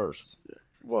bacon first.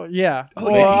 Well, yeah.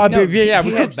 Oh,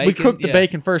 we cooked the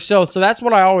bacon first. So that's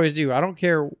what I always do. I don't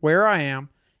care where I am.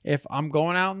 If I'm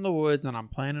going out in the woods and I'm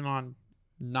planning on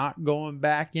not going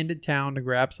back into town to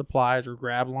grab supplies or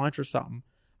grab lunch or something,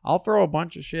 I'll throw a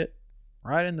bunch of shit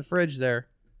right in the fridge there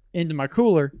into my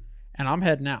cooler, and I'm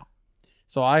heading out.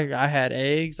 So I had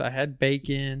eggs, I had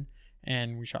bacon,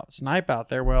 and we shot the snipe out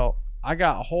there. Well, I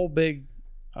got a whole big,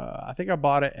 I think I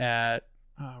bought it at,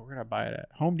 where did I buy it at?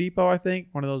 Home Depot, I think.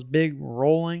 One of those big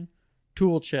rolling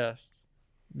tool chests.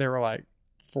 They were like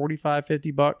 $45,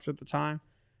 $50 at the time.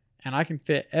 And I can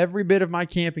fit every bit of my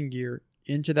camping gear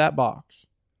into that box.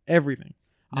 Everything.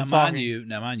 Now, mind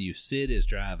you, Sid is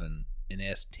driving an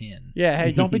S10. Yeah,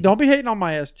 hey, don't be hating on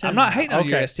my S10. I'm not hating on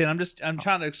your S10. I'm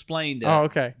trying to explain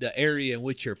the area in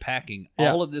which you're packing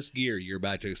all of this gear you're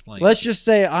about to explain. Let's just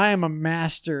say I am a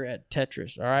master at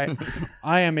Tetris, all right?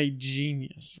 I am a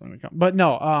genius when it comes. But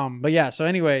no, but yeah, so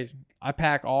anyways, I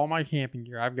pack all my camping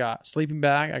gear. I've got sleeping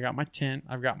bag, I got my tent,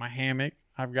 I've got my hammock,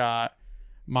 I've got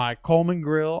my Coleman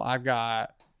grill, I've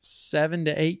got 7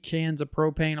 to 8 cans of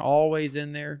propane always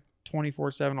in there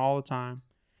 24/7 all the time.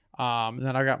 And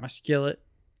then I got my skillet,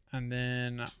 and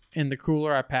then in the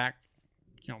cooler I packed,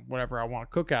 whatever I want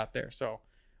to cook out there. So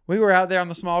we were out there on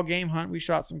the small game hunt. We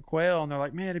shot some quail, and they're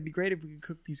like, man, it'd be great if we could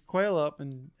cook these quail up.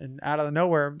 And out of the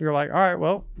nowhere, they're like, all right,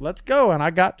 well, let's go. And I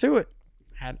got to it.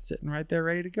 Had it sitting right there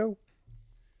ready to go.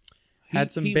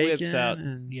 Had some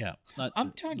bacon.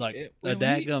 I'm telling you, like a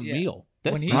daggum meal.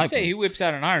 When he say he whips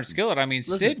out an iron skillet, I mean,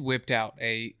 Sid whipped out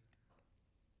a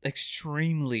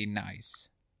extremely nice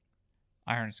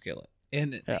iron skillet.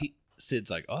 And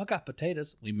Sid's like, oh, I got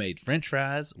potatoes. We made French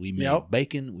fries. We made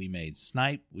bacon. We made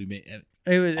snipe. We made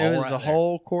it was the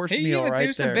whole course meal right there. He even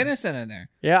threw some venison in there.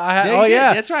 Yeah, I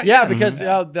had. That's right. Yeah, because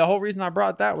the whole reason I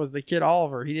brought that was the kid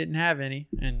Oliver. He didn't have any,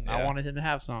 and I wanted him to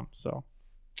have some. So,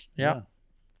 yeah.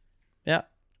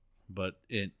 But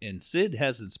and Sid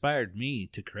has inspired me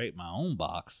to create my own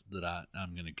box that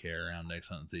I'm going to carry around next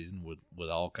hunting season with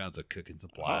all kinds of cooking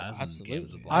supplies and camping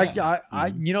supplies.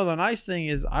 The nice thing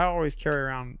is I always carry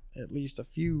around at least a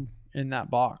few in that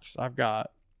box. I've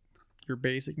got your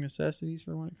basic necessities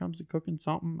for when it comes to cooking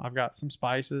something. I've got some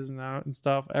spices and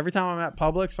stuff. Every time I'm at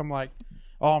Publix, I'm like,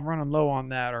 oh, I'm running low on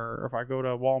that. Or if I go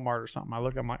to Walmart or something, I'm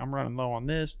like, I'm running low on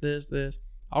this.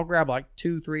 I'll grab like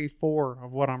 2, 3, 4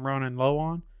 of what I'm running low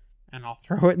on, and I'll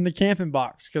throw it in the camping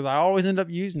box because I always end up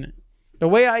using it. The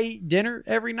way I eat dinner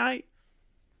every night,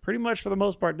 pretty much for the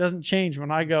most part, doesn't change when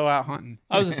I go out hunting.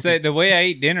 I was going to say, the way I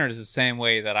eat dinner is the same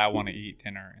way that I want to eat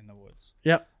dinner in the woods.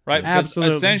 Yep. Right? Because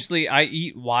absolutely. essentially, I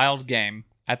eat wild game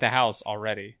at the house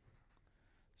already.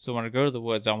 So when I go to the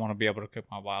woods, I want to be able to cook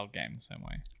my wild game the same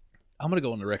way. I'm going to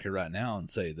go on the record right now and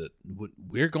say that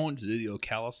we're going to do the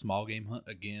Ocala small game hunt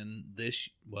again it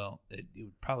would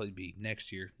probably be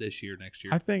next year. I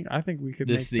think we could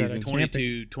this make season. that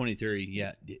 22, 23.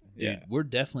 Yeah. Dude, we're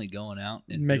definitely going out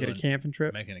and make it a camping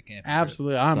trip. Making a camping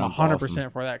Absolutely. trip. I'm Sounds 100%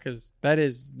 awesome. for that because that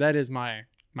is my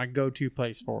my go-to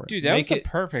place for it. Dude, that Make was it- a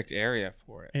perfect area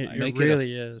for it. It, Like, it make it a-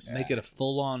 really is. Make it a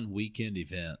full-on weekend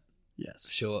event. Yes.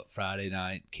 Show up Friday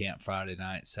night, camp Friday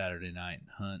night, Saturday night,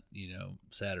 hunt,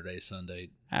 Saturday, Sunday.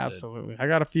 Absolutely. I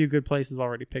got a few good places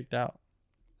already picked out.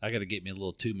 I got to get me a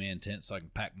little 2-man tent so I can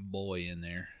pack my boy in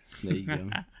there. There you go.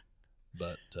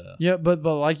 But Yeah, but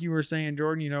like you were saying,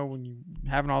 Jordan, when you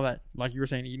having all that, like you were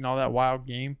saying, eating all that wild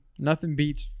game, nothing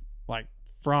beats like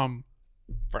fresh.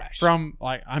 Fresh.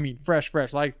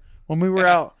 Like when we were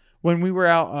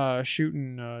out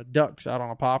shooting ducks out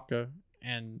on Apopka,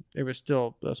 and it was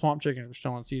still the swamp chickens were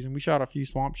still in season. We shot a few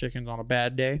swamp chickens on a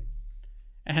bad day,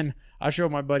 and I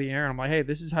showed my buddy Aaron. I'm like, hey,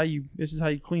 this is how you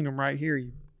clean them right here.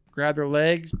 You grab their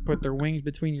legs, put their wings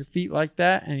between your feet like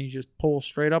that, and you just pull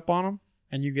straight up on them.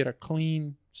 And you get a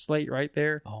clean slate right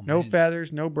there. Oh, no man.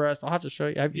 feathers, no breast. I'll have to show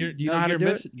you. Do you know how to do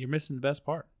it? You're missing the best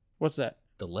part. What's that?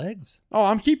 The legs. Oh,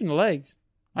 I'm keeping the legs.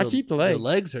 I keep the legs. The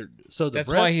legs are so the That's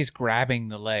breast. why he's grabbing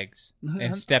the legs and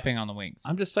I'm- stepping on the wings.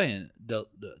 I'm just saying the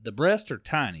breasts are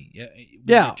tiny. When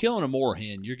Yeah. You're killing a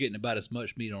moorhen, you're getting about as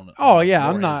much meat on it. Oh, yeah,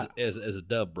 I'm not- as a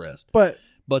dove breast. But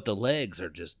But the legs are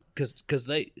just because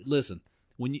they listen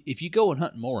if you go and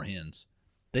hunt moorhens,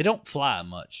 they don't fly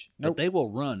much, Nope. but they will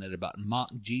run at about Mach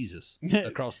Jesus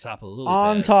across the top of the lily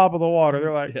on pads. top of the water,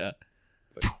 they're like, Yeah,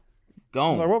 I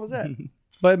Gone. was like, what was that?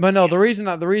 But no, the reason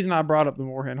I brought up the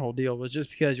moorhen whole deal was just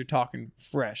because you're talking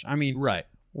fresh. I mean, right.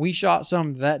 we shot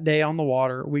some that day on the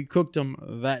water. We cooked them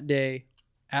that day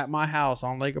at my house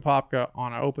on Lake Apopka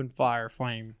on an open fire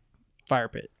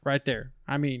pit right there.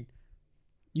 I mean,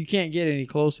 you can't get any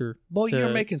closer. Boy, to- you were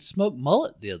making smoked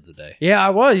mullet the other day. Yeah, I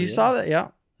was. You Yeah. saw that? Yeah,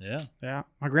 Yeah, yeah.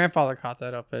 My grandfather caught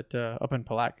that up in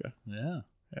Palatka. yeah,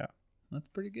 Yeah. That's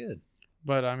pretty good.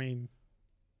 But I mean,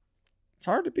 it's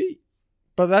hard to beat.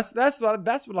 But that's what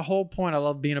the whole point I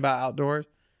love being about outdoors.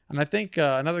 And I think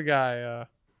another guy,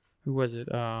 who was it?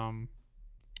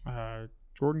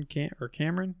 Jordan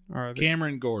Cameron or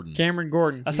Cameron Gordon. Cameron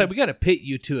Gordon. I said we got to pit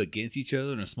you two against each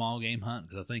other in a small game hunt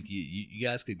because I think you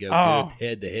guys could go Oh, good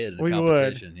head to head in a we would.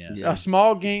 competition. Yeah. Yeah. A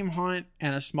small game hunt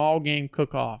and a small game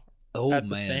cook off. Oh That's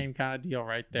man, the same kind of deal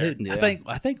right there. Dude, Yeah.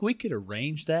 I think we could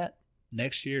arrange that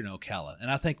next year in Ocala,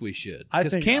 and I think we should. I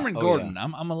Because think- Cameron oh, Gordon, yeah.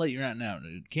 I'm gonna let you right now,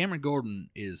 dude. Cameron Gordon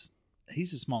he's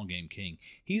a small game king.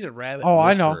 He's a rabbit. Oh,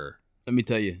 I know. whisperer. Let me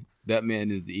tell you, that man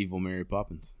is the evil Mary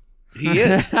Poppins. He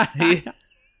is.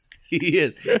 He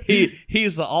is.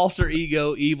 He's the alter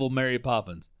ego evil Mary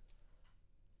Poppins.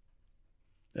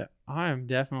 Yeah, I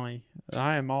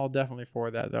am all definitely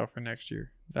for that though for next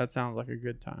year. That sounds like a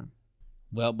good time.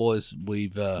 Well, boys,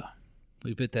 we've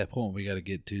hit that point. We got to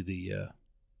get to the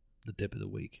tip of the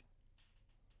week.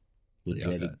 The What do y'all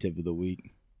dreaded got? tip of the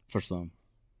week for some.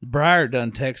 Briar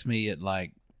done text me at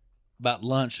about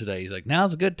lunch today. He's like,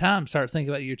 "Now's a good time to start thinking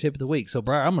about your tip of the week." So,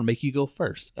 Briar, I'm gonna make you go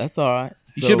first. That's all right.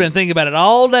 You should have been thinking about it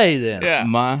all day then. Yeah.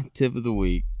 My tip of the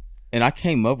week, and I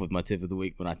came up with my tip of the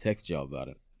week when I texted y'all about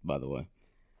it, by the way.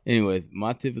 Anyways,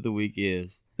 my tip of the week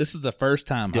is This is the first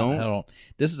time. Don't- Hold on.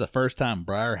 This is the first time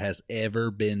Briar has ever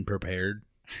been prepared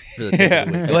for the tip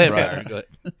of the week. Go ahead, Right. Briar. Go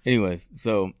ahead. anyways,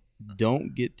 so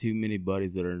don't get too many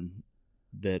buddies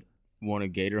that want to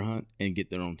gator hunt and get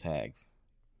their own tags.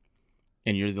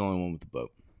 And you're the only one with the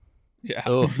boat. Yeah.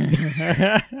 Oh, all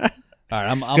right.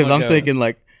 I'm Because gonna I'm go. thinking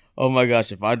like, oh my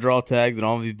gosh, if I draw tags and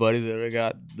all these buddies that I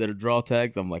got that are draw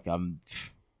tags,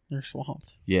 You're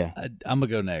swamped. yeah. I'm gonna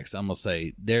go next. I'm gonna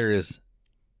say there is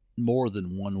more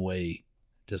than one way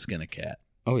to skin a cat.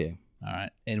 Oh yeah. All right.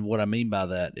 And what I mean by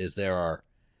that is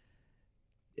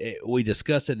we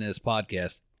discussed it in this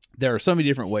podcast. There are so many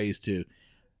different ways to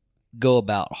go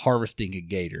about harvesting a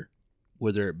gator,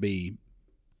 whether it be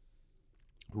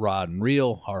rod and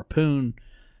reel, harpoon,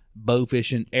 bow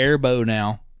fishing, air bow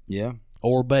now, Yeah.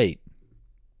 or bait.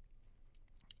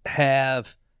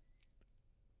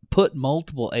 Put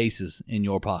multiple aces in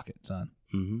your pocket, son,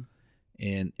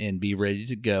 Mm-hmm. and be ready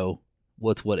to go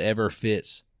with whatever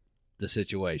fits the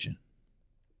situation.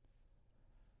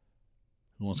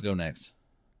 Who wants to go next?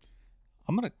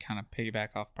 I'm going to kind of piggyback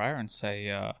off Briar and say,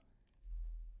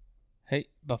 hey,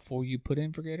 before you put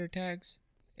in for gator tags,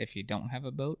 if you don't have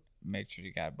a boat, make sure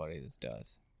you got a buddy that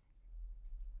does.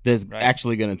 That's Right.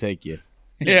 actually going to take you.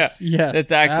 Yes.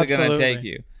 That's actually going to absolutely. take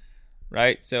you.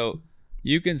 Right? So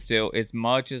you can still, as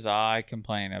much as I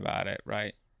complain about it,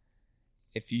 right?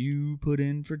 If you put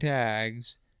in for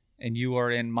tags and you are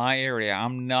in my area,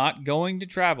 I'm not going to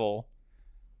travel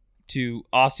to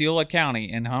Osceola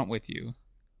County and hunt with you.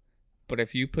 But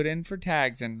if you put in for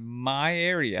tags in my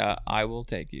area, I will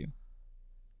take you.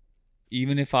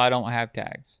 Even if I don't have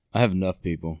tags. I have enough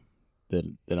people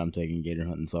that I'm taking gator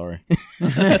hunting. Sorry.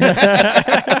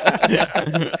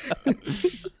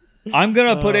 I'm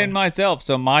going to put in myself,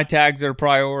 so my tags are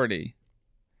priority.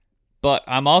 But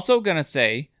I'm also going to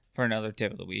say, for another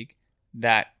tip of the week,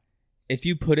 that if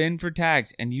you put in for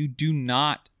tags and you do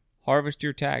not harvest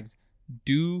your tags,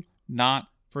 do not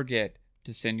forget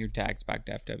to send your tags back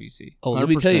to FWC. Oh, let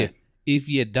me tell you, 100%. if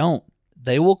you don't,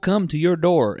 they will come to your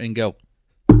door and go,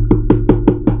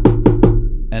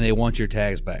 and they want your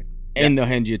tags back. And they'll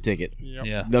hand you a ticket. Yep.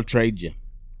 Yeah. They'll trade you.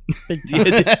 Big time.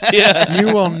 Yeah. You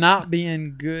will not be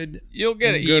in good. You'll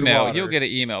get an Good email. water. You'll get an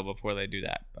email before they do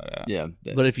that. But Yeah.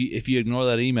 But if you ignore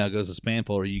that email, it goes to spam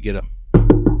folder, you get a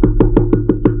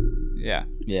yeah.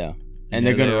 Yeah. And And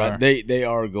they're here gonna they are. they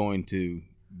are going to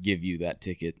give you that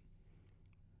ticket.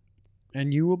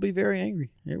 And you will be very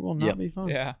angry. It will not Yep. be fun.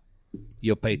 Yeah.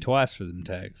 you'll pay twice for them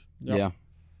tags. Yep. Yeah.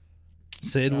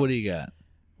 Sid, what do you got?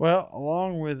 Well,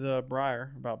 along with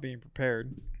Briar about being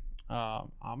prepared, I'm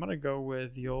going to go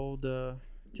with the old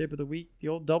tip of the week, the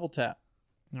old double tap.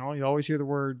 You know, you always hear the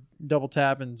word double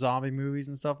tap in zombie movies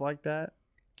and stuff like that.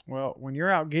 Well, when you're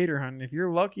out gator hunting, if you're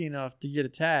lucky enough to get a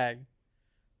tag,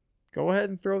 go ahead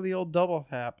and throw the old double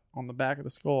tap on the back of the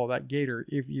skull of that gator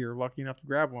if you're lucky enough to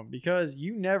grab one, because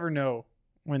you never know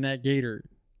when that gator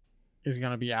is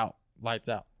going to be out, lights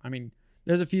out. I mean,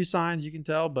 there's a few signs you can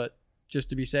tell, but just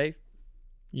to be safe,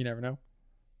 you never know.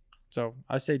 So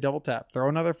I say double tap. Throw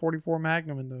another 44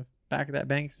 Magnum in the back of that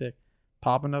bang stick.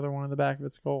 Pop another one in the back of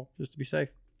its skull just to be safe.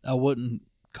 I wouldn't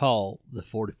call the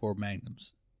 44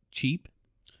 Magnums cheap,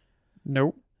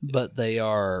 Nope. but they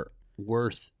are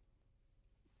worth.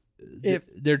 If-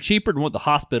 they're cheaper than what the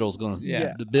hospital's going to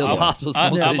Yeah. to build. The hospital's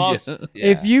I'm going to send also- you. yeah.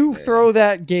 If you throw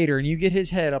that gator and you get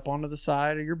his head up onto the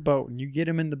side of your boat and you get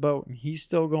him in the boat and he's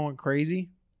still going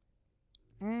crazy,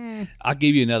 I'll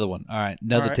give you another one. All right,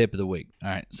 another All right. tip of the week. All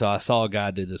right, so I saw a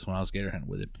guy do this when I was gator hunting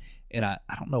with him, and I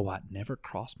don't know why it never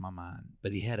crossed my mind,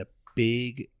 but he had a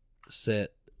big set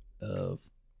of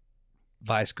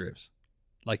vice grips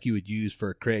like you would use for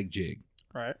a Craig jig.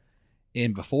 right?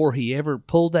 And before he ever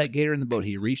pulled that gator in the boat,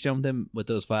 he reached on them with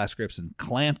those vice grips and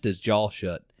clamped his jaw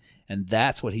shut. And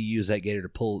that's what he used that gator to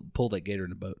pull that gator in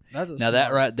the boat. That's Now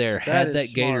that right there had is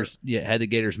that gator's had the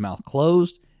gator's mouth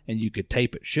closed, and you could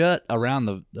tape it shut around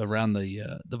the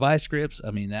vice grips.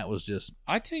 I mean, that was just.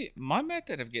 I tell you, my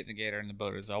method of getting a gator in the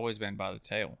boat has always been by the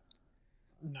tail.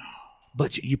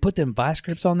 But you put them vice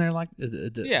grips on there like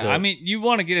I mean, you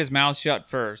want to get his mouth shut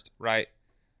first, right?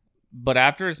 But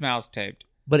after his mouth's taped,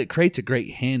 but it creates a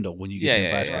great handle when you get them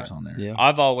Yeah, vice yeah, grips on there. Yeah.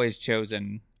 I've always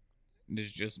chosen, this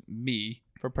is just me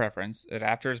for preference, that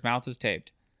after his mouth is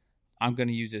taped, I'm going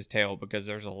to use his tail because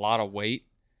there's a lot of weight,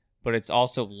 but it's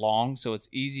also long, so it's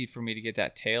easy for me to get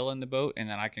that tail in the boat, and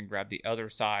then I can grab the other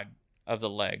side of the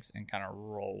legs and kind of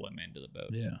roll him into the boat.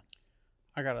 Yeah.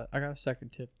 I got a second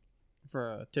tip for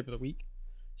a tip of the week.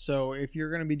 So if you're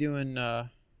going to be doing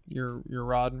your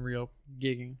rod and reel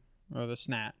gigging or the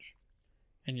snatch,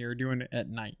 and you're doing it at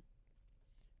night,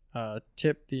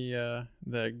 tip the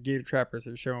gator trappers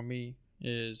have shown me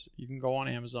is you can go on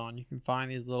Amazon. You can find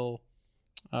these little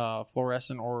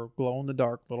fluorescent or glow in the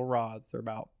dark little rods. They're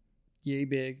about yay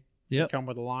big. Yep. They come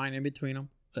with a line in between them.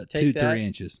 Take Take 2-3 that.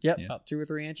 inches. Yep, Yeah. about 2 or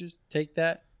 3 inches. Take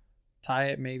that, tie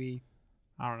it maybe,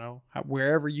 I don't know,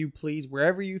 wherever you please,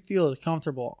 wherever you feel is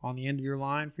comfortable on the end of your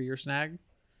line for your snag,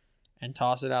 and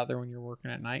toss it out there when you're working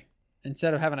at night.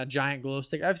 Instead of having a giant glow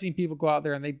stick, I've seen people go out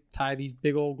there and they tie these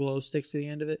big old glow sticks to the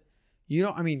end of it. You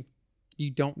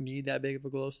don't need that big of a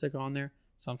glow stick on there.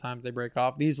 Sometimes they break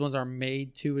off. These ones are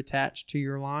made to attach to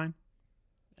your line,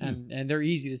 and they're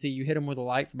easy to see. You hit them with a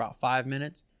light for about 5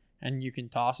 minutes, and you can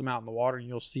toss them out in the water, and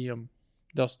you'll see them.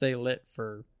 They'll stay lit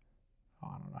for,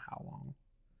 I don't know how long,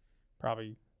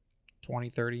 probably 20,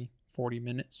 30, 40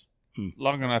 minutes.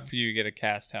 Long enough for you to get a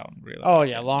cast out and reel it Oh, back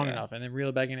yeah, in. long enough. And then reel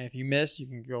it back in. If you miss, you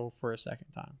can go for a second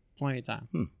time. Plenty of time.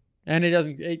 Hmm. And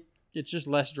it's just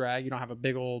less drag. You don't have a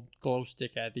big old glow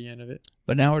stick at the end of it.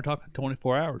 But now we're talking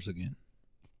 24 hours again.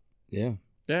 Yeah.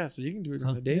 Yeah, so you can do it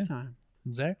during the Yeah. daytime.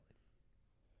 Exactly.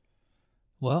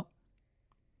 Well,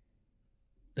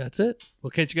 that's it.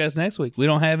 We'll catch you guys next week. We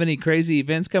don't have any crazy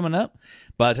events coming up.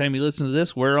 By the time you listen to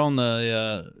this, we're on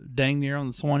the dang near on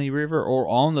the Swanee River or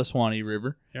on the Swanee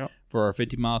River for our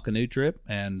 50-mile canoe trip,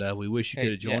 and we wish you Hey,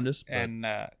 could have joined yeah, us. But, And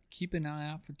keep an eye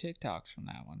out for TikToks from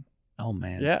that one. oh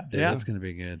man, Yeah, dude, yeah. that's gonna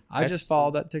be good. I just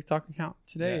followed that TikTok account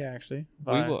today, Yeah. actually.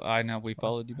 I know we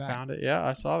followed you I back. found it. Yeah,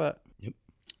 I saw that. Yep.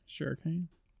 Sure can.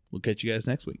 We'll catch you guys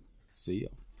next week. See ya.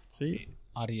 See you.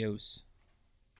 Adios.